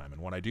one at a time.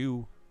 And what I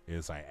do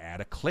is I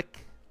add a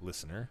click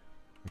listener.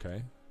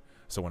 Okay.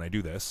 So when I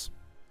do this,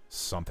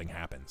 something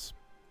happens.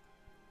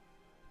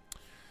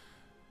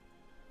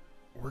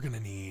 We're going to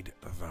need,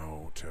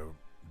 though, to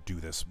do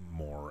this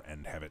more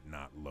and have it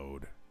not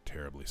load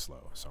terribly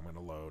slow. So I'm going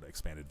to load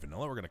expanded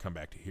vanilla. We're going to come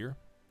back to here.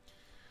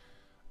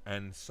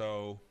 And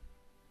so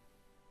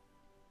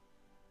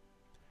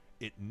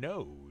it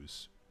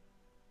knows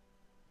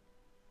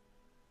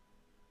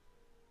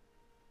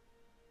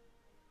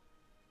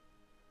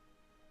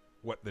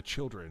what the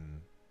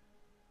children,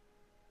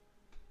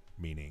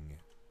 meaning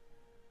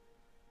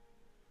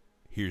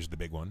here's the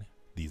big one,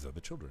 these are the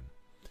children.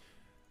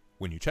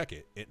 When you check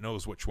it, it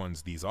knows which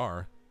ones these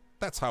are.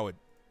 That's how it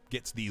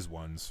gets these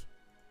ones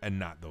and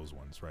not those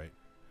ones, right?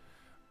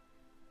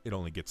 It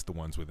only gets the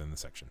ones within the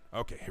section.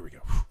 Okay, here we go.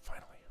 Whew,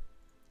 finally.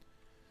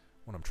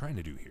 What I'm trying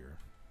to do here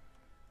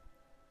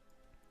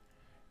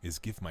is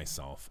give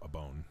myself a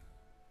bone.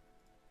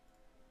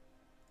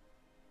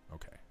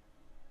 Okay.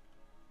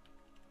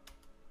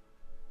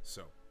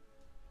 So,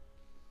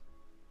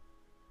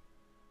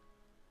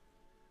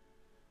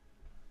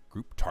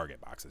 group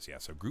target boxes. Yeah,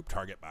 so group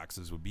target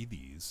boxes would be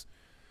these.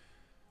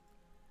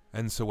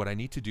 And so what I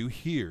need to do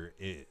here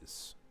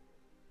is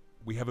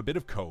we have a bit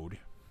of code.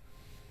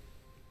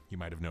 You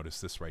might have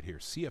noticed this right here,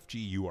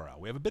 CFG URL.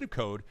 We have a bit of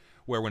code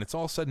where when it's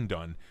all said and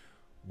done,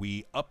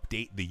 we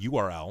update the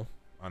URL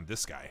on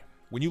this guy.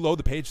 When you load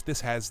the page,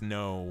 this has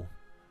no,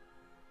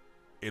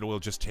 it will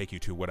just take you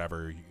to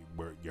whatever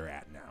where you're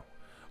at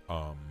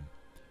now.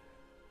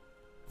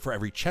 For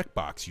every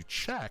checkbox you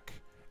check,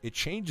 it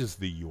changes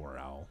the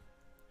URL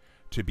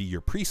to be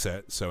your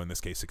preset. So in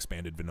this case,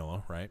 expanded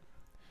vanilla, right?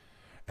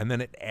 And then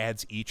it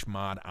adds each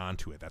mod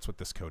onto it. That's what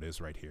this code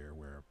is right here.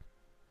 We're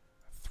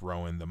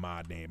throwing the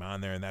mod name on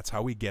there, and that's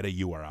how we get a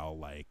URL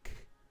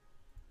like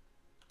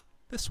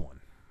this one.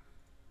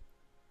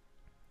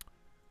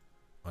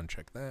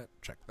 Uncheck that,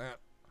 check that.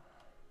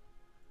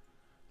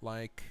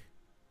 Like,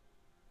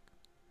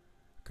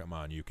 come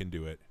on, you can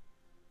do it.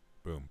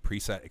 Boom,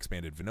 preset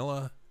expanded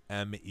vanilla,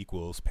 M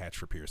equals patch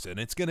for Pierce. And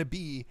it's going to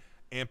be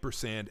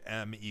ampersand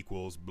M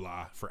equals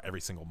blah for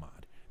every single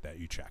mod that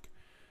you check.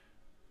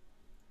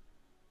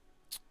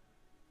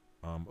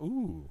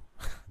 Ooh,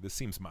 this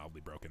seems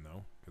mildly broken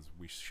though, because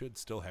we should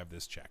still have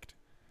this checked.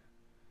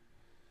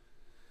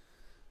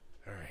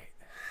 All right.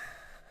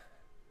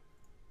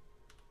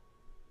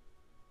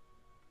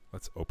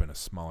 Let's open a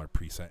smaller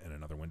preset in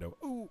another window.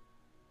 Ooh.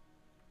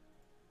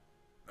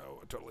 Oh,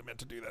 I totally meant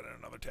to do that in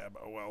another tab.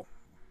 Oh, well.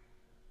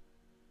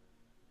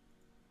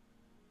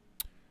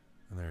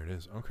 And there it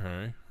is.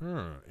 Okay.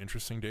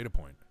 Interesting data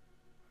point.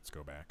 Let's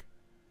go back.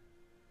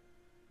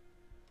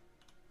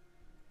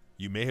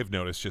 You may have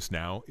noticed just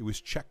now it was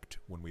checked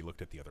when we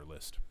looked at the other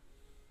list.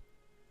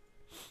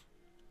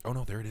 Oh,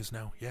 no, there it is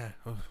now. Yeah.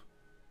 Oh.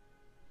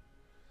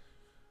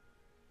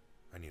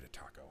 I need a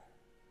taco.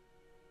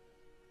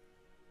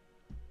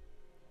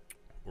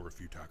 Or a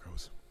few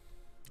tacos.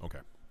 Okay.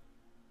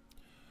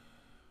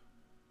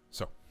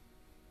 So.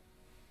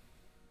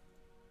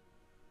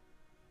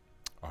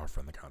 Our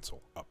friend the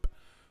console up.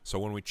 So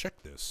when we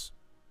check this,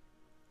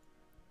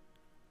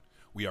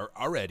 we are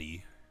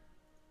already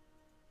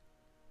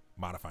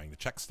modifying the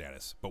check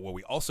status. But what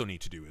we also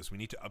need to do is we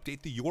need to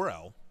update the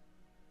URL,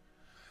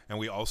 and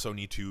we also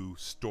need to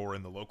store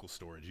in the local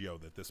storage,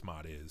 that this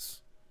mod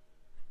is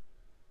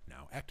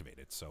now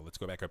activated. So let's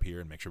go back up here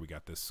and make sure we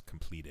got this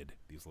completed,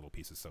 these little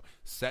pieces. So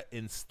set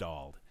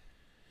installed.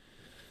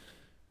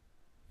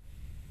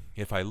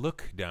 If I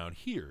look down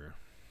here,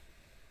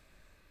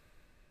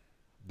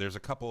 there's a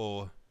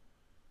couple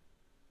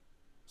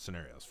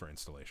scenarios for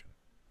installation.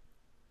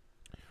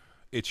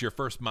 It's your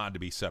first mod to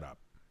be set up.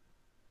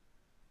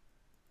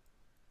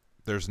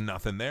 There's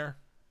nothing there.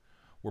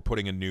 We're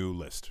putting a new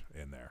list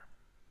in there.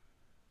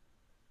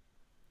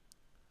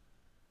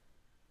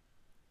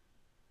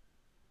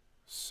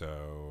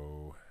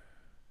 So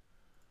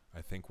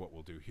I think what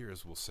we'll do here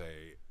is we'll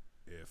say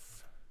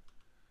if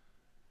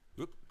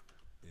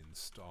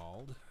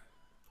installed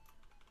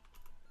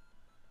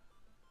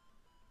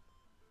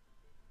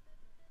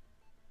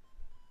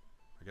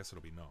I guess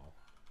it'll be null.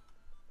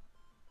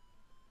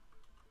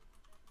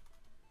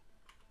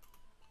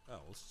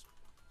 Else.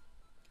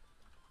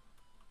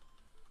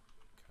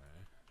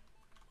 Okay.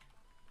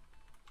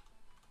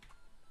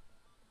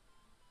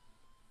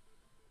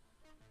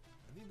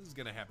 I think this is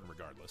going to happen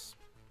regardless.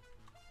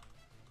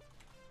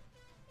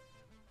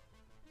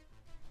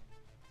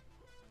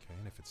 Okay,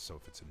 and if it's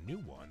a new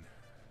one,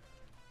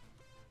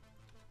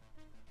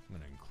 I'm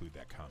going to include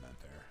that comment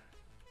there.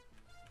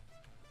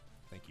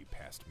 Thank you,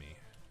 past me.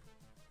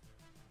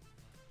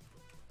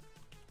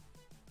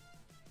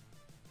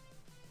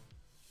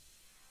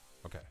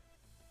 Okay.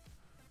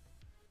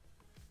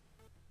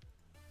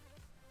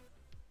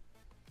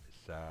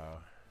 So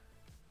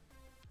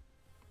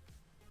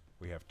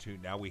we have two.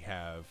 Now we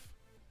have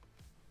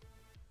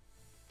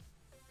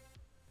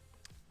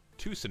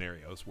two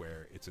scenarios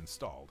where it's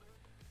installed.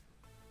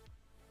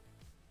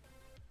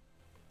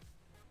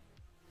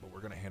 But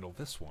we're going to handle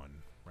this one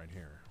right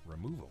here,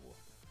 removable.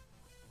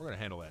 We're going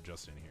to handle that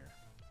just in here.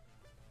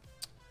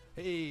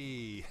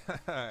 Hey,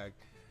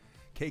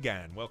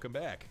 Kagan, welcome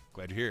back.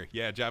 Glad you're here.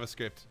 Yeah,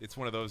 JavaScript, it's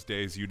one of those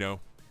days,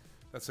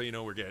 That's how you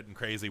know we're getting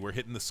crazy. We're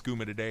hitting the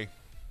skooma today.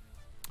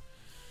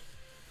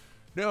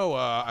 No,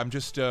 I'm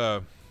just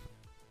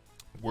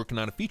working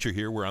on a feature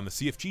here where on the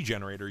CFG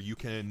generator, you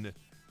can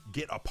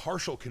get a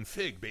partial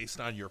config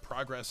based on your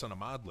progress on a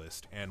mod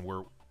list, and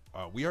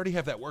we already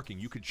have that working.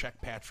 You can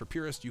check patch for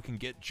purist. You can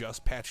get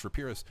just patch for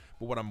purist.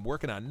 But what I'm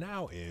working on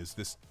now is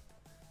this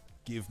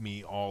give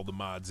me all the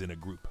mods in a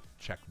group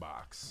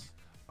checkbox.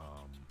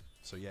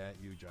 So yeah,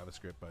 you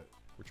JavaScript, but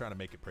we're trying to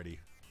make it pretty.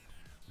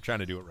 We're trying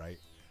to do it right.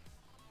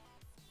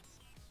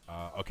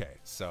 Okay,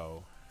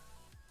 so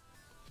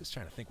just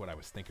trying to think what I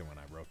was thinking when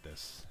I wrote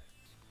this.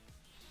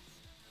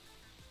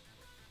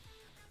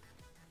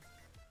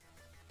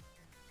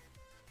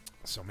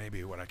 So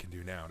maybe what I can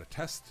do now to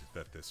test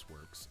that this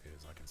works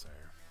is I can say,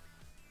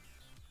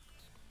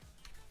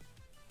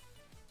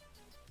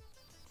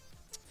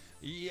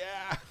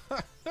 yeah,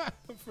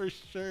 for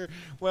sure.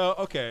 Well,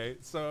 okay,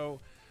 so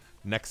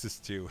Nexus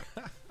 2.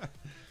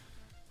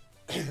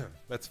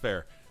 That's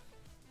fair.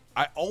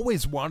 I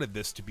always wanted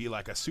this to be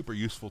like a super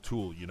useful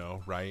tool,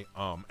 right?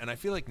 And I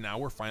feel like now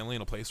we're finally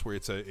in a place where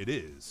it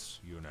is,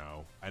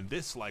 and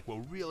this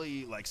will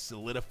really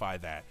solidify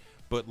that.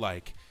 But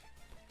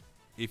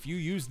if you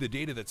use the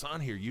data that's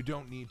on here, you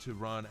don't need to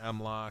run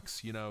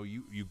mlocks.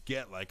 You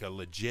get a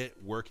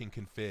legit working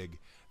config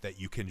that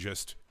you can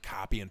just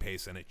copy and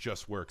paste, and it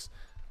just works.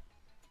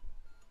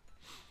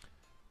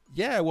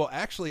 Yeah, well,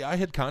 actually, I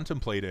had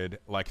contemplated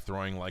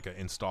throwing an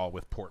install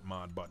with port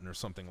mod button or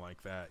something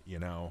like that. I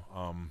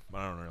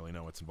don't really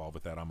know what's involved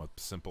with that. I'm a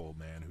simple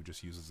man who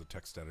just uses a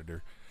text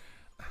editor.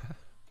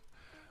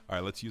 All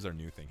right, let's use our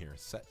new thing here.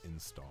 Set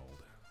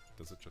installed.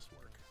 Does it just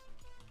work?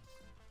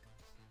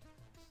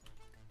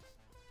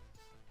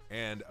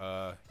 And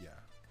yeah.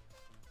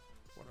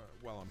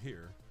 While I'm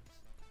here.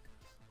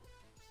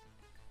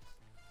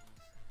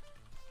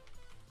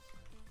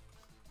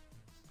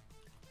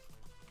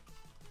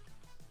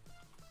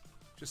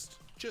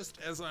 Just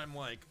as I'm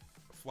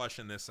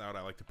fleshing this out,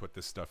 I like to put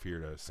this stuff here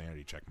to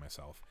sanity check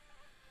myself.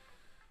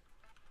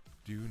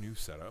 Do new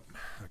setup.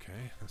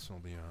 Okay, this will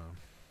be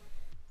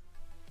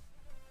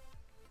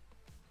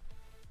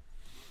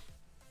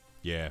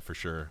yeah, for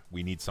sure.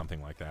 We need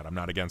something like that. I'm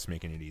not against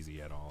making it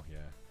easy at all. Yeah.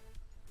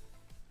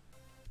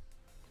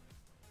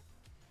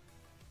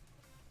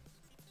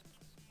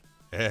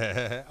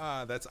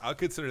 I'll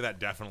consider that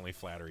definitely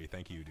flattery.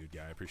 Thank you, dude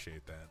guy. I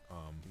appreciate that.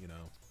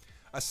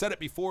 I said it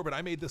before, but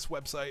I made this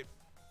website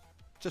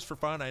just for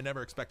fun. I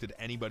never expected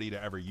anybody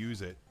to ever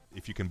use it,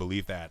 if you can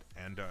believe that.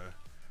 And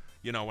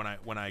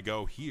when I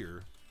go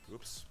here,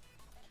 oops,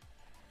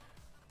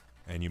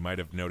 and you might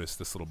have noticed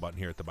this little button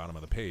here at the bottom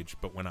of the page,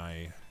 but when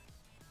I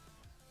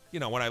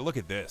look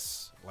at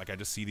this, I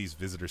just see these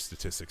visitor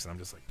statistics, and I'm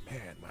just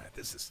man,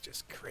 this is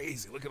just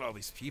crazy. Look at all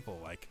these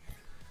people.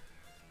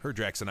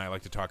 Herdrax and I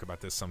like to talk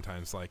about this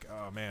sometimes.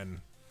 Oh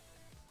man,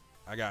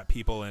 I got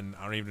people, and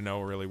I don't even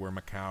know really where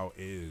Macau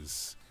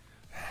is.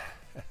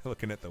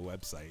 Looking at the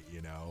website,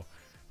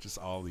 just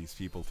all these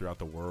people throughout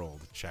the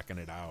world checking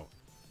it out.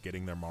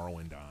 getting their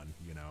Morrowind on,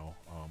 you know.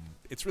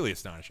 It's really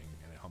astonishing,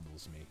 and it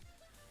humbles me.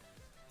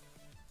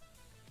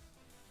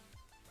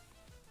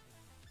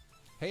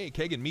 Hey,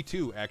 Kagan, me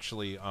too,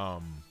 actually.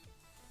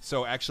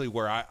 So actually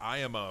where I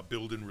am a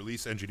build and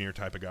release engineer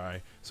type of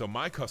guy, so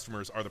my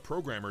customers are the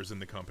programmers in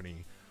the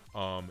company.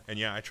 And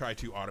yeah, I try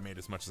to automate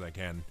as much as I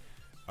can,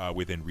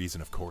 within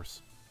reason, of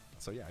course.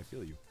 So yeah, I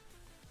feel you.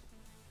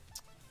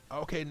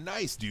 Okay,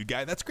 nice, dude,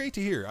 guy. That's great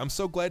to hear. I'm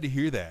so glad to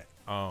hear that.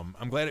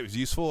 I'm glad it was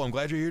useful. I'm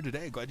glad you're here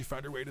today. Glad you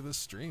found your way to this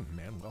stream,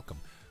 man. Welcome.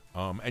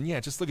 And yeah,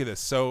 just look at this.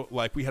 So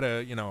like we had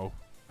I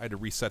had to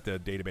reset the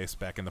database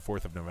back in the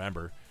 4th of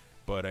November,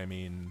 but I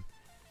mean,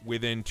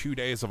 within 2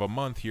 days of a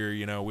month here,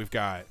 we've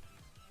got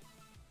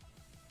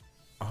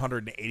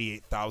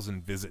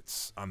 188,000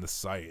 visits on the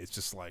site. It's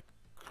just like,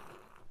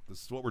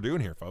 this is what we're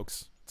doing here,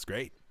 folks. It's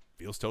great.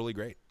 Feels totally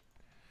great.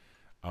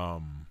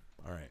 All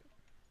right.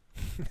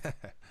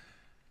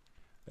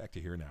 Back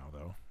to here now,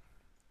 though.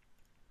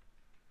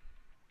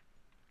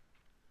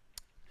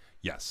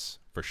 Yes,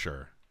 for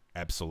sure.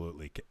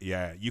 Absolutely.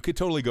 Yeah, you could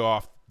totally go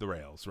off the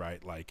rails,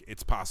 right? Like,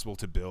 it's possible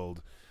to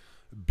build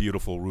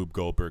beautiful Rube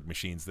Goldberg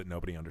machines that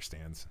nobody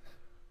understands.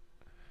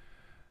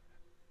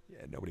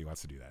 Yeah, nobody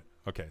wants to do that.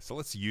 Okay, so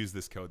let's use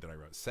this code that I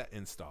wrote. Set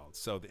installed.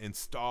 So the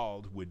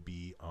installed would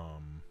be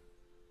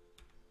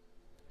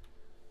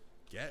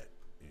get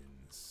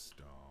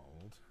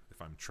installed.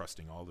 If I'm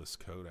trusting all this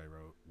code I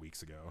wrote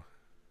weeks ago.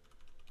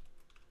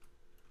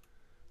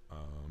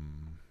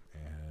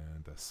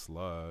 And the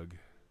slug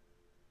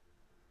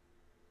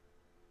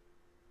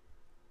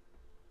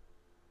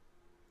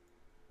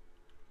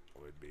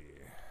would be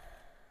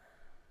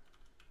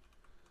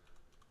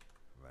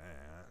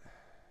that.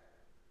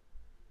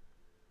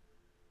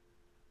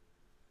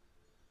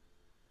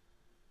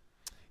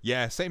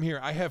 Yeah, same here.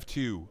 I have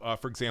two.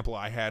 For example,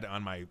 I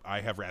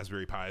have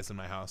Raspberry Pis in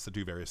my house that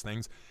do various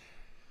things.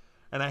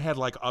 And I had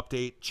like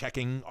update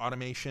checking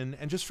automation,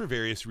 and just for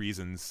various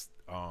reasons,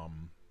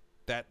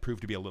 that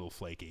proved to be a little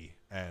flaky,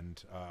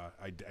 and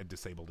I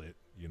disabled it,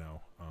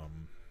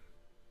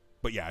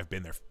 But yeah, I've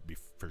been there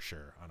for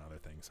sure on other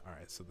things. All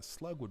right, so the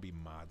slug would be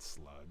mod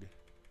slug.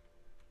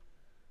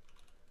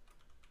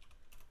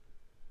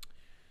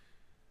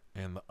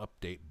 And the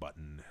update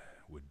button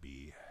would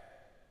be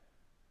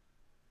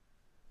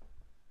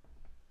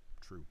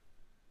true.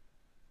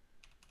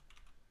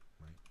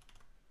 Right.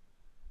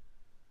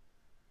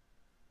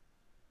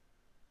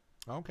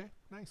 Okay,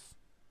 nice.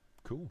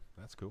 Cool.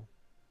 That's cool.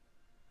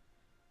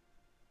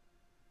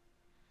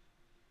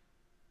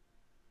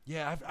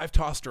 Yeah, I've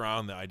tossed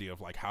around the idea of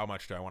like how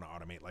much do I want to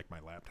automate like my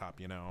laptop,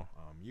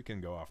 you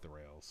can go off the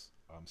rails.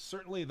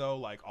 Certainly though,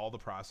 like all the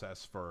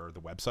process for the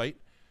website,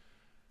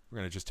 we're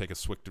going to just take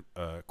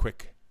a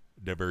quick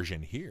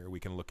diversion here.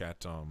 We can look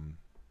at,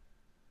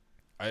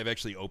 I have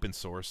actually open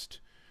sourced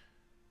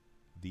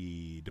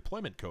the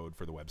deployment code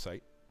for the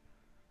website.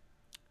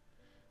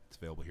 It's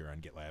available here on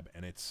GitLab,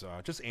 and it's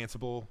just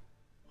Ansible,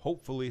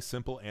 hopefully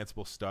simple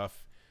Ansible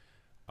stuff.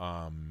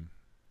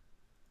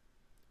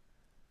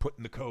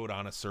 Putting the code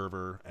on a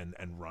server and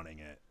running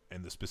it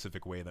in the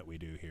specific way that we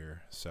do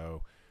here.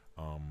 So,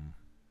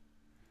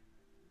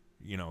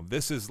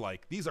 this is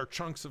like, these are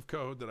chunks of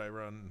code that I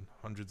run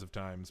hundreds of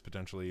times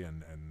potentially,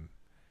 and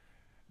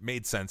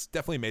made sense,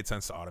 definitely made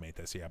sense to automate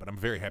this. Yeah, but I'm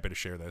very happy to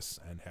share this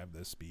and have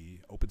this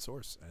be open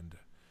source. And,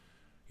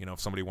 if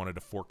somebody wanted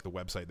to fork the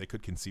website, they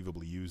could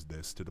conceivably use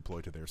this to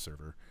deploy to their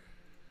server.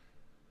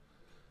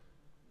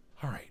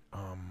 All right.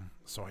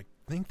 So I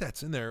think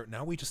that's in there.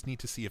 Now we just need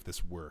to see if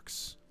this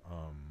works.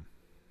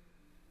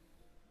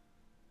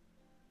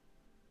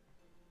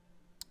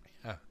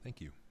 Yeah,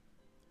 thank you.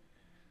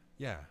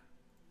 Yeah.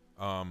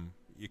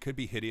 It could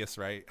be hideous,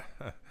 right?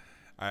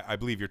 I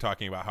believe you're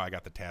talking about how I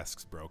got the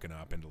tasks broken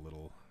up into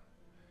little,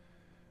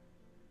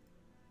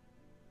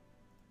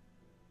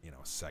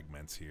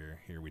 segments here.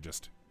 Here we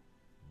just,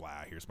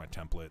 blah, here's my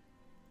template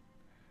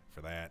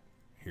for that.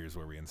 Here's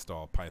where we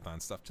install Python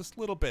stuff. Just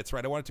little bits,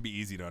 right? I want it to be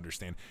easy to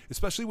understand,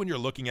 especially when you're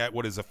looking at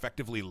what is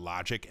effectively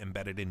logic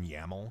embedded in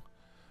YAML.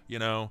 You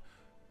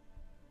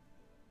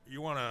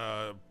want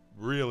to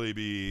really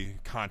be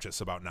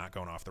conscious about not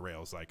going off the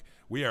rails. Like,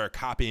 we are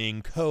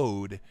copying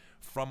code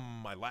from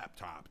my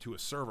laptop to a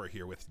server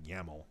here with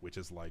YAML, which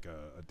is like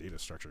a data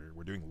structure.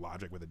 We're doing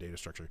logic with a data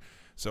structure.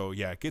 So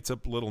yeah, it gets a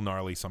little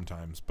gnarly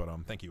sometimes, but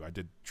thank you. I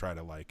did try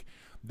to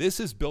this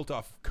is built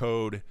off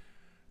code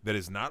that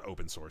is not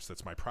open source.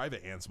 That's my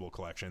private Ansible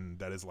collection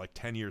that is like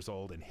 10 years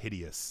old and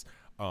hideous.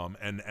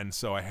 And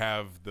so I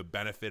have the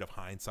benefit of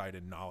hindsight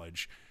and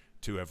knowledge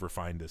to have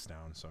refined this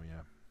down. So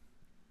yeah.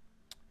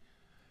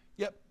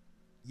 Yep.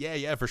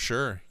 Yeah, for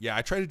sure. Yeah,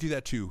 I try to do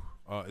that too,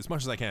 as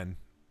much as I can.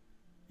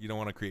 You don't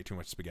want to create too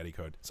much spaghetti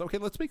code. So okay,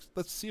 let's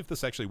see if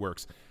this actually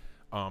works.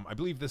 I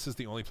believe this is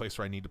the only place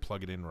where I need to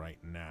plug it in right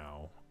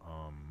now.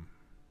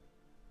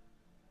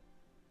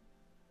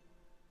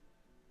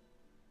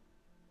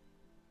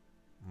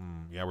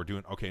 Yeah, we're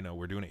doing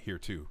it here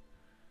too,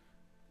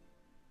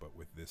 but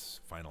with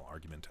this final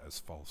argument as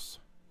false.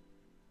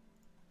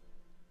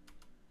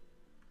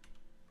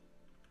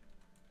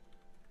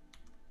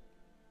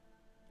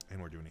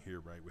 And we're doing it here,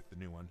 right, with the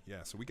new one.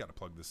 Yeah, so we got to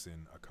plug this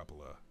in a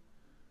couple of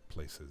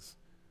places.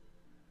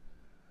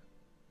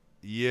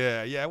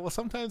 Yeah. Well,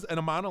 sometimes and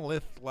a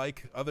monolith,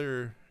 like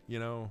other,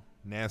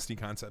 nasty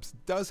concepts,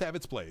 does have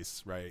its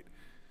place, right?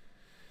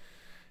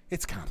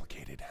 It's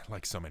complicated,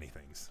 like so many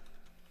things.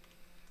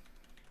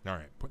 All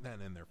right, putting that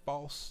in there.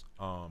 False.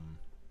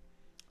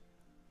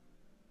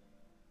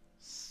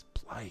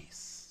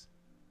 Splice.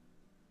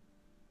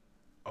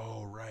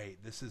 Oh, right.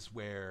 This is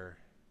where...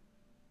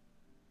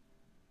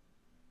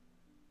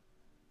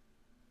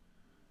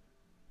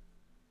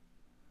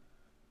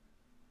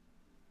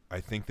 I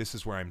think this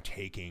is where I'm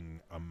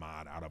taking a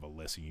mod out of a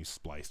list and use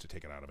splice to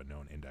take it out of a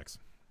known index.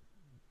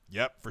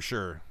 Yep, for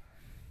sure.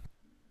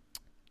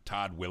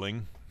 Todd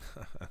Willing.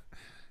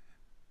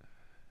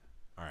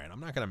 All right, I'm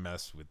not going to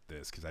mess with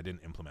this because I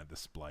didn't implement the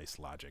splice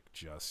logic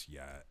just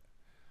yet.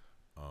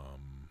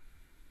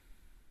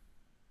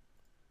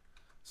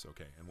 So,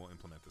 okay, and we'll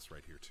implement this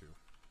right here too.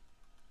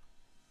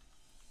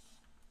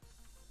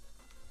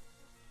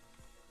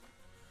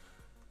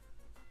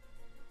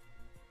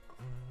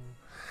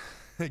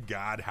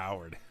 God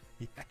Howard.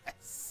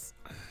 Yes.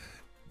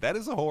 That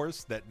is a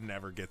horse that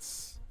never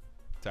gets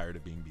tired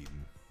of being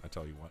beaten. I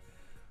tell you what.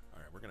 All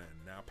right, we're going to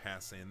now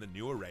pass in the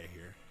new array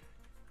here.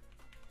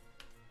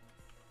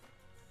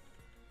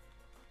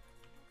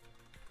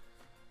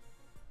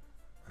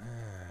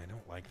 I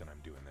don't like that I'm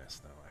doing this,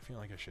 though. I feel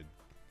like I should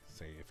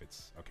say if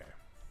it's... Okay.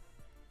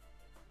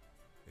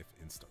 If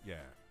install... Yeah.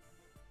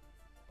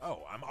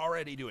 Oh, I'm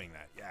already doing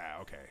that. Yeah,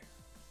 okay.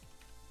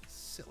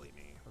 Silly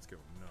me. Let's go.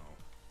 No.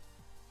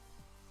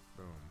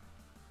 Boom.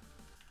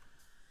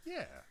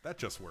 Yeah, that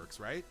just works,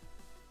 right?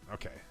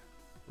 Okay.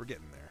 We're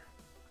getting there.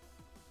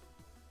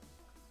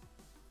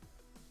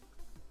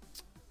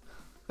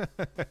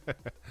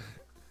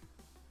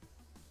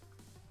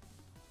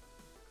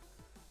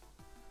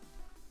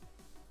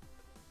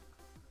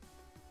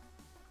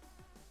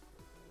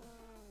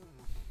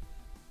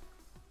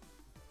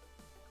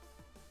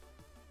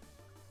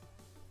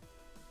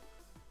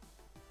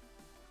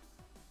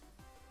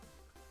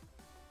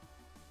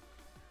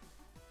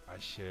 I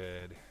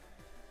should...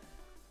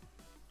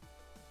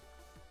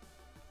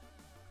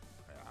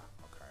 Yeah,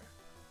 okay.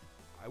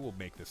 I will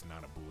make this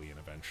not a Boolean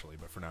eventually,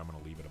 but for now I'm going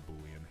to leave it a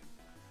Boolean.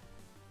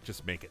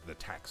 Just make it the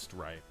text,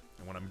 right?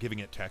 And when I'm giving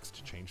it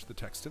text, change the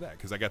text to that,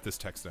 because I got this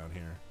text down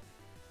here.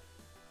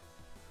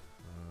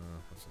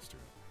 Let's just do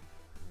it.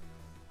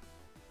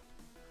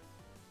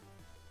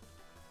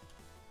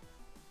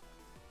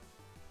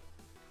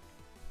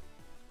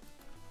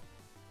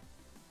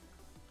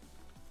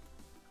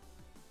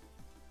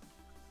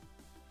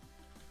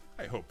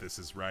 I hope this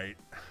is right.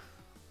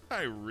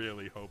 I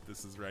really hope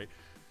this is right.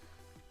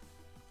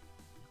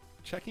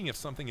 Checking if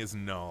something is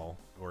null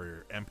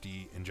or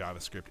empty in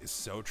JavaScript is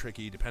so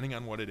tricky depending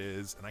on what it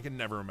is, and I can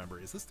never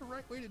remember. Is this the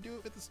right way to do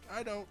it with this?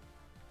 I don't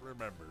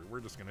remember. We're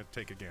just going to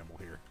take a gamble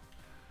here.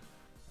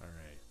 All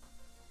right.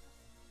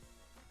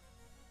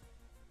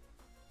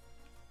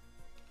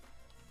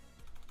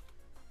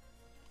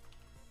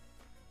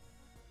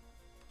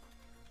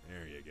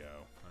 There you go.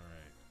 All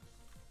right.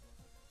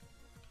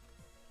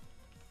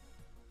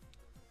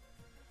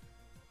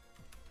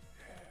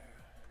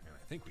 And I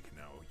think we can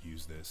now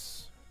use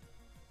this.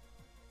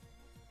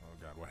 Oh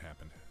God, what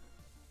happened?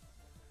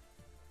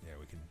 Yeah,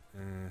 we can.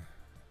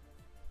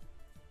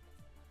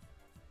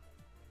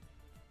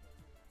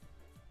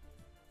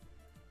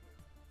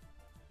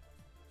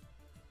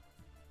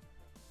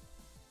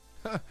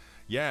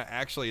 Yeah,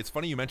 actually, it's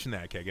funny you mentioned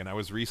that, Kagan. I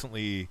was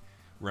recently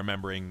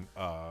remembering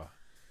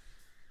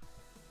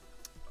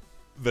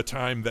the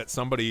time that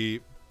somebody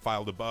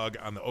filed a bug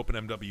on the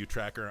openmw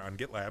tracker on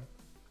GitLab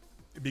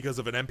because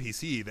of an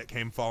NPC that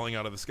came falling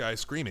out of the sky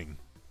screaming.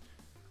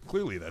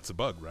 Clearly, that's a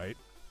bug, right?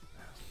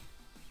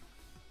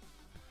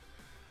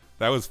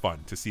 That was fun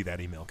to see that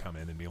email come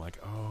in and be like,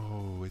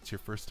 oh, it's your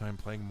first time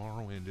playing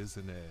Morrowind,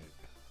 isn't it?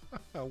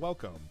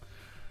 Welcome.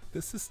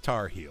 This is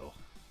Tar Heel.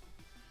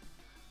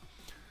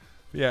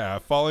 Yeah,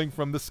 falling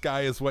from the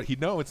sky is what he...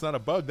 No, it's not a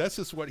bug. That's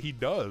just what he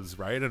does,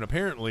 right? And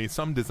apparently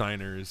some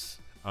designers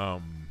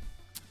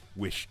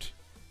wished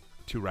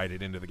to write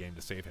it into the game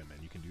to save him,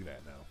 and you can do that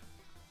now.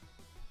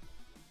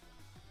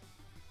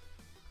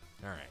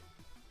 All right.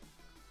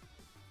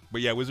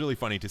 But yeah, it was really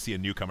funny to see a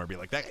newcomer be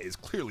like, that is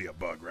clearly a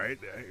bug, right?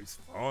 He's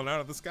falling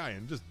out of the sky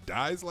and just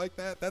dies like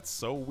that? That's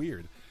so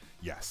weird.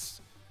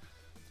 Yes.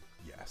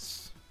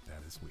 Yes,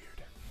 that is weird.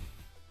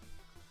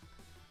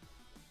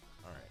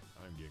 All right,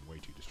 I'm getting way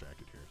too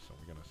distracted here, so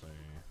we're going to say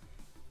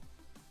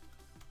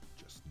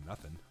just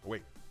nothing. Oh,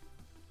 wait.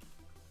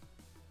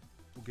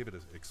 We'll give it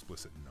an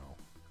explicit no.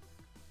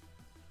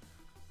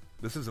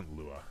 This isn't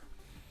Lua.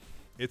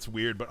 It's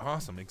weird, but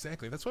awesome.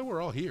 Exactly. That's why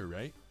we're all here,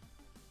 right?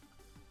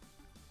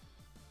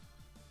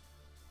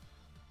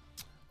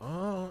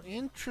 Oh,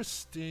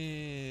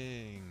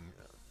 interesting.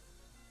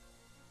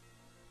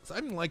 So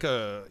I'm like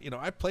a,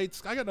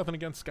 I got nothing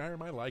against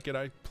Skyrim. I like it.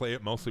 I play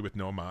it mostly with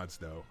no mods,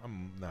 though.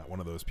 I'm not one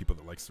of those people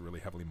that likes to really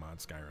heavily mod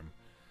Skyrim.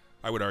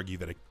 I would argue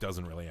that it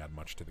doesn't really add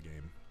much to the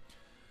game.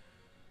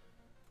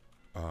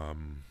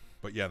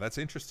 But yeah, that's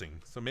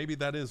interesting. So maybe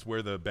that is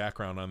where the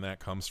background on that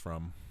comes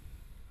from.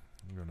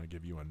 I'm going to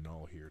give you a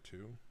null here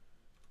too.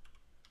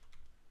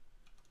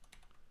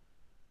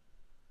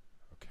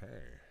 Okay.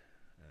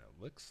 And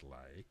it looks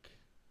like...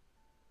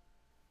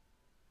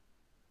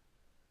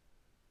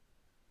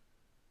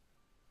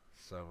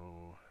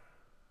 So,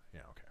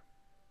 yeah, okay.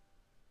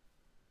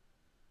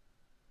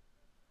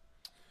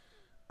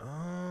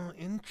 Oh,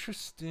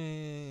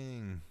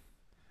 interesting.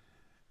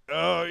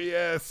 Oh,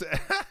 yes.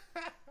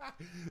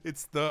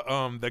 It's the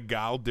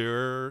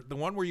Galdur, the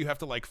one where you have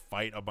to like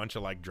fight a bunch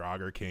of like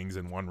Draugr kings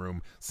in one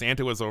room.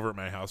 Santa was over at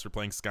my house. We're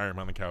playing Skyrim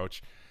on the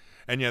couch.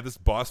 And yeah, this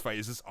boss fight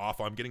is just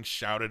awful. I'm getting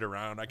shouted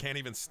around. I can't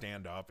even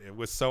stand up. It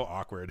was so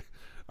awkward.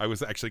 I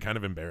was actually kind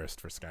of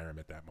embarrassed for Skyrim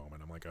at that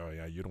moment. I'm like, oh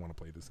yeah, you don't want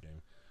to play this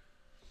game.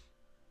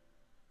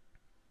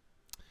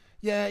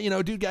 Yeah, you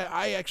know, dude, guy,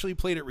 I actually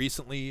played it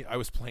recently. I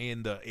was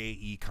playing the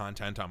AE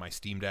content on my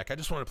Steam Deck. I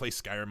just wanted to play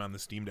Skyrim on the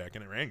Steam Deck,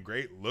 and it ran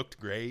great,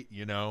 looked great,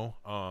 you know.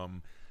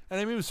 And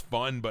I mean, it was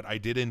fun, but I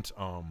didn't.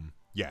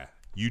 Yeah,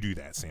 you do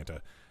that,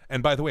 Santa.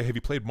 And by the way, have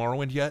you played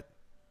Morrowind yet?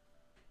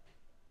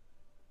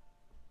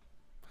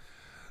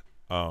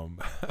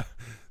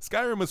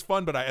 Skyrim was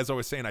fun, but as I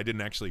was saying, I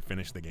didn't actually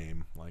finish the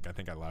game. Like, I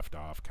think I left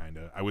off, kind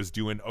of. I was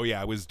doing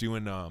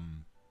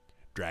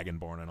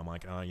Dragonborn, and I'm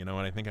like, you know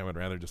what? I think I would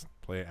rather just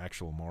play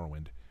actual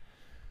Morrowind.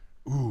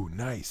 Ooh,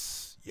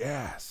 nice.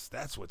 Yes,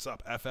 that's what's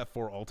up.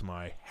 FF4 Ultima,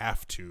 I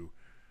have to.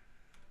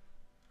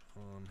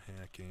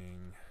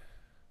 Hacking.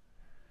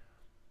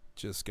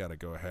 Just got to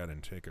go ahead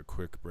and take a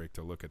quick break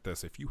to look at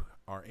this. If you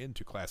are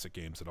into classic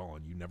games at all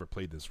and you never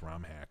played this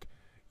ROM hack,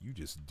 you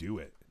just do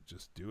it.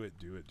 Just do it,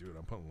 do it, do it.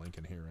 I'm putting a link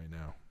in here right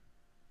now.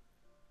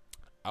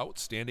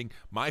 Outstanding.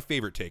 My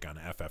favorite take on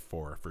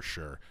FF4 for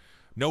sure.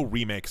 No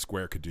remake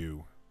Square could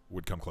do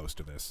would come close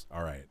to this.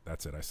 All right,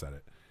 that's it. I said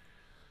it.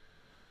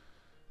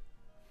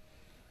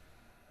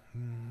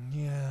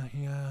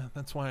 Yeah.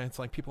 That's why it's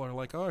like people are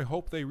like, oh, I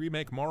hope they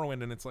remake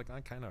Morrowind, and it's like,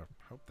 I kind of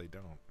hope they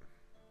don't.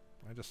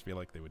 I just feel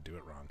like they would do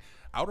it wrong.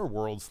 Outer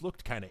Worlds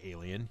looked kind of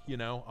alien, you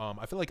know?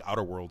 I feel like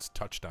Outer Worlds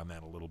touched on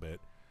that a little bit.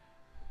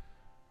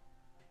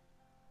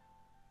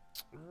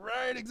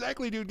 Right,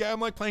 exactly, dude. Guy, I'm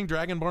like playing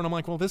Dragonborn. I'm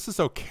like, well, this is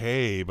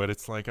okay, but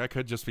it's like I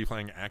could just be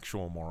playing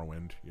actual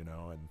Morrowind, you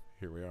know, and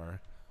here we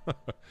are.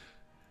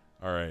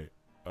 All right.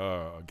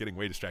 Getting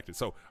way distracted.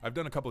 So I've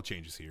done a couple of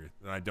changes here,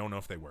 and I don't know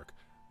if they work.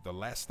 The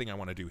last thing I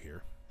want to do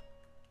here.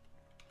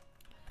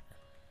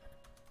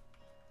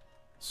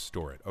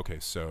 Store it. Okay,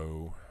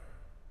 so...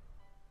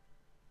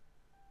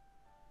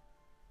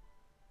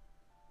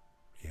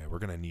 yeah, we're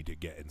going to need to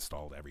get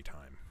installed every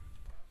time.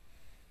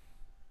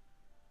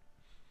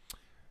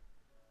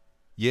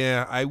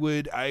 Yeah,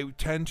 I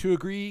tend to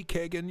agree,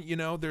 Kagan. You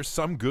know, there's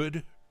some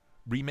good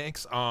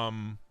remakes.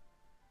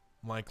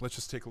 Like, let's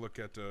just take a look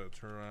at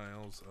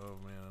Trials of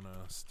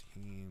Mana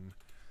Steam.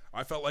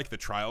 I felt like the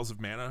Trials of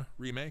Mana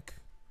remake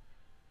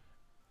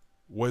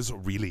was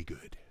really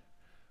good.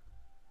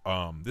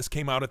 This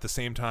came out at the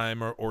same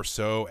time or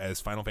so as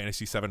Final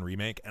Fantasy VII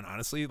Remake, and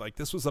honestly, like,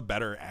 this was a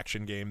better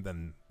action game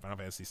than Final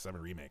Fantasy VII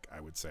Remake,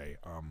 I would say.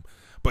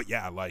 But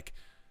yeah, like,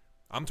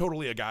 I'm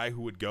totally a guy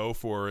who would go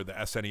for the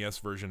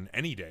SNES version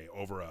any day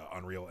over a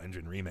Unreal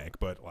Engine remake,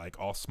 but like,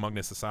 all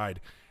smugness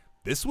aside,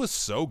 this was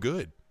so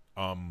good.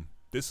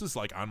 This is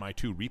like on my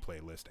to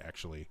replay list,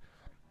 actually.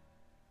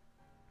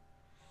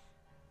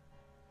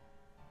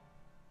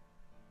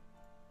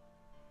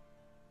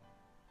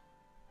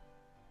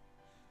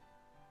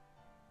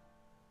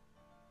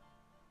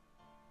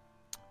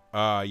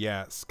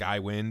 Yeah,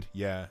 Skywind,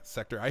 yeah,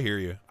 Sector, I hear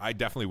you. I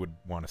definitely would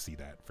want to see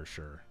that for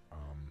sure.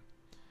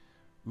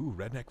 Ooh,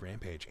 Redneck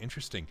Rampage,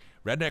 interesting.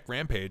 Redneck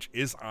Rampage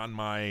is on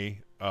my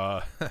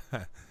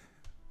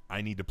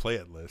I need to play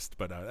it list,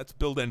 but that's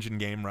build engine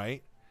game,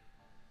 right?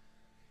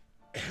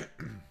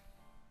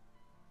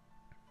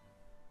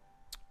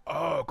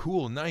 Oh,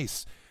 cool,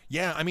 nice.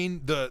 Yeah, I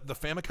mean the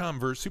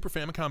Famicom Super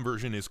Famicom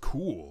version is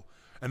cool,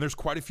 and there's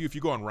quite a few. If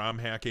you go on ROM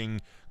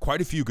hacking,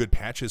 quite a few good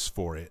patches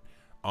for it.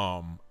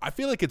 I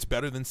feel like it's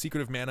better than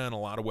Secret of Mana in a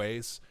lot of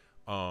ways.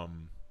 But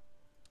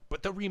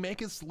the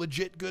remake is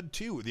legit good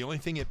too. The only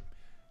thing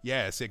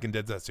Seiken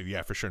Densetsu,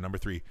 yeah, for sure, number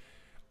 3.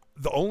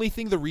 The only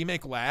thing the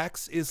remake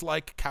lacks is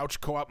like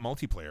couch co-op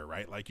multiplayer,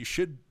 right? Like, you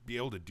should be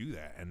able to do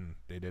that, and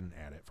they didn't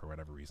add it for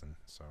whatever reason.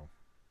 So,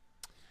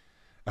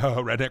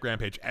 Redneck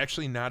Rampage,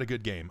 actually not a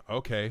good game.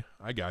 Okay,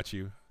 I got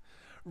you.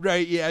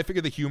 Right? Yeah, I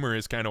figure the humor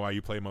is kind of why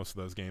you play most of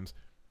those games.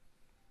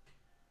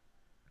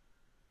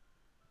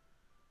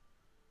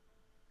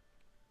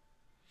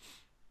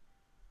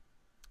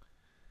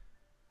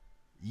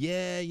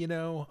 Yeah, you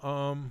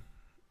know,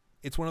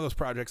 it's one of those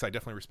projects I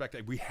definitely respect.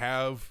 We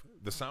have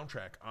the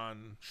soundtrack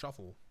on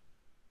shuffle.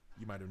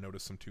 You might have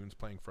noticed some tunes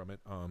playing from it.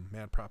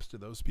 Mad props to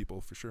those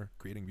people for sure,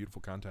 creating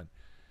beautiful content.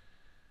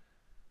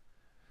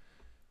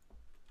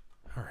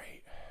 All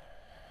right.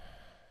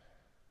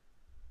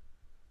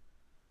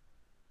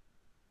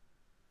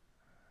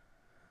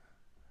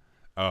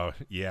 Oh,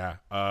 yeah.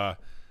 I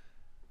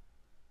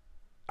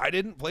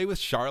didn't play with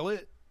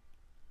Charlotte.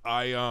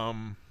 I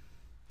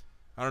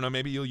I don't know.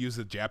 Maybe you'll use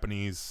the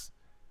Japanese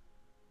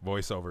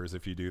voiceovers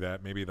if you do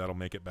that. Maybe that'll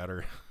make it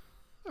better.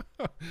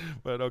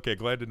 But okay,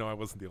 glad to know I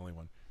wasn't the only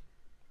one.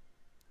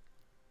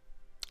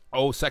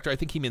 Oh, Sector, I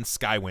think he means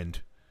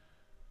Skywind.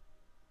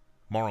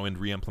 Morrowind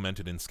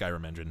re-implemented in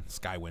Skyrim engine.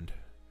 Skywind.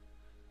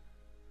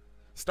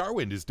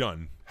 Starwind is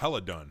done.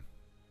 Hella done.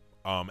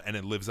 And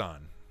it lives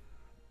on.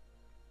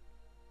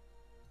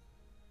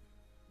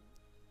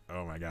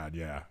 Oh my god,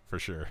 yeah, for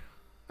sure.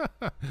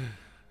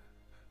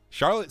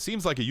 Charlotte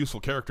seems like a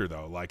useful character,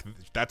 though. Like,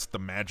 that's the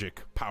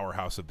magic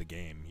powerhouse of the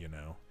game, you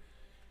know?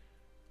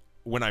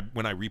 When I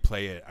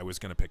replay it, I was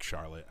going to pick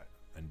Charlotte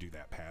and do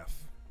that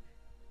path.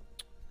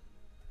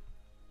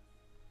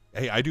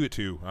 Hey, I do it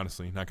too,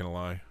 honestly, not going to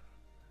lie.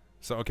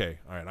 So, okay,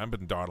 all right, I've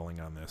been dawdling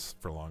on this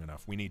for long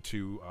enough. We need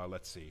to,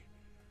 let's see.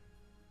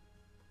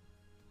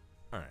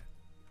 All right.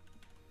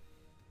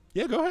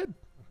 Yeah, go ahead.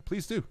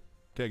 Please do.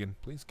 Kagan,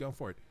 please go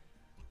for it.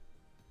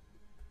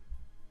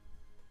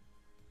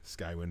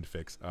 Skywind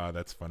fix.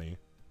 That's funny.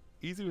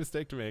 Easy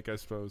mistake to make, I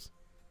suppose.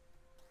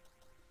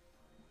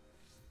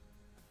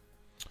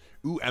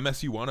 Ooh,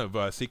 MSU1 of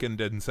Seiken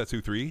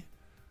Densetsu 3.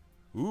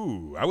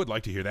 Ooh, I would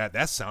like to hear that.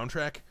 That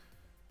soundtrack.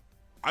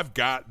 I've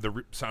got the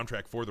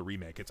soundtrack for the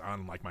remake. It's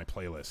on, like, my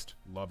playlist.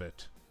 Love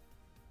it.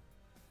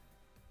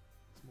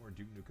 It's more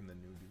Duke Nukem than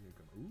new Duke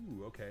Nukem.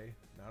 Ooh, okay.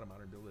 Not a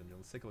modern build engine.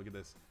 Let's take a look at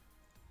this.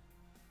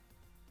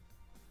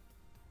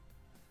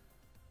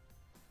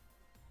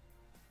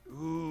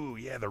 Ooh,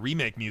 yeah, the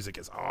remake music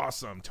is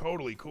awesome.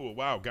 Totally cool.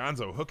 Wow,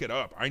 Gonzo, hook it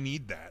up. I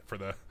need that for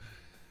the...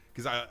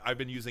 Because I've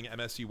been using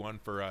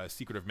MSU1 for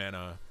Secret of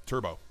Mana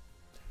Turbo.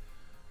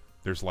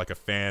 There's like a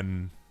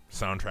fan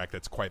soundtrack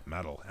that's quite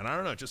metal. And I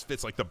don't know, it just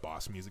fits. Like the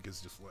boss music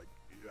is just like,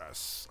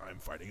 yes, I'm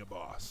fighting a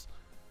boss.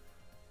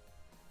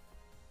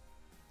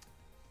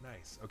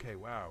 Nice. Okay,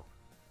 wow.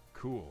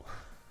 Cool.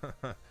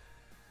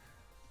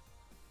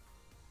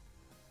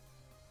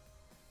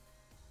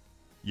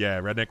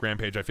 Yeah, Redneck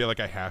Rampage, I feel like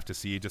I have to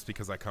see just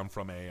because I come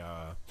from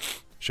a,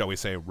 shall we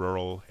say,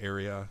 rural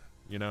area,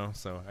 you know?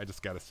 So I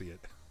just got to see it.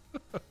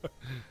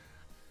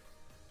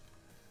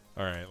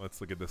 All right,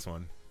 let's look at this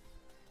one.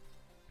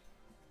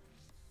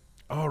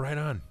 Oh, right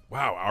on.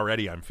 Wow,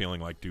 already I'm feeling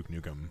like Duke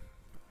Nukem.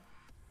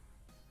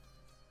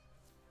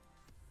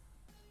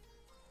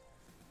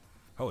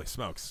 Holy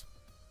smokes.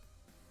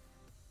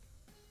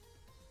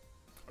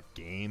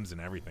 Games and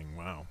everything.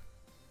 Wow.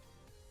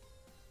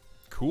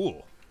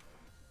 Cool.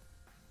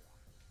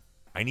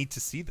 I need to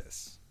see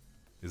this.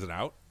 Is it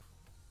out?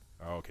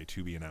 Oh, okay,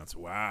 to be announced.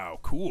 Wow,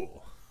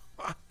 cool.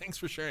 Thanks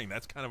for sharing.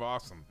 That's kind of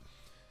awesome.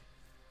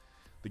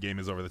 The game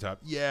is over the top.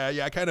 Yeah,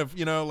 I kind of,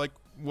 you know, like,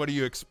 what do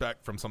you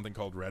expect from something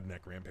called Redneck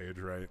Rampage,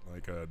 right?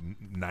 Like a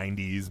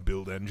 90s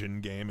build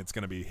engine game. It's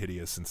going to be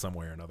hideous in some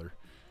way or another.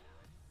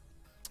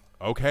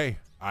 Okay,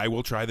 I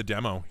will try the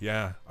demo.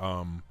 Yeah,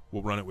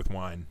 we'll run it with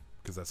wine,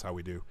 because that's how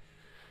we do.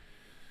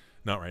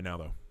 Not right now,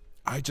 though.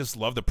 I just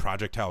love the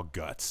projectile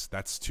guts.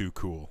 That's too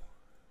cool.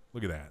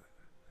 Look at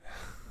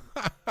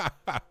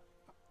that.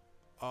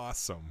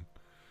 Awesome.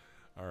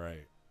 All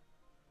right.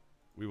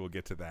 We will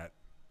get to that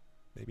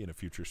maybe in a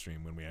future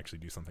stream when we actually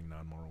do something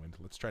non-Morrowind.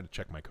 Let's try to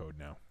check my code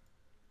now.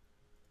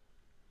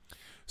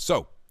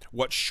 So,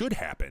 what should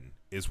happen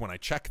is when I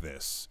check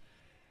this,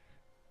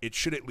 it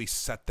should at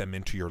least set them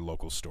into your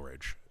local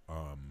storage.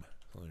 Let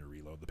me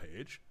reload the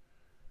page.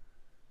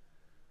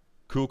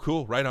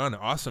 Cool. Right on.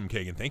 Awesome,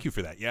 Kagan. Thank you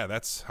for that. Yeah,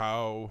 that's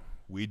how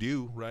we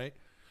do, right?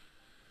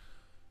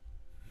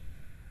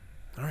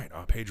 All right,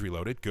 page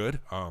reloaded. Good.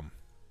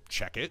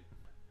 Check it.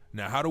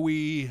 Now, how do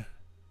we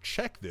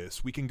check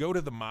this? We can go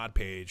to the mod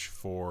page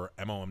for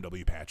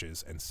MOMW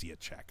patches and see it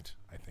checked,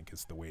 I think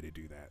is the way to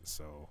do that.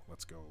 So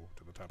let's go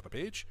to the top of the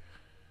page.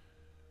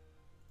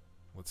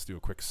 Let's do a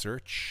quick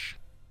search.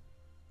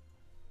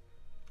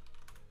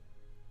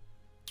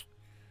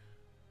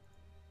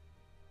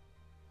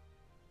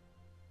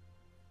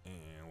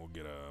 And we'll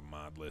get a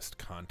mod list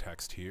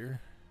context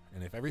here.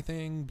 And if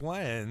everything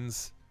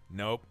blends...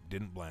 Nope,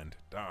 didn't blend.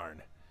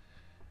 Darn.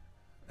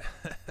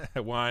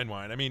 Wine.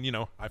 I mean, you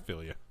know, I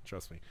feel you.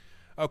 Trust me.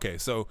 Okay,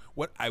 so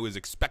what I was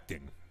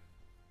expecting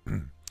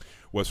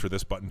was for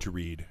this button to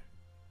read.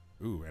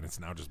 Ooh, and it's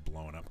now just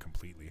blowing up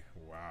completely.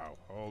 Wow,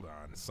 hold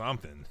on.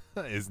 Something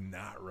is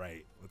not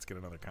right. Let's get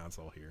another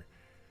console here.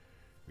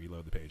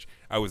 Reload the page.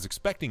 I was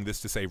expecting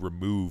this to say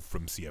remove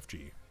from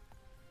CFG.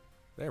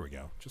 There we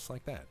go. Just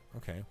like that.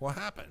 Okay, what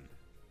happened?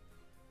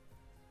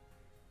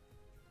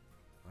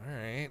 All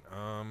right.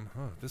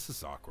 This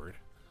is awkward.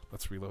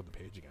 Let's reload the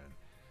page again.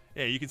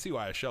 Yeah, you can see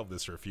why I shelved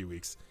this for a few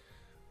weeks.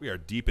 We are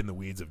deep in the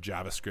weeds of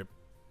JavaScript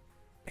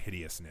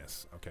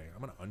hideousness. Okay,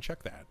 I'm going to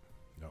uncheck that.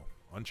 No,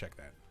 uncheck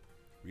that.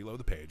 Reload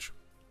the page.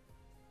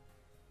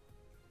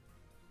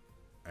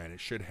 And it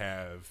should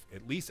have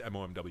at least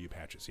MOMW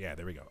patches. Yeah,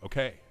 there we go.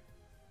 Okay.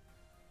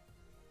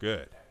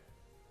 Good.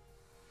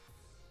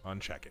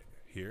 Uncheck it.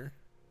 Here.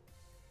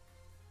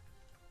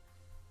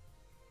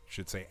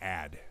 Should say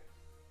add.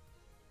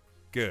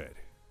 Good.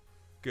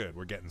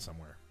 We're getting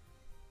somewhere.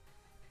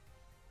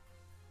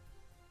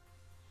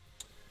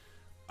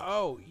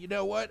 Oh, you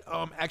know what?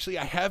 Actually,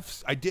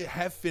 I did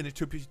have finished.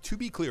 To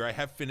be clear, I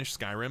have finished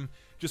Skyrim.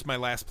 Just my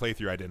last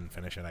playthrough, I didn't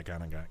finish it. I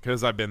kind of got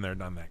because I've been there,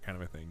 done that kind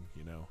of a thing,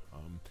 you know.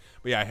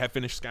 But yeah, I have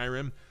finished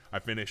Skyrim. I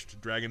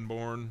finished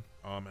Dragonborn,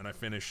 and I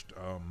finished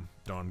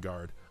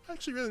Dawnguard. I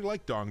actually really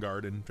like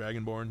Dawnguard and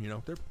Dragonborn. You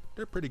know,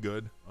 they're pretty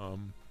good.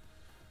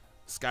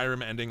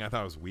 Skyrim ending, I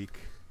thought was weak.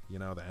 You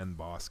know, the end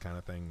boss kind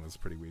of thing was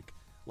pretty weak.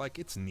 Like,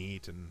 it's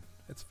neat and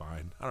it's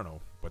fine. I don't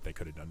know what they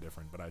could have done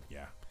different, but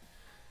yeah.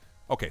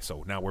 Okay,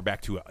 so now we're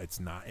back to it's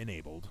not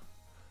enabled.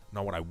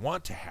 Now what I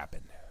want to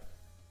happen,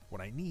 what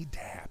I need to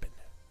happen,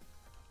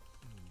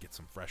 get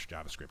some fresh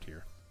JavaScript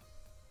here.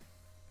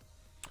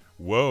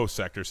 Whoa,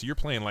 Sector, so you're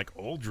playing like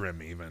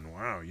Uldrim even.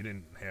 Wow, you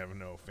didn't have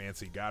no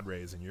fancy God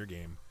rays in your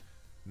game.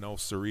 No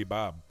siree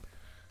Bob.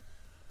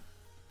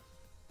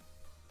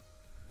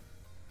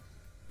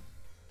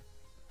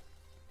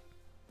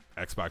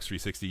 Xbox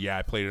 360, yeah,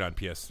 I played it on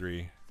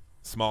PS3.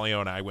 Smallio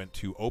and I went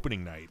to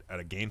opening night at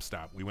a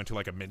GameStop. We went to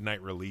like a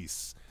midnight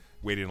release,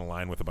 waited in a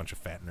line with a bunch of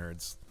fat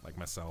nerds like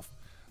myself.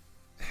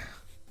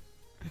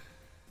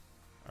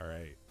 All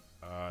right.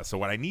 So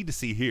what I need to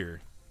see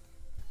here.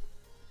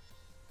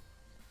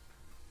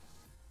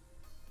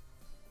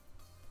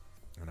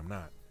 And I'm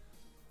not.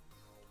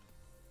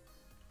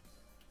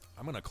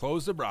 I'm going to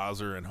close the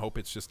browser and hope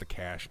it's just the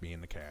cache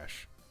being the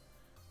cache.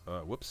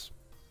 Whoops.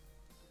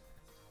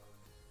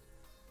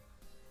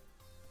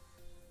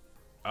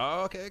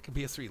 Oh, okay,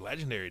 PS3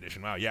 Legendary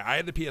Edition. Wow, yeah, I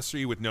had the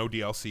PS3 with no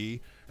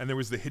DLC, and there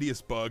was the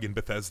hideous bug in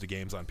Bethesda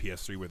games on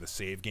PS3 where the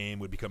save game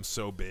would become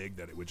so big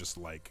that it would just,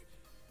 like,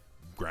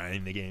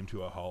 grind the game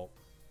to a halt.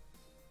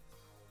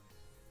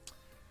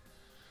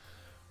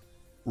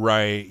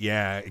 Right,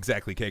 yeah,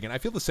 exactly, Kagan. I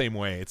feel the same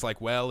way. It's like,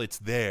 well, it's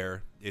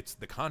there.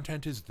 The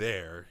content is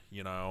there,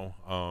 you know.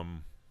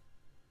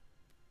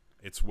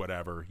 It's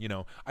whatever, you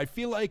know. I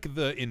feel like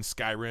in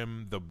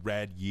Skyrim, the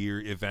Red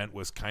Year event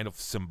was kind of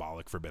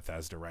symbolic for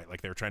Bethesda, right? Like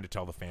they were trying to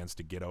tell the fans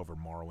to get over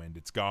Morrowind.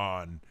 It's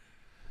gone.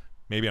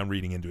 Maybe I'm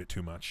reading into it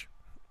too much.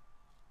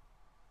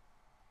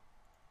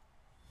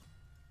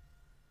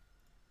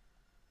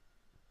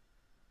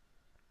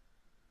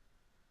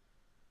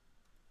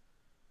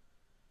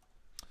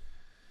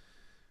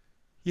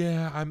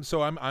 Yeah, I'm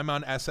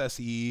on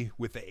SSE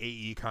with the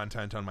AE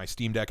content on my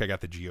Steam Deck. I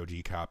got the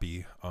GOG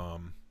copy.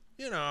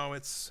 You know,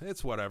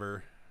 it's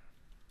whatever.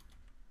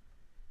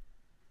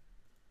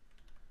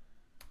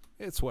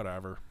 It's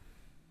whatever.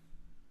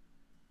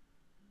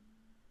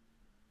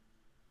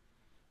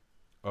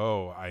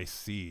 Oh, I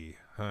see.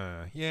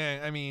 Huh.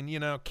 Yeah, I mean, you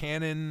know,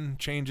 canon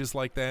changes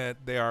like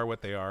that, they are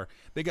what they are.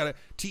 They got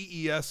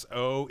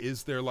TESO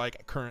is their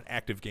like current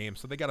active game,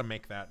 so they got to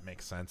make that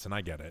make sense, and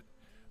I get it.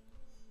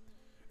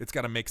 It's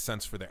got to make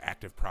sense for their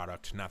active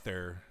product, not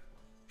their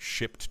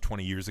shipped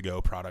 20 years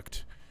ago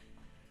product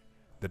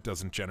that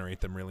doesn't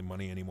generate them really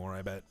money anymore,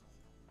 I bet.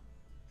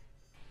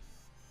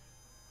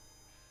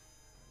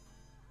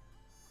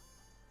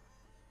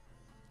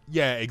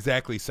 Yeah,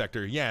 exactly,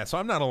 Sector. Yeah, so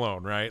I'm not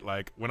alone, right?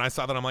 Like, when I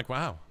saw that, I'm like,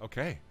 wow,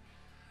 okay.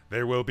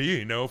 There will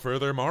be no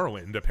further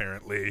Morrowind,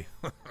 apparently.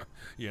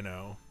 You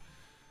know?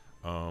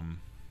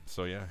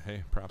 So yeah,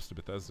 hey, props to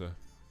Bethesda.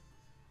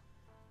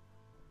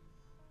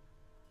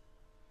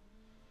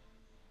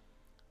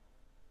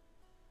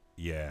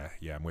 Yeah,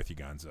 I'm with you,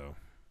 Gonzo.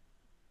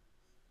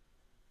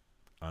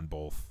 On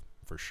both,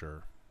 for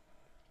sure.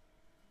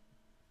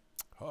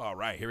 All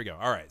right, here we go.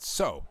 All right,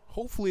 so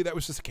hopefully that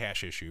was just a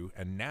cache issue.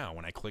 And now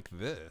when I click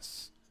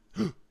this...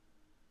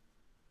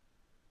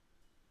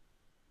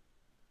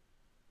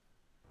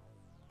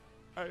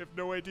 I have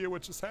no idea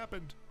what just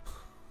happened.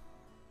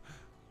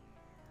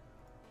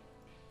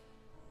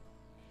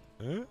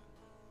 Huh?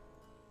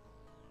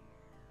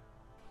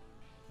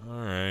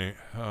 All right.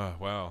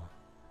 Well.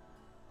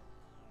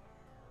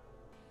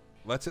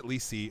 Let's at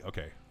least see.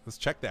 Okay, let's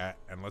check that,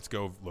 and let's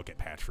go look at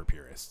patch for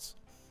purists.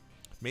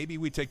 Maybe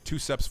we take 2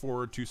 steps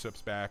forward, 2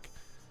 steps back,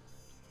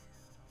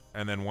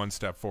 and then 1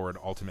 step forward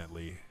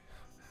ultimately.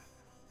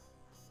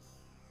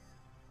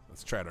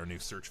 Let's try out our new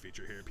search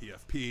feature here,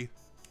 PFP.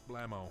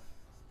 Blammo.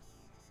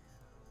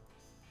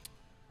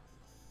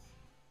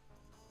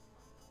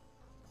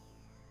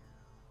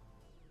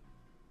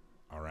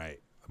 All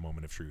right, a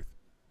moment of truth.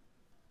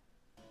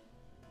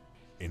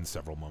 In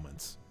several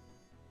moments.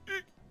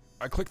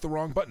 I clicked the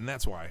wrong button,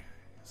 that's why.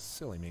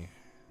 Silly me.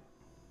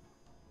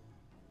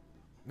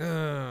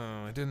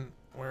 No, it didn't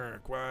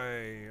work.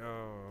 Why?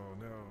 Oh,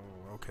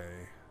 no.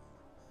 Okay.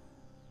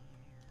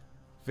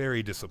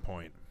 Very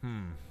disappointing.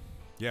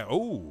 Yeah.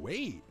 Oh,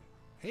 wait.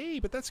 Hey,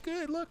 but that's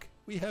good. Look,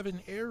 we have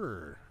an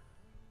error.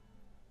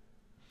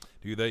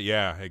 Do the,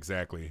 yeah,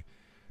 exactly.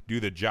 Do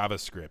the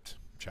JavaScript.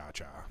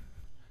 Cha-cha.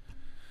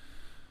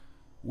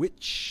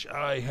 Which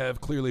I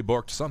have clearly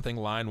borked something,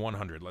 line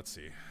 100. Let's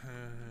see.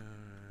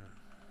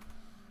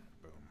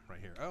 Boom, right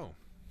here.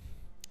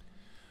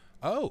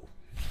 Oh,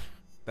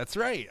 that's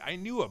right. I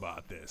knew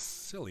about this.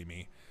 Silly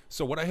me.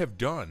 So what I have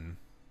done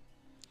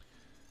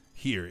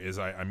here is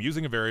I'm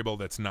using a variable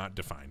that's not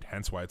defined,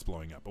 hence why it's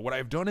blowing up. But what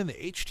I've done in the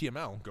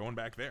HTML, going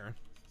back there,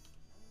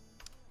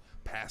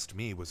 past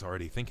me was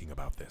already thinking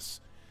about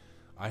this.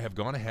 I have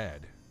gone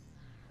ahead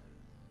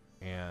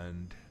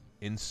and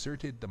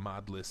inserted the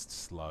mod list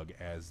slug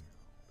as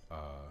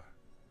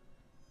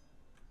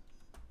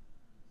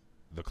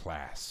the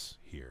class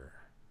here.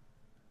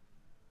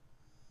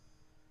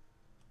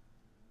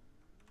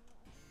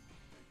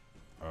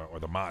 Or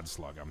the mod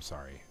slug, I'm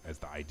sorry, as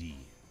the ID.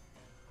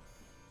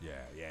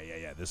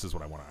 Yeah. This is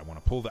what I want. I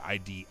want to pull the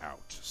ID out.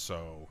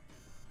 So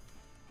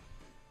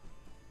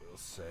we'll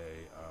say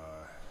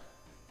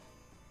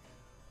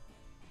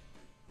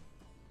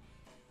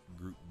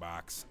group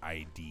box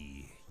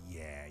ID.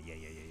 Yeah.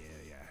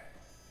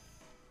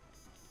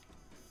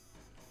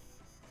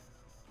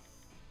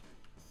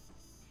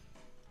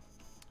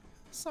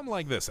 Something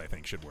like this, I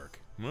think, should work.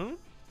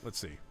 Let's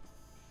see.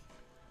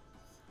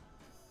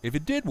 If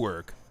it did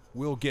work,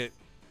 we'll get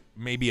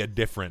maybe a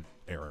different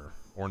error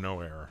or no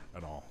error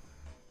at all.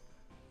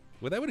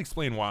 Well, that would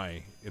explain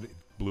why it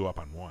blew up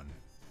on one,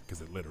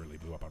 because it literally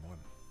blew up on one.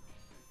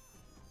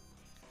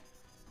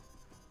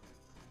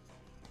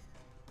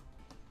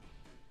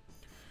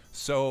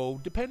 So,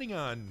 depending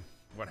on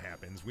what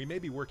happens, we may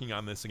be working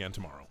on this again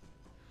tomorrow.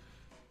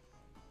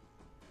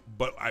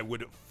 But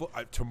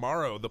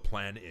tomorrow the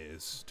plan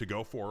is to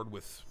go forward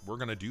with, we're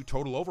going to do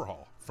total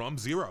overhaul from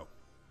zero.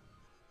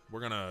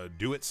 We're going to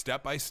do it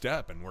step by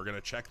step, and we're going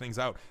to check things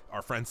out.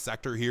 Our friend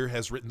Sector here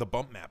has written the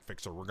bump map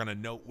fixer. We're going to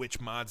note which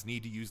mods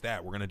need to use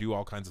that. We're going to do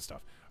all kinds of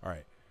stuff. All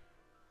right.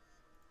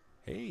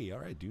 Hey, all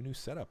right, do new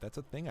setup. That's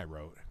a thing I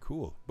wrote.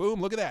 Cool.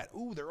 Boom, look at that.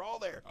 Ooh, they're all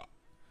there. Oh.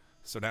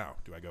 So now,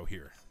 do I go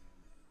here?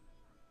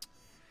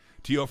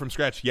 TO from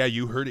scratch. Yeah,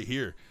 you heard it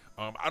here.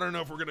 I don't know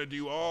if we're gonna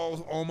do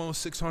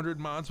almost 600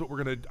 mods, but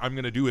I'm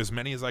gonna do as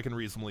many as I can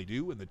reasonably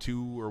do in the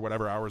 2 or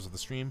whatever hours of the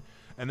stream,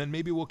 and then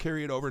maybe we'll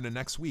carry it over into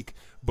next week.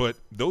 But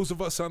those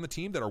of us on the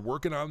team that are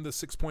working on the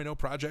 6.0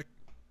 project,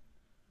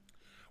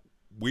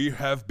 we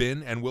have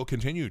been and will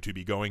continue to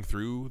be going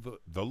through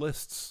the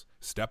lists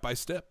step by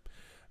step,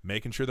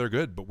 making sure they're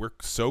good. But we're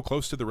so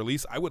close to the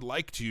release. I would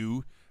like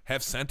to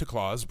have Santa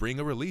Claus bring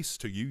a release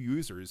to you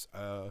users.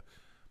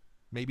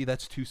 Maybe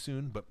that's too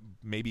soon, but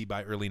maybe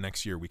by early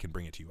next year we can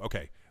bring it to you.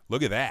 Okay,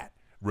 look at that.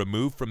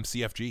 Remove from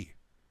CFG.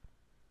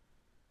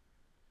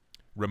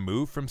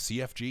 Remove from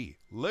CFG.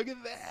 Look at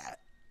that.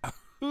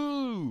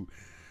 Ooh,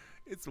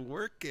 it's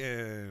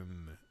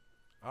working.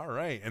 All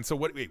right. And so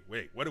what did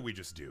we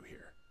just do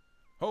here?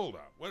 Hold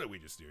on. What did we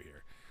just do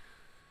here?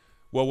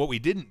 Well, what we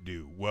didn't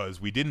do was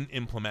we didn't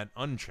implement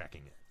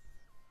unchecking it.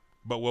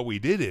 But what we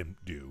did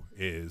do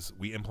is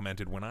we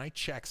implemented when I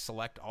check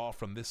select all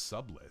from this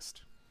sub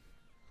list.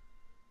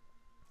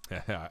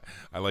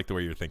 I like the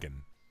way you're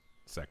thinking,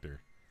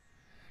 Sector.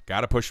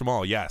 Gotta push them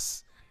all,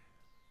 yes.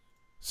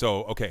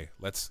 So, okay,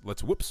 let's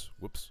whoops.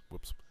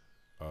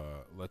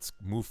 Let's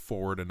move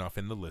forward enough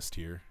in the list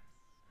here.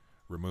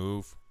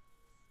 Remove.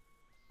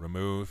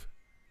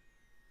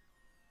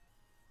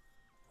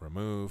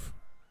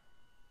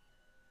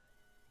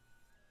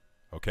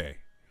 Okay.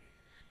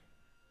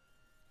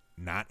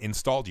 Not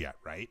installed yet,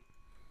 right?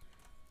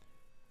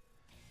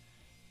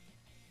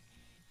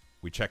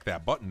 We check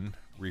that button,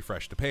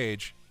 refresh the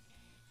page.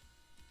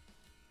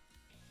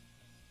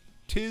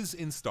 'Tis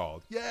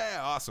installed.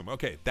 Yeah, awesome.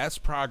 Okay, that's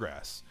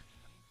progress.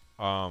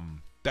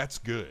 That's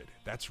good.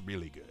 That's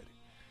really good.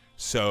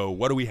 So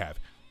what do we have?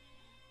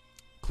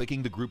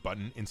 Clicking the group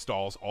button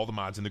installs all the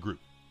mods in the group.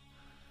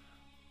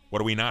 What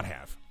do we not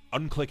have?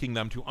 Unclicking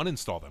them to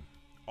uninstall them.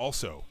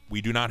 Also,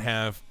 we do not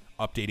have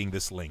updating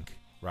this link,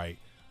 right?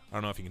 I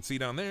don't know if you can see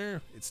down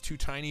there. It's too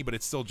tiny, but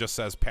it still just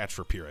says patch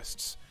for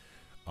purists.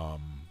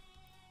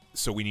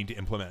 So we need to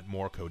implement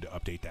more code to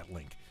update that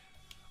link.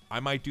 I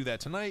might do that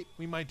tonight.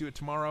 We might do it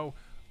tomorrow.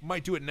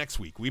 Might do it next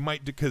week. We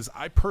might, because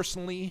I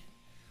personally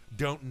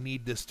don't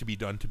need this to be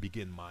done to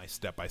begin my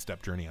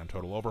step-by-step journey on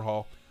Total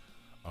Overhaul.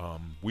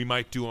 We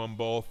might do them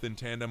both in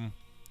tandem.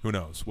 Who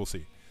knows? We'll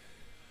see.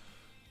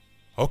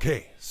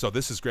 Okay, so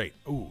this is great.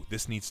 Ooh,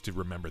 this needs to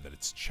remember that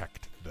it's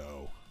checked,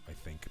 though, I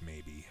think,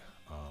 maybe.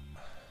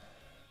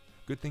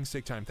 Good things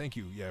take time. Thank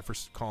you, yeah, for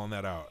calling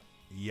that out.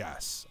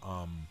 Yes.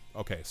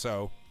 Okay,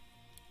 so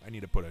I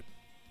need to put a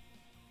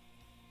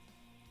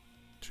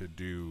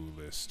to-do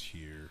list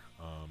here.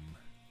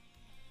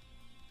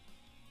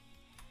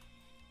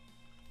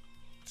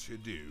 To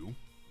do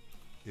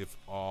if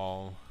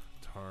all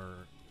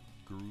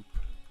group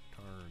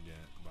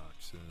target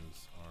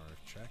boxes are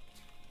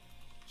checked,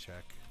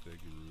 check the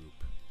group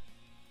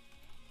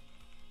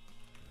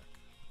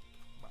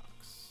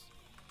box.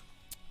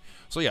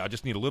 So yeah, I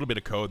just need a little bit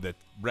of code that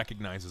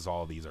recognizes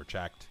all of these are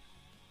checked,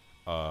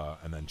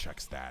 and then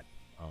checks that.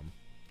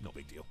 No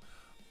big deal.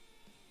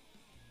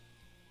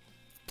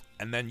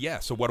 And then yeah,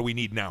 so what do we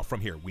need now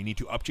from here? We need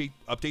to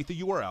update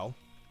the URL,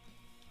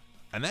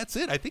 and that's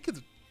it. I think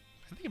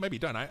it might be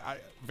done. I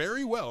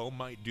very well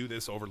might do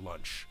this over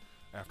lunch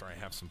after I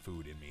have some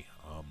food in me.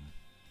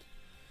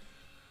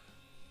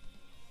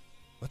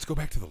 Let's go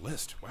back to the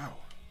list. Wow.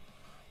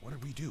 What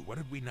did we do? What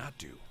did we not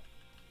do?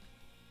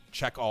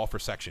 Check all for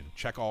section.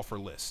 Check all for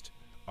list.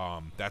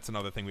 That's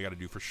another thing we got to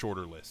do for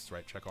shorter lists,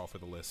 right? Check all for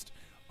the list.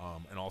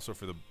 and also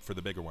for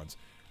the bigger ones.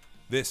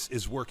 This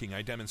is working.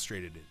 I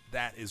demonstrated it.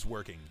 That is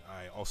working.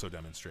 I also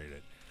demonstrated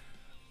it.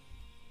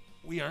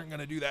 We aren't going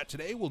to do that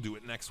today. We'll do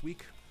it next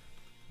week.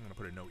 I'm going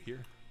to put a note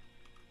here.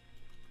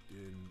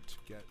 Didn't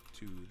get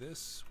to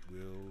this.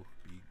 Will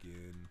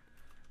begin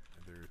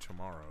either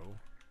tomorrow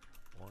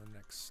or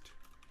next.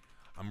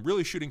 I'm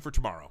really shooting for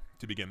tomorrow,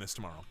 to begin this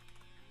tomorrow.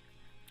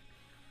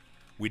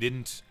 We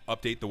didn't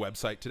update the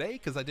website today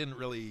because I didn't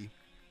really,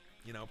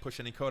 push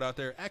any code out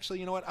there. Actually,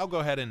 you know what? I'll go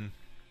ahead and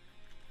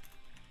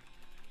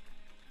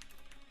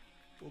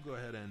I'll go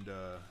ahead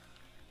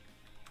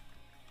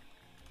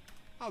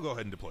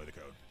and deploy the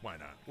code. Why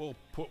not? We'll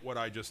put what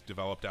I just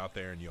developed out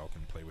there, and y'all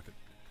can play with it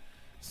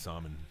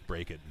some and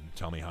break it and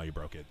tell me how you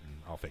broke it, and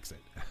I'll fix it.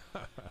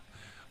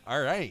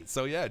 All right.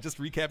 So, yeah, just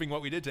recapping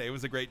what we did today. It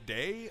was a great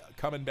day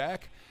coming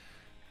back,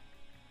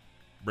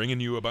 bringing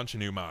you a bunch of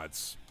new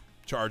mods.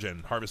 Charge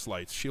in, Harvest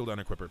Lights, Shield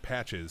Unequipper,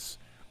 Patches,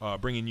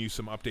 bringing you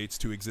some updates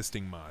to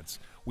existing mods.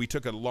 We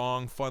took a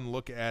long, fun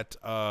look at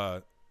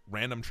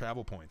random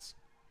travel points.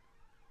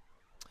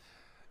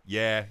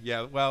 Yeah.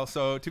 Well,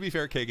 so to be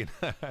fair, Kagan,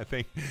 I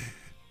think,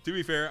 to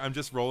be fair, I'm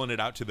just rolling it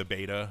out to the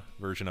beta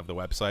version of the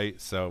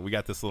website. So we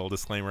got this little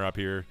disclaimer up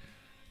here.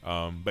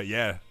 But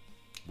yeah,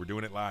 we're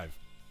doing it live,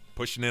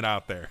 pushing it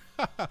out there.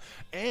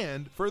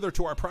 And further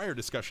to our prior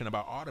discussion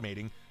about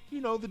automating,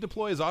 the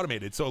deploy is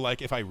automated. So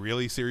like if I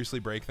really seriously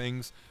break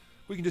things,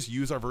 we can just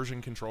use our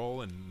version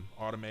control and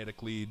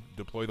automatically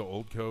deploy the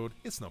old code.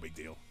 It's no big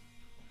deal.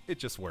 It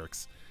just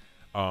works.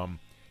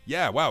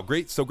 Yeah, wow,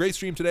 great. So great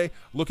stream today.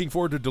 Looking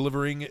forward to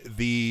delivering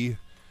the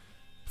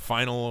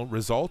final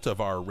result of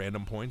our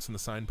random points in the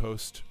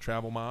signpost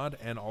travel mod,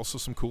 and also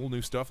some cool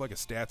new stuff like a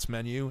stats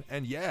menu.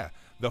 And yeah,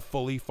 the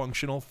fully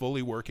functional,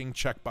 fully working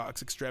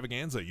checkbox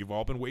extravaganza you've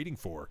all been waiting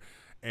for.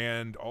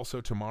 And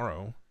also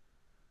tomorrow,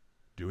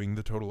 doing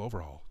the total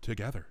overhaul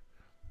together.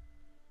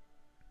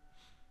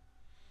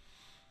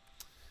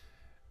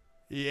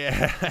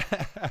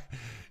 Yeah.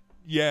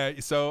 Yeah,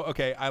 so,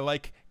 okay,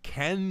 I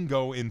can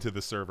go into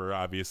the server,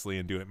 obviously,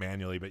 and do it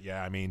manually, but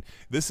yeah, I mean,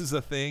 this is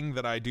a thing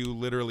that I do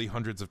literally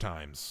hundreds of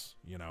times,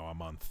 a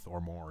month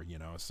or more,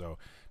 so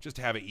just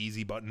to have an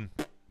easy button,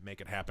 make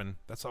it happen.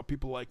 That's how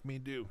people like me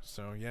do.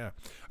 So yeah,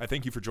 I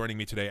thank you for joining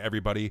me today,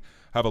 everybody.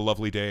 Have a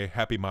lovely day,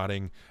 happy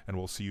modding, and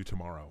we'll see you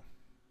tomorrow.